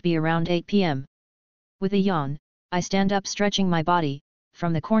it must be around 8 p.m. With a yawn, I stand up, stretching my body.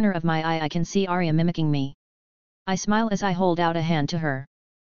 From the corner of my eye I can see Arya mimicking me. I smile as I hold out a hand to her.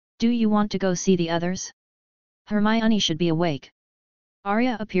 Do you want to go see the others? Hermione should be awake.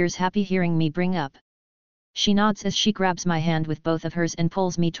 Arya appears happy hearing me bring up. She nods as she grabs my hand with both of hers and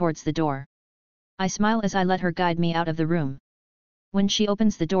pulls me towards the door. I smile as I let her guide me out of the room. When she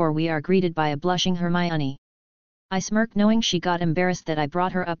opens the door, we are greeted by a blushing Hermione. I smirk, knowing she got embarrassed that I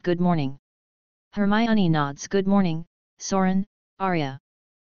brought her up. Good morning. Hermione nods. Good morning, Soren, Arya.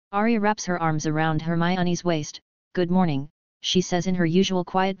 Arya wraps her arms around Hermione's waist. Good morning, she says in her usual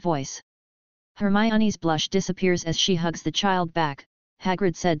quiet voice. Hermione's blush disappears as she hugs the child back.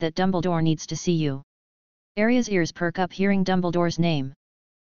 Hagrid said that Dumbledore needs to see you. Arya's ears perk up hearing Dumbledore's name.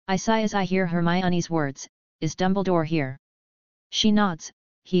 I sigh as I hear Hermione's words. Is Dumbledore here? She nods.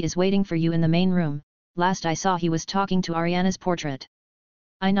 He is waiting for you in the main room. Last I saw, he was talking to Ariana's portrait.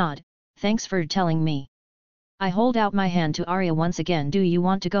 I nod. Thanks for telling me. I hold out my hand to Arya once again. Do you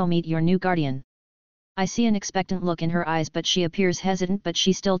want to go meet your new guardian? I see an expectant look in her eyes, but she appears hesitant, but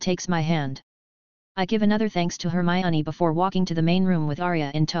she still takes my hand. I give another thanks to Hermione before walking to the main room with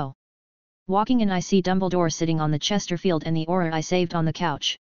Arya in tow. Walking in, I see Dumbledore sitting on the Chesterfield and the Auror I saved on the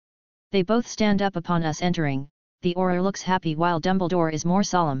couch. They both stand up upon us entering. The Auror looks happy while Dumbledore is more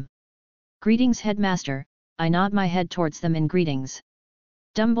solemn. Greetings, Headmaster. I nod my head towards them in greetings.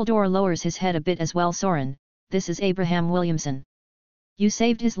 Dumbledore lowers his head a bit as well. Soren, this is Abraham Williamson. You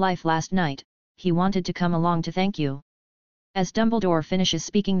saved his life last night. He wanted to come along to thank you. As Dumbledore finishes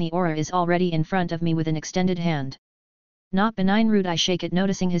speaking, the Auror is already in front of me with an extended hand. Not benign, rude, I shake it,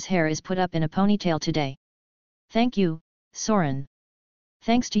 noticing his hair is put up in a ponytail today. Thank you, Soren.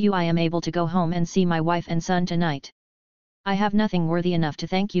 Thanks to you I am able to go home and see my wife and son tonight. I have nothing worthy enough to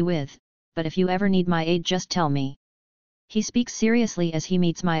thank you with, but if you ever need my aid, just tell me. He speaks seriously as he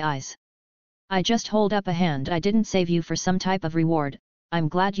meets my eyes. I just hold up a hand. I didn't save you for some type of reward. I'm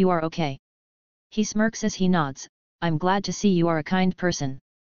glad you are okay. He smirks as he nods. I'm glad to see you are a kind person.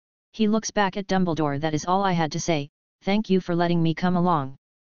 He looks back at Dumbledore. That is all I had to say. Thank you for letting me come along.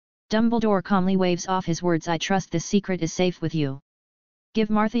 Dumbledore calmly waves off his words. I trust this secret is safe with you. Give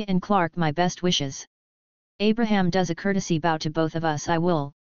Martha and Clark my best wishes. Abraham does a courtesy bow to both of us. I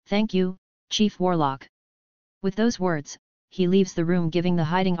will, thank you, Chief Warlock. With those words, he leaves the room, giving the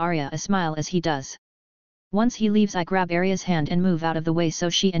hiding Arya a smile as he does. Once he leaves, I grab Arya's hand and move out of the way so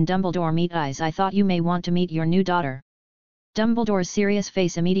she and Dumbledore meet eyes. I thought you may want to meet your new daughter. Dumbledore's serious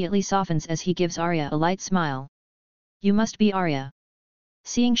face immediately softens as he gives Arya a light smile. You must be Arya.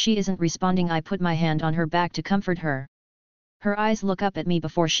 Seeing she isn't responding, I put my hand on her back to comfort her. Her eyes look up at me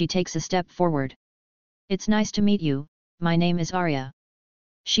before she takes a step forward. It's nice to meet you, my name is Arya.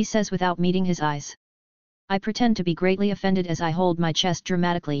 She says without meeting his eyes. I pretend to be greatly offended as I hold my chest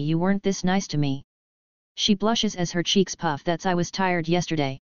dramatically. You weren't this nice to me. She blushes as her cheeks puff. That's I was tired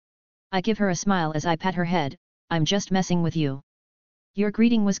yesterday. I give her a smile as I pat her head. I'm just messing with you. Your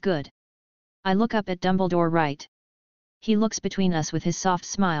greeting was good. I look up at Dumbledore right. He looks between us with his soft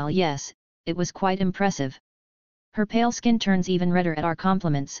smile. Yes, it was quite impressive. Her pale skin turns even redder at our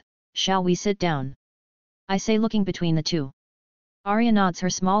compliments. Shall we sit down? I say, looking between the two. Arya nods her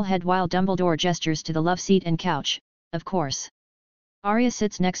small head while Dumbledore gestures to the love seat and couch. Of course. Arya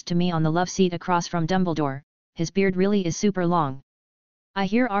sits next to me on the love seat across from Dumbledore. His beard really is super long. I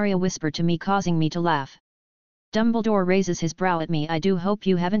hear Arya whisper to me, causing me to laugh. Dumbledore raises his brow at me. I do hope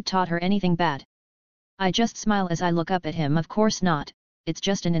you haven't taught her anything bad. I just smile as I look up at him. Of course not, it's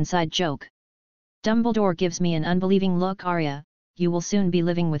just an inside joke. Dumbledore gives me an unbelieving look. Arya, you will soon be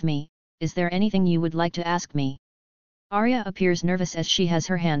living with me, is there anything you would like to ask me? Arya appears nervous as she has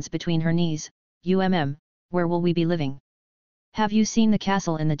her hands between her knees. Where will we be living? Have you seen the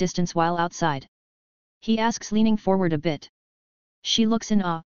castle in the distance while outside? He asks, leaning forward a bit. She looks in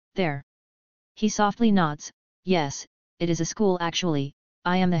awe. There. He softly nods. Yes, it is a school actually,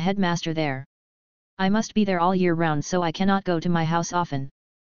 I am the headmaster there. I must be there all year round, so I cannot go to my house often.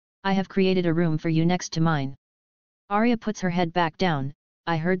 I have created a room for you next to mine. Arya puts her head back down.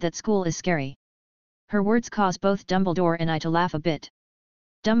 I heard that school is scary. Her words cause both Dumbledore and I to laugh a bit.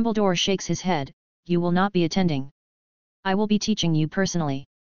 Dumbledore shakes his head. You will not be attending. I will be teaching you personally.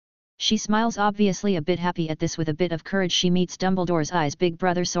 She smiles, obviously a bit happy at this. With a bit of courage she meets Dumbledore's eyes. Big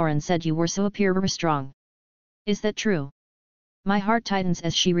brother Soren said you were so superior strong. Is that true? My heart tightens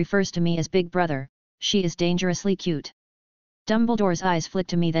as she refers to me as big brother. She is dangerously cute. Dumbledore's eyes flick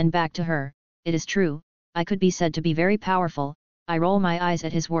to me then back to her. It is true, I could be said to be very powerful. I roll my eyes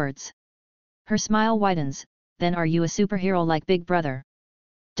at his words. Her smile widens. Then are you a superhero like big brother?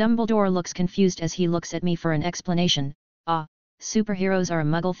 Dumbledore looks confused as he looks at me for an explanation. Ah, superheroes are a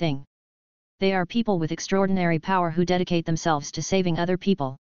muggle thing. They are people with extraordinary power who dedicate themselves to saving other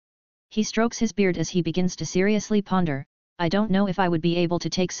people. He strokes his beard as he begins to seriously ponder. I don't know if I would be able to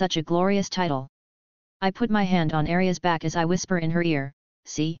take such a glorious title. I put my hand on Arya's back as I whisper in her ear,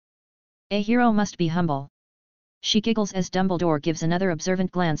 see? A hero must be humble. She giggles as Dumbledore gives another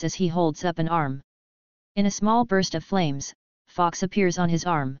observant glance as he holds up an arm. In a small burst of flames, Fawkes appears on his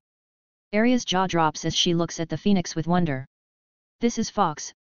arm. Arya's jaw drops as she looks at the phoenix with wonder. This is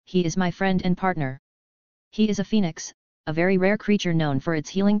Fawkes, he is my friend and partner. He is a phoenix, a very rare creature known for its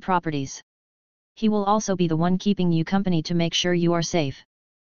healing properties. He will also be the one keeping you company to make sure you are safe.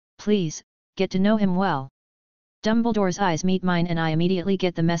 Please, get to know him well. Dumbledore's eyes meet mine and I immediately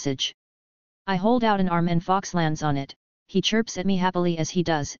get the message. I hold out an arm and Fawkes lands on it. He chirps at me happily as he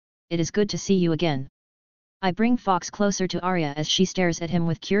does. It is good to see you again. I bring Fawkes closer to Arya as she stares at him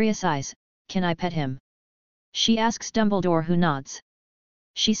with curious eyes. Can I pet him? She asks Dumbledore, who nods.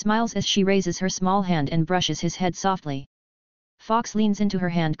 She smiles as she raises her small hand and brushes his head softly. Fawkes leans into her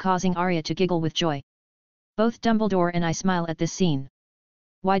hand, causing Arya to giggle with joy. Both Dumbledore and I smile at this scene.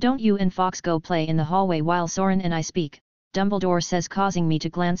 Why don't you and Fawkes go play in the hallway while Soren and I speak? Dumbledore says, causing me to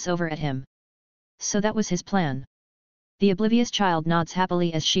glance over at him. So that was his plan. The oblivious child nods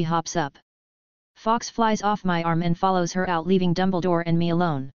happily as she hops up. Fawkes flies off my arm and follows her out, leaving Dumbledore and me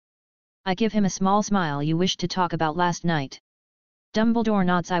alone. I give him a small smile. You wished to talk about last night. Dumbledore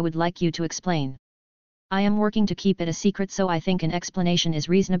nods. I would like you to explain. I am working to keep it a secret, so I think an explanation is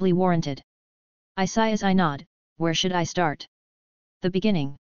reasonably warranted. I sigh as I nod. Where should I start? The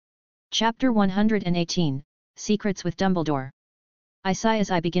beginning. Chapter 118, Secrets with Dumbledore. I sigh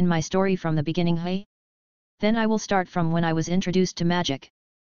as I begin my story from the beginning. Hey? Then I will start from when I was introduced to magic.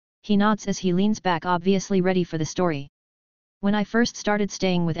 He nods as he leans back, obviously ready for the story. When I first started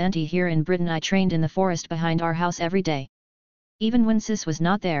staying with Auntie here in Britain, I trained in the forest behind our house every day. Even when Sis was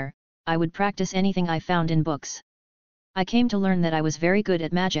not there, I would practice anything I found in books. I came to learn that I was very good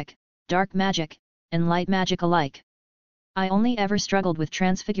at magic, dark magic, and light magic alike. I only ever struggled with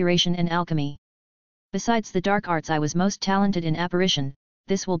transfiguration and alchemy. Besides the dark arts, I was most talented in apparition.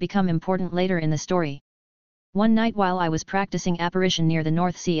 This will become important later in the story. One night while I was practicing apparition near the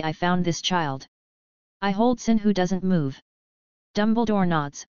North Sea, I found this child. I hold Sin, who doesn't move. Dumbledore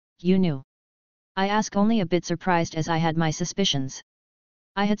nods. You knew? I ask, only a bit surprised as I had my suspicions.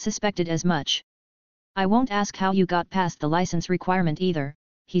 I had suspected as much. I won't ask how you got past the license requirement either,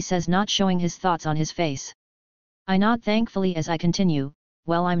 he says, not showing his thoughts on his face. I nod thankfully as I continue.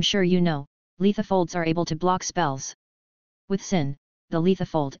 Well, I'm sure you know, lethofolds are able to block spells. With Sin, the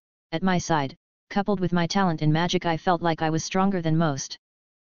lethofold, at my side, coupled with my talent in magic, I felt like I was stronger than most.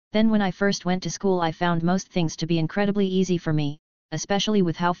 Then when I first went to school, I found most things to be incredibly easy for me, especially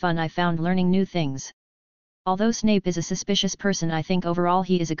with how fun I found learning new things. Although Snape is a suspicious person, I think overall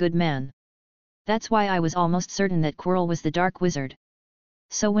he is a good man. That's why I was almost certain that Quirrell was the Dark Wizard.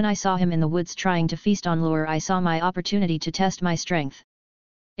 So when I saw him in the woods trying to feast on lure, I saw my opportunity to test my strength.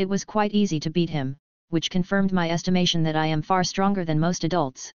 It was quite easy to beat him, which confirmed my estimation that I am far stronger than most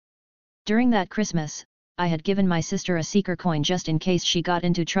adults. During that Christmas, I had given my sister a seeker coin just in case she got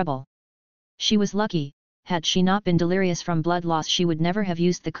into trouble. She was lucky, had she not been delirious from blood loss she would never have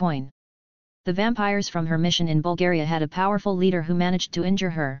used the coin. The vampires from her mission in Bulgaria had a powerful leader who managed to injure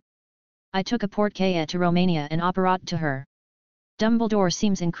her. I took a portkaya to Romania and apparat to her. Dumbledore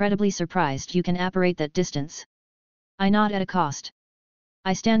seems incredibly surprised you can apparate that distance. I nod at a cost.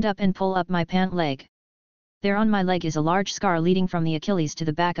 I stand up and pull up my pant leg. There on my leg is a large scar leading from the Achilles to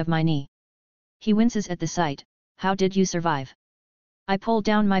the back of my knee. He winces at the sight. How did you survive? I pull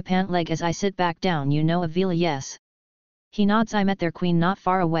down my pant leg as I sit back down. You know Avila, yes. He nods. I met their queen not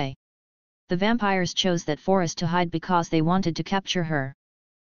far away. The vampires chose that forest to hide because they wanted to capture her.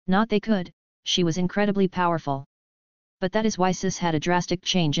 Not they could, she was incredibly powerful. But that is why Sis had a drastic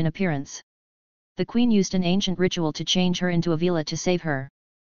change in appearance. The queen used an ancient ritual to change her into Avila to save her.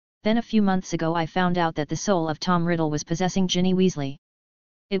 Then a few months ago I found out that the soul of Tom Riddle was possessing Ginny Weasley.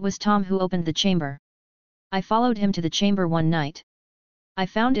 It was Tom who opened the chamber. I followed him to the chamber one night. I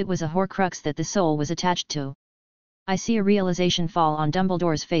found it was a Horcrux that the soul was attached to. I see a realization fall on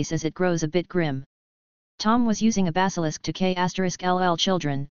Dumbledore's face as it grows a bit grim. Tom was using a basilisk to K*LL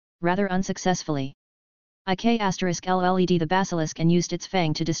children, rather unsuccessfully. I K*LLED the basilisk and used its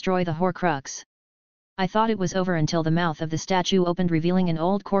fang to destroy the Horcrux. I thought it was over until the mouth of the statue opened, revealing an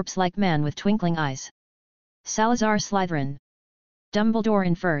old corpse-like man with twinkling eyes. Salazar Slytherin. Dumbledore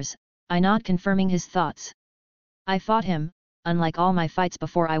infers, I nod, confirming his thoughts. I fought him, unlike all my fights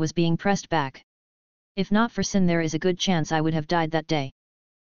before I was being pressed back. If not for Sin, there is a good chance I would have died that day.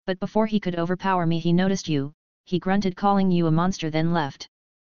 But before he could overpower me he noticed you, he grunted, calling you a monster, then left.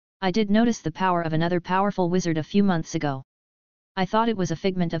 I did notice the power of another powerful wizard a few months ago. I thought it was a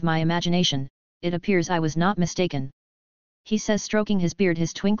figment of my imagination. It appears I was not mistaken. He says, stroking his beard,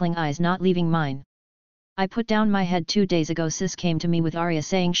 his twinkling eyes not leaving mine. I put down my head. 2 days ago Sis came to me with Arya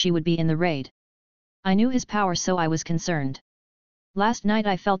saying she would be in the raid. I knew his power, so I was concerned. Last night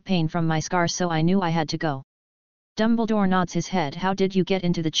I felt pain from my scar, so I knew I had to go. Dumbledore nods his head. How did you get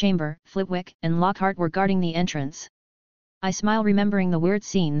into the chamber? Flitwick and Lockhart were guarding the entrance. I smile, remembering the weird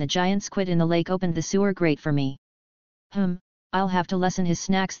scene the giant squid in the lake opened the sewer grate for me. I'll have to lessen his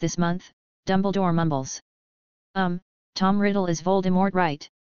snacks this month, Dumbledore mumbles. Tom Riddle is Voldemort, right?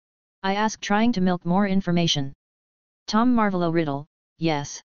 I ask, trying to milk more information. Tom Marvolo Riddle,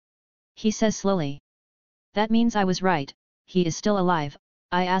 yes. He says slowly. That means I was right, he is still alive.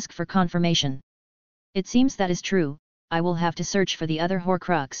 I ask for confirmation. It seems that is true. I will have to search for the other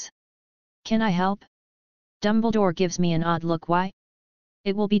Horcrux. Can I help? Dumbledore gives me an odd look. Why?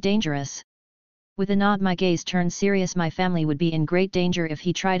 It will be dangerous. With a nod my gaze turns serious. My family would be in great danger if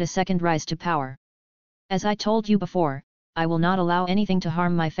he tried a second rise to power. As I told you before, I will not allow anything to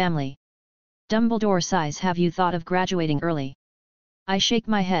harm my family. Dumbledore sighs. Have you thought of graduating early? I shake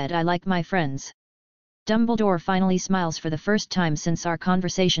my head. I like my friends. Dumbledore finally smiles. For the first time since our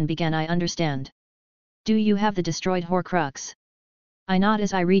conversation began, I understand. Do you have the destroyed Horcrux? I nod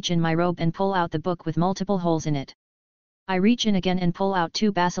as I reach in my robe and pull out the book with multiple holes in it. I reach in again and pull out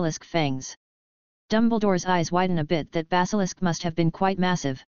 2 basilisk fangs. Dumbledore's eyes widen a bit. That basilisk must have been quite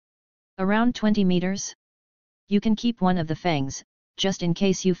massive. Around 20 meters? You can keep one of the fangs, just in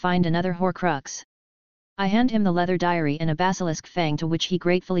case you find another Horcrux. I hand him the leather diary and a basilisk fang, to which he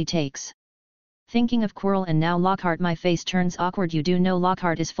gratefully takes. Thinking of Quirrell and now Lockhart, my face turns awkward. You do know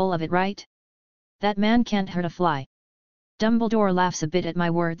Lockhart is full of it, right? That man can't hurt a fly. Dumbledore laughs a bit at my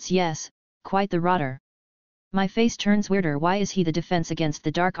words. Yes, quite the rotter. My face turns weirder. Why is he the defense against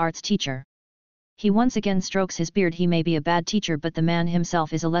the dark arts teacher? He once again strokes his beard. He may be a bad teacher, but the man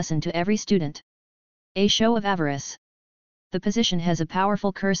himself is a lesson to every student. A show of avarice. The position has a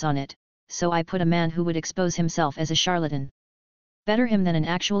powerful curse on it, so I put a man who would expose himself as a charlatan. Better him than an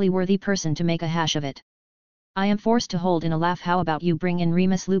actually worthy person to make a hash of it. I am forced to hold in a laugh. How about you bring in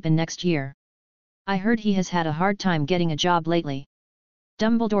Remus Lupin next year? I heard he has had a hard time getting a job lately.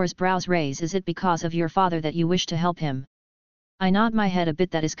 Dumbledore's brows raise. Is it because of your father that you wish to help him? I nod my head a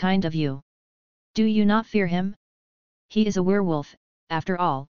bit. That is kind of you. Do you not fear him? He is a werewolf, after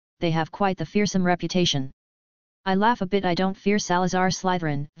all. They have quite the fearsome reputation. I laugh a bit. I don't fear Salazar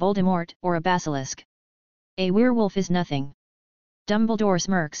Slytherin, Voldemort, or a basilisk. A werewolf is nothing. Dumbledore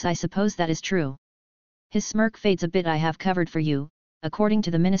smirks. I suppose that is true. His smirk fades a bit. I have covered for you. According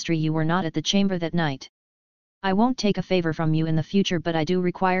to the ministry, you were not at the chamber that night. I won't take a favor from you in the future, but I do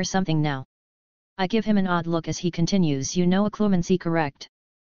require something now. I give him an odd look as he continues. You know occlumency, correct?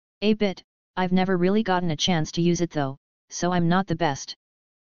 A bit. I've never really gotten a chance to use it though, so I'm not the best.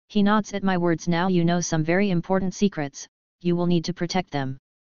 He nods at my words. Now you know some very important secrets, you will need to protect them.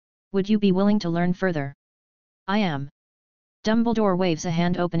 Would you be willing to learn further? I am. Dumbledore waves a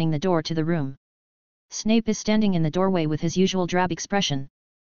hand, opening the door to the room. Snape is standing in the doorway with his usual drab expression.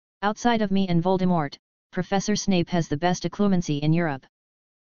 Outside of me and Voldemort, Professor Snape has the best occlumency in Europe.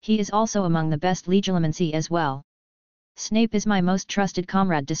 He is also among the best legilimency as well. Snape is my most trusted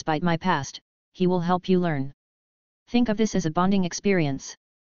comrade despite my past, he will help you learn. Think of this as a bonding experience.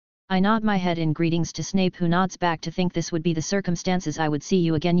 I nod my head in greetings to Snape, who nods back to think this would be the circumstances I would see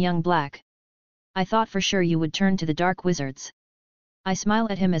you again, young Black. I thought for sure you would turn to the dark wizards. I smile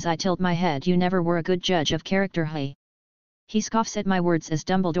at him as I tilt my head. You never were a good judge of character, hey. He scoffs at my words as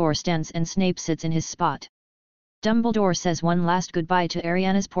Dumbledore stands and Snape sits in his spot. Dumbledore says one last goodbye to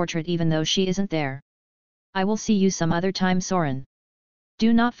Ariana's portrait even though she isn't there. I will see you some other time, Soren.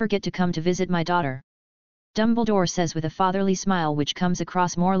 Do not forget to come to visit my daughter. Dumbledore says with a fatherly smile which comes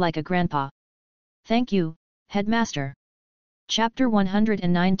across more like a grandpa. Thank you, Headmaster. Chapter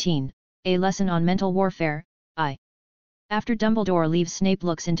 119, A Lesson on Mental Warfare, I. After Dumbledore leaves, Snape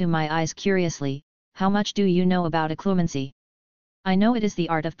looks into my eyes curiously. How much do you know about occlumency? I know it is the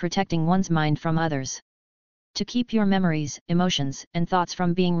art of protecting one's mind from others. To keep your memories, emotions, and thoughts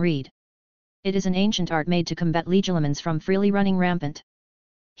from being read. It is an ancient art made to combat legilimens from freely running rampant.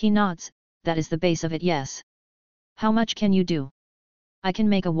 He nods. That is the base of it, yes. How much can you do? I can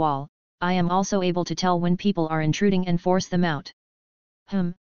make a wall. I am also able to tell when people are intruding and force them out.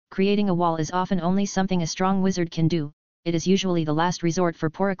 Creating a wall is often only something a strong wizard can do, it is usually the last resort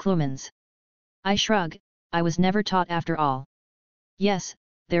for poor occlumens. I shrug, I was never taught after all. Yes,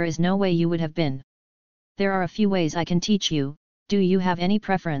 there is no way you would have been. There are a few ways I can teach you, do you have any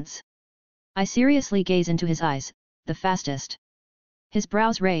preference? I seriously gaze into his eyes, the fastest. His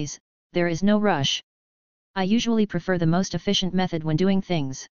brows raise. There is no rush. I usually prefer the most efficient method when doing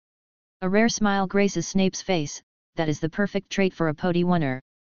things. A rare smile graces Snape's face, that is the perfect trait for a Pody-Oneer.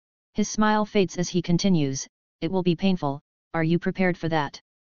 His smile fades as he continues, it will be painful, are you prepared for that?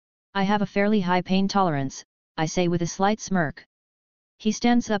 I have a fairly high pain tolerance, I say with a slight smirk. He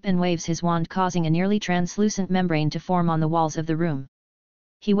stands up and waves his wand, causing a nearly translucent membrane to form on the walls of the room.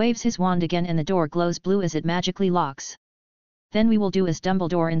 He waves his wand again and the door glows blue as it magically locks. Then we will do as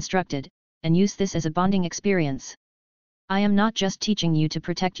Dumbledore instructed, and use this as a bonding experience. I am not just teaching you to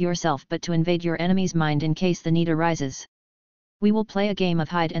protect yourself but to invade your enemy's mind in case the need arises. We will play a game of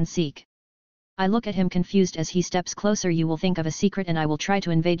hide and seek. I look at him confused as he steps closer. You will think of a secret and I will try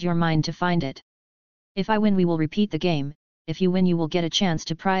to invade your mind to find it. If I win we will repeat the game, if you win you will get a chance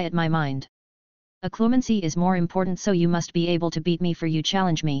to pry at my mind. Occlumency is more important, so you must be able to beat me for you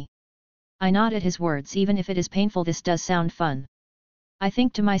challenge me. I nod at his words. Even if it is painful, this does sound fun. I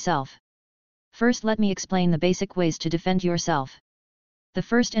think to myself. First let me explain the basic ways to defend yourself. The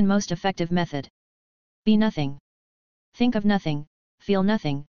first and most effective method. Be nothing. Think of nothing, feel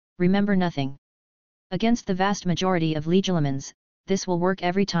nothing, remember nothing. Against the vast majority of legilimens, this will work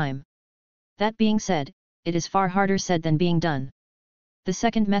every time. That being said, it is far harder said than being done. The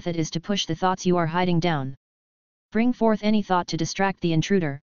second method is to push the thoughts you are hiding down. Bring forth any thought to distract the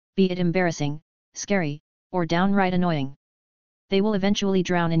intruder, be it embarrassing, scary, or downright annoying. They will eventually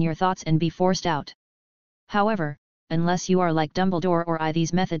drown in your thoughts and be forced out. However, unless you are like Dumbledore or I,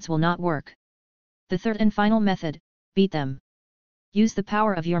 these methods will not work. The third and final method, beat them. Use the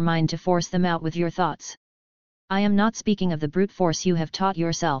power of your mind to force them out with your thoughts. I am not speaking of the brute force you have taught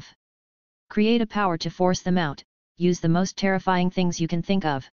yourself. Create a power to force them out, use the most terrifying things you can think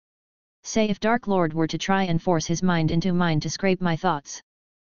of. Say if Dark Lord were to try and force his mind into mine to scrape my thoughts.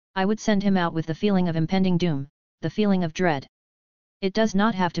 I would send him out with the feeling of impending doom, the feeling of dread. It does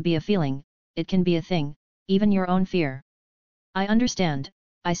not have to be a feeling, it can be a thing, even your own fear. I understand,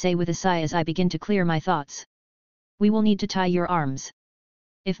 I say with a sigh as I begin to clear my thoughts. We will need to tie your arms.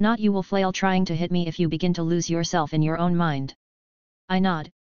 If not you will flail trying to hit me if you begin to lose yourself in your own mind. I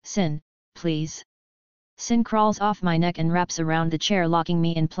nod. Sin, please. Sin crawls off my neck and wraps around the chair, locking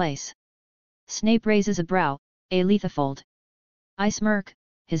me in place. Snape raises a brow. A Lethafold. I smirk.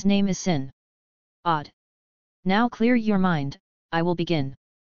 His name is Sin. Odd. Now clear your mind, I will begin.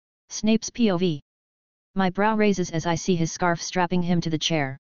 Snape's POV. My brow raises as I see his scarf strapping him to the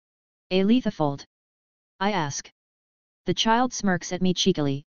chair. A Lethafold? I ask. The child smirks at me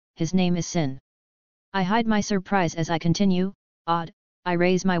cheekily. His name is Sin. I hide my surprise as I continue. Odd. I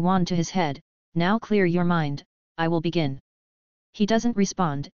raise my wand to his head. Now clear your mind, I will begin. He doesn't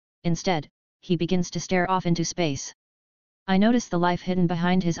respond, instead, he begins to stare off into space. I notice the life hidden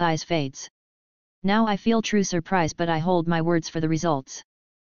behind his eyes fades. Now I feel true surprise, but I hold my words for the results.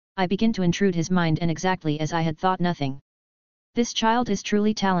 I begin to intrude his mind, and exactly as I had thought, nothing. This child is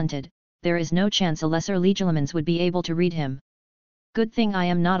truly talented, there is no chance a lesser legilimens would be able to read him. Good thing I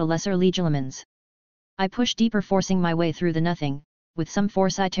am not a lesser legilimens. I push deeper, forcing my way through the nothing. With some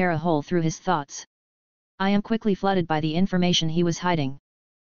force I tear a hole through his thoughts. I am quickly flooded by the information he was hiding.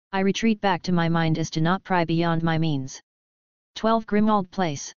 I retreat back to my mind as to not pry beyond my means. 12 Grimwald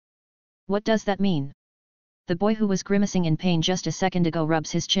Place. What does that mean? The boy who was grimacing in pain just a second ago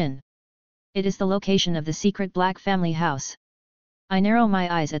rubs his chin. It is the location of the secret Black family house. I narrow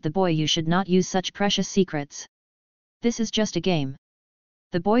my eyes at the boy. You should not use such precious secrets. This is just a game.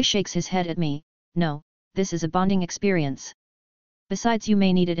 The boy shakes his head at me. No, this is a bonding experience. Besides, you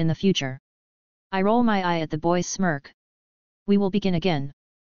may need it in the future. I roll my eye at the boy's smirk. We will begin again.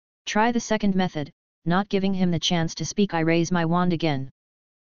 Try the second method. Not giving him the chance to speak, I raise my wand again.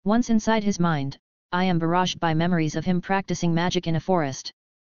 Once inside his mind, I am barraged by memories of him practicing magic in a forest.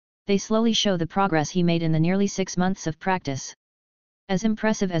 They slowly show the progress he made in the nearly 6 months of practice. As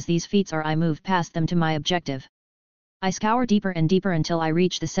impressive as these feats are, I move past them to my objective. I scour deeper and deeper until I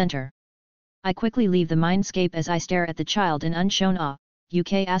reach the center. I quickly leave the mindscape as I stare at the child in unshown awe.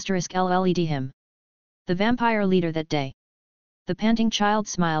 UK*LLED him. The vampire leader that day. The panting child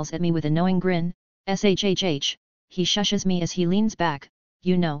smiles at me with a knowing grin. SHHH, he shushes me as he leans back.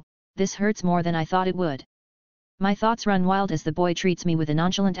 You know, this hurts more than I thought it would. My thoughts run wild as the boy treats me with a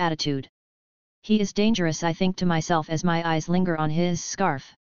nonchalant attitude. He is dangerous, I think to myself as my eyes linger on his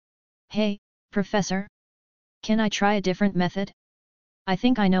scarf. Hey, Professor? Can I try a different method? I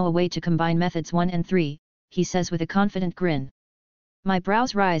think I know a way to combine methods 1 and 3, he says with a confident grin. My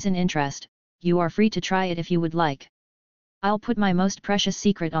brows rise in interest. You are free to try it if you would like. I'll put my most precious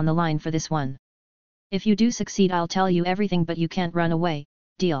secret on the line for this one. If you do succeed, I'll tell you everything, but you can't run away.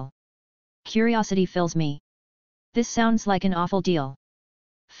 Deal? Curiosity fills me. This sounds like an awful deal.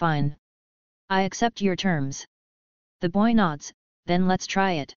 Fine. I accept your terms. The boy nods. Then let's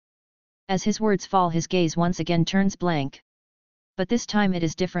try it. As his words fall, his gaze once again turns blank. But this time it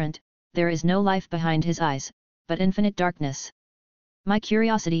is different. There is no life behind his eyes, but infinite darkness. My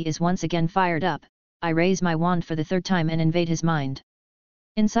curiosity is once again fired up. I raise my wand for the 3rd time and invade his mind.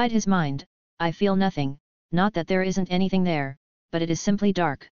 Inside his mind, I feel nothing. Not that there isn't anything there, but it is simply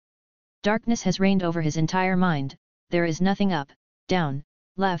dark. Darkness has reigned over his entire mind. There is nothing up, down,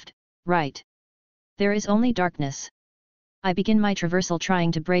 left, right. There is only darkness. I begin my traversal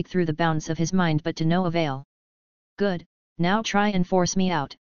trying to break through the bounds of his mind, but to no avail. Good, now try and force me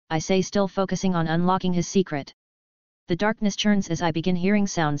out, I say, still focusing on unlocking his secret. The darkness churns as I begin hearing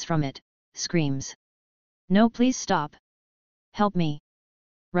sounds from it. Screams. No, please stop. Help me.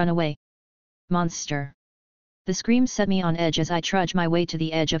 Run away. Monster. The screams set me on edge as I trudge my way to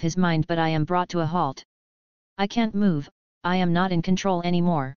the edge of his mind, but I am brought to a halt. I can't move. I am not in control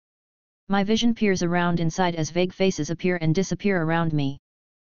anymore. My vision peers around inside as vague faces appear and disappear around me.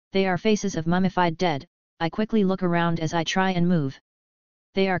 They are faces of mummified dead. I quickly look around as I try and move.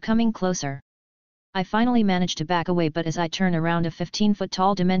 They are coming closer. I finally manage to back away, but as I turn around, a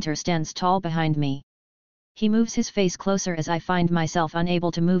 15-foot-tall Dementor stands tall behind me. He moves his face closer as I find myself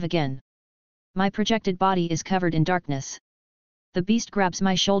unable to move again. My projected body is covered in darkness. The beast grabs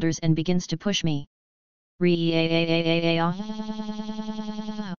my shoulders and begins to push me.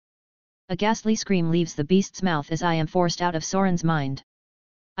 A ghastly scream leaves the beast's mouth as I am forced out of Soren's mind.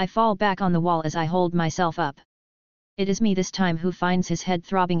 I fall back on the wall as I hold myself up. It is me this time who finds his head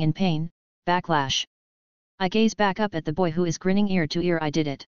throbbing in pain. Backlash. I gaze back up at the boy who is grinning ear to ear. I did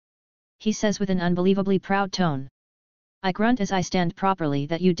it. He says with an unbelievably proud tone. I grunt as I stand properly.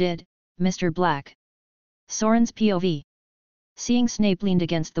 That you did, Mr. Black. Soren's POV. Seeing Snape leaned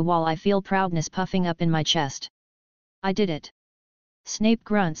against the wall, I feel proudness puffing up in my chest. I did it. Snape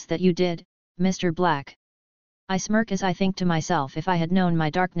grunts. That you did, Mr. Black. I smirk as I think to myself, if I had known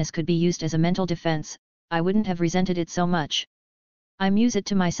my darkness could be used as a mental defense, I wouldn't have resented it so much. I muse it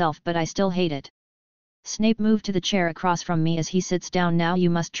to myself, but I still hate it. Snape moved to the chair across from me as he sits down. Now you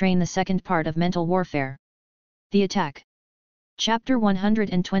must train the second part of mental warfare. The attack. Chapter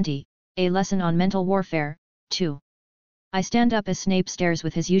 120, A Lesson on Mental Warfare, 2. I stand up as Snape stares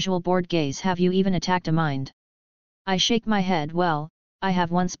with his usual bored gaze. Have you even attacked a mind? I shake my head. Well, I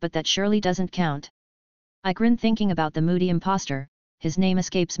have once, but that surely doesn't count. I grin thinking about the moody imposter. His name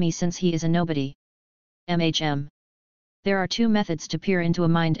escapes me since he is a nobody. MHM. There are 2 methods to peer into a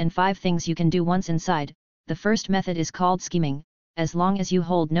mind and 5 things you can do once inside. The first method is called scheming. As long as you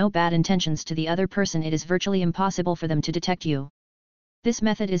hold no bad intentions to the other person, it is virtually impossible for them to detect you. This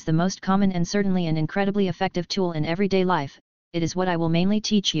method is the most common and certainly an incredibly effective tool in everyday life. It is what I will mainly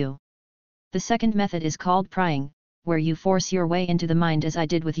teach you. The second method is called prying, where you force your way into the mind as I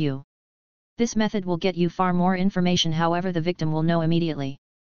did with you. This method will get you far more information, however the victim will know immediately.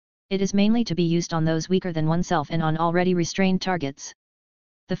 It is mainly to be used on those weaker than oneself and on already restrained targets.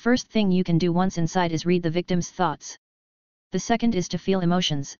 The first thing you can do once inside is read the victim's thoughts. The second is to feel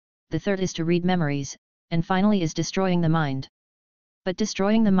emotions, the third is to read memories, and finally is destroying the mind. But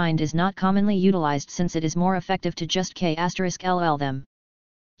destroying the mind is not commonly utilized since it is more effective to just k*ll them.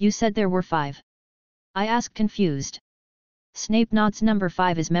 You said there were 5. I asked confused. Snape nods. Number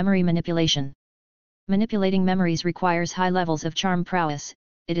 5 is memory manipulation. Manipulating memories requires high levels of charm prowess,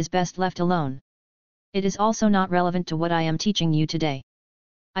 it is best left alone. It is also not relevant to what I am teaching you today.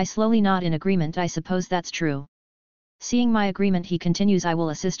 I slowly nod in agreement. I suppose that's true. Seeing my agreement, he continues, I will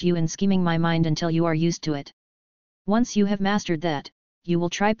assist you in scheming my mind until you are used to it. Once you have mastered that, you will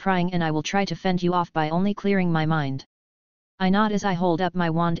try prying and I will try to fend you off by only clearing my mind. I nod as I hold up my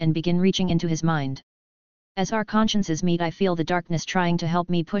wand and begin reaching into his mind. As our consciences meet, I feel the darkness trying to help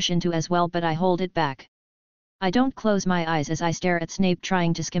me push into as well, but I hold it back. I don't close my eyes as I stare at Snape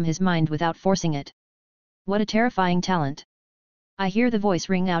trying to skim his mind without forcing it. What a terrifying talent. I hear the voice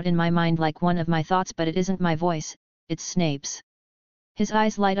ring out in my mind like one of my thoughts, but it isn't my voice, it's Snape's. His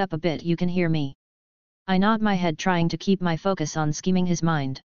eyes light up a bit. You can hear me. I nod my head trying to keep my focus on scheming his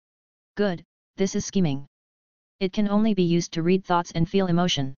mind. Good, this is scheming. It can only be used to read thoughts and feel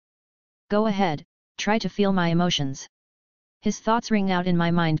emotion. Go ahead, try to feel my emotions. His thoughts ring out in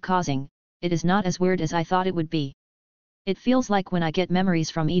my mind causing, it is not as weird as I thought it would be. It feels like when I get memories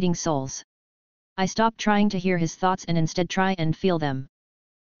from eating souls. I stop trying to hear his thoughts and instead try and feel them.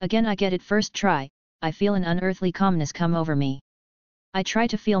 Again I get it. First try, I feel an unearthly calmness come over me. I try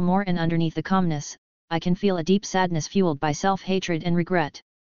to feel more, and underneath the calmness, I can feel a deep sadness fueled by self-hatred and regret.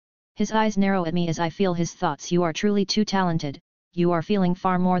 His eyes narrow at me as I feel his thoughts. You are truly too talented, you are feeling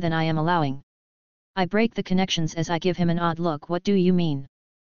far more than I am allowing. I break the connections as I give him an odd look. What do you mean?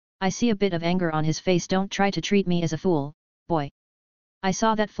 I see a bit of anger on his face. Don't try to treat me as a fool, boy. I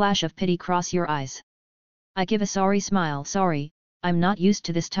saw that flash of pity cross your eyes. I give a sorry smile. Sorry, I'm not used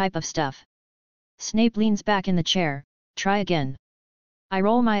to this type of stuff. Snape leans back in the chair. Try again. I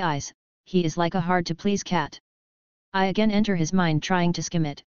roll my eyes. He is like a hard-to-please cat. I again enter his mind trying to skim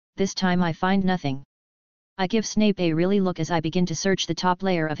it. This time I find nothing. I give Snape a really look as I begin to search the top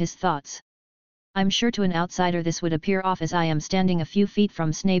layer of his thoughts. I'm sure to an outsider this would appear off as I am standing a few feet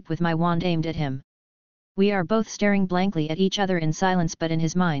from Snape with my wand aimed at him. We are both staring blankly at each other in silence, but in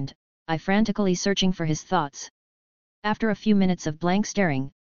his mind, I frantically searching for his thoughts. After a few minutes of blank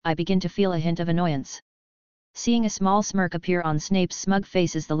staring, I begin to feel a hint of annoyance. Seeing a small smirk appear on Snape's smug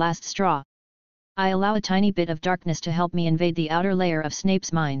face is the last straw. I allow a tiny bit of darkness to help me invade the outer layer of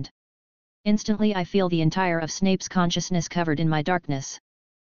Snape's mind. Instantly I feel the entire of Snape's consciousness covered in my darkness.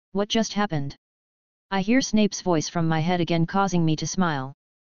 What just happened? I hear Snape's voice from my head again, causing me to smile.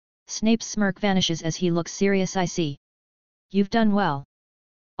 Snape's smirk vanishes as he looks serious. I see. You've done well.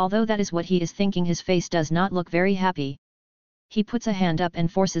 Although that is what he is thinking, his face does not look very happy. He puts a hand up and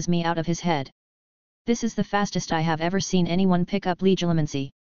forces me out of his head. This is the fastest I have ever seen anyone pick up legilimency.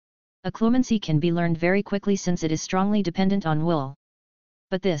 Occlumency can be learned very quickly since it is strongly dependent on will.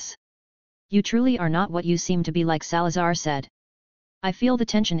 But this. You truly are not what you seem to be, like Salazar said. I feel the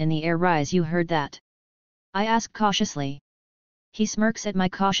tension in the air rise. You heard that? I ask cautiously. He smirks at my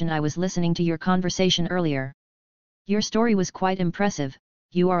caution. I was listening to your conversation earlier. Your story was quite impressive.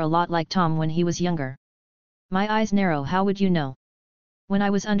 You are a lot like Tom when he was younger. My eyes narrow. How would you know? When I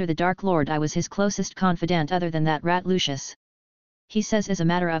was under the Dark Lord I was his closest confidant other than that rat Lucius. He says as a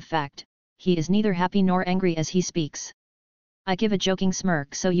matter of fact, he is neither happy nor angry as he speaks. I give a joking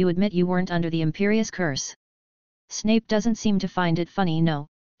smirk. So you admit you weren't under the Imperious curse? Snape doesn't seem to find it funny. No,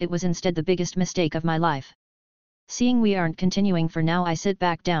 it was instead the biggest mistake of my life. Seeing we aren't continuing for now, I sit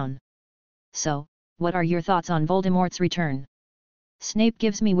back down. So, what are your thoughts on Voldemort's return? Snape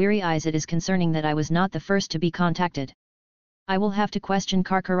gives me weary eyes. It is concerning that I was not the first to be contacted. I will have to question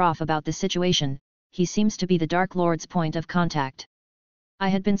Karkaroff about the situation, he seems to be the Dark Lord's point of contact. I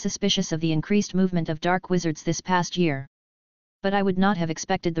had been suspicious of the increased movement of dark wizards this past year. But I would not have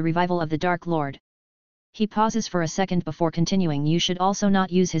expected the revival of the Dark Lord. He pauses for a second before continuing. You should also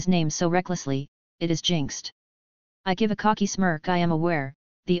not use his name so recklessly, it is jinxed. I give a cocky smirk. I am aware,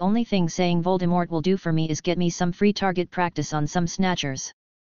 the only thing saying Voldemort will do for me is get me some free target practice on some snatchers.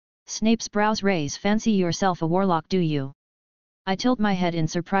 Snape's brows raise. Fancy yourself a warlock, do you? I tilt my head in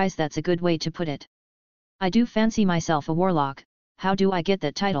surprise. That's a good way to put it. I do fancy myself a warlock. How do I get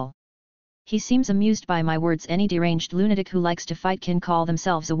that title? He seems amused by my words. Any deranged lunatic who likes to fight can call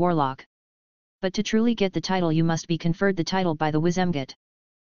themselves a warlock. But to truly get the title you must be conferred the title by the Wizengamot.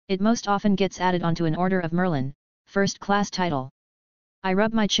 It most often gets added onto an Order of Merlin, first-class title. I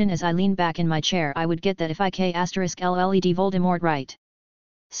rub my chin as I lean back in my chair. I would get that if I k***lled Voldemort right.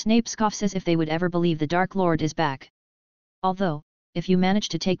 Snape scoffs as if they would ever believe the Dark Lord is back. Although, if you manage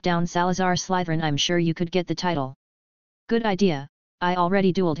to take down Salazar Slytherin, I'm sure you could get the title. Good idea, I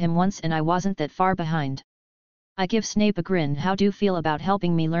already dueled him once and I wasn't that far behind. I give Snape a grin. How do you feel about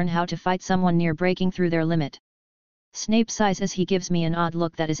helping me learn how to fight someone near breaking through their limit? Snape sighs as he gives me an odd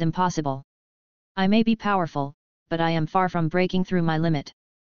look. That is impossible. I may be powerful, but I am far from breaking through my limit.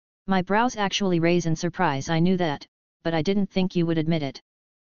 My brows actually raise in surprise. I knew that, but I didn't think you would admit it.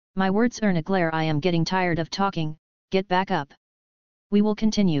 My words earn a glare. I am getting tired of talking, get back up. We will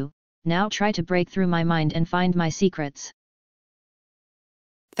continue, now try to break through my mind and find my secrets.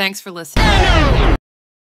 Thanks for listening.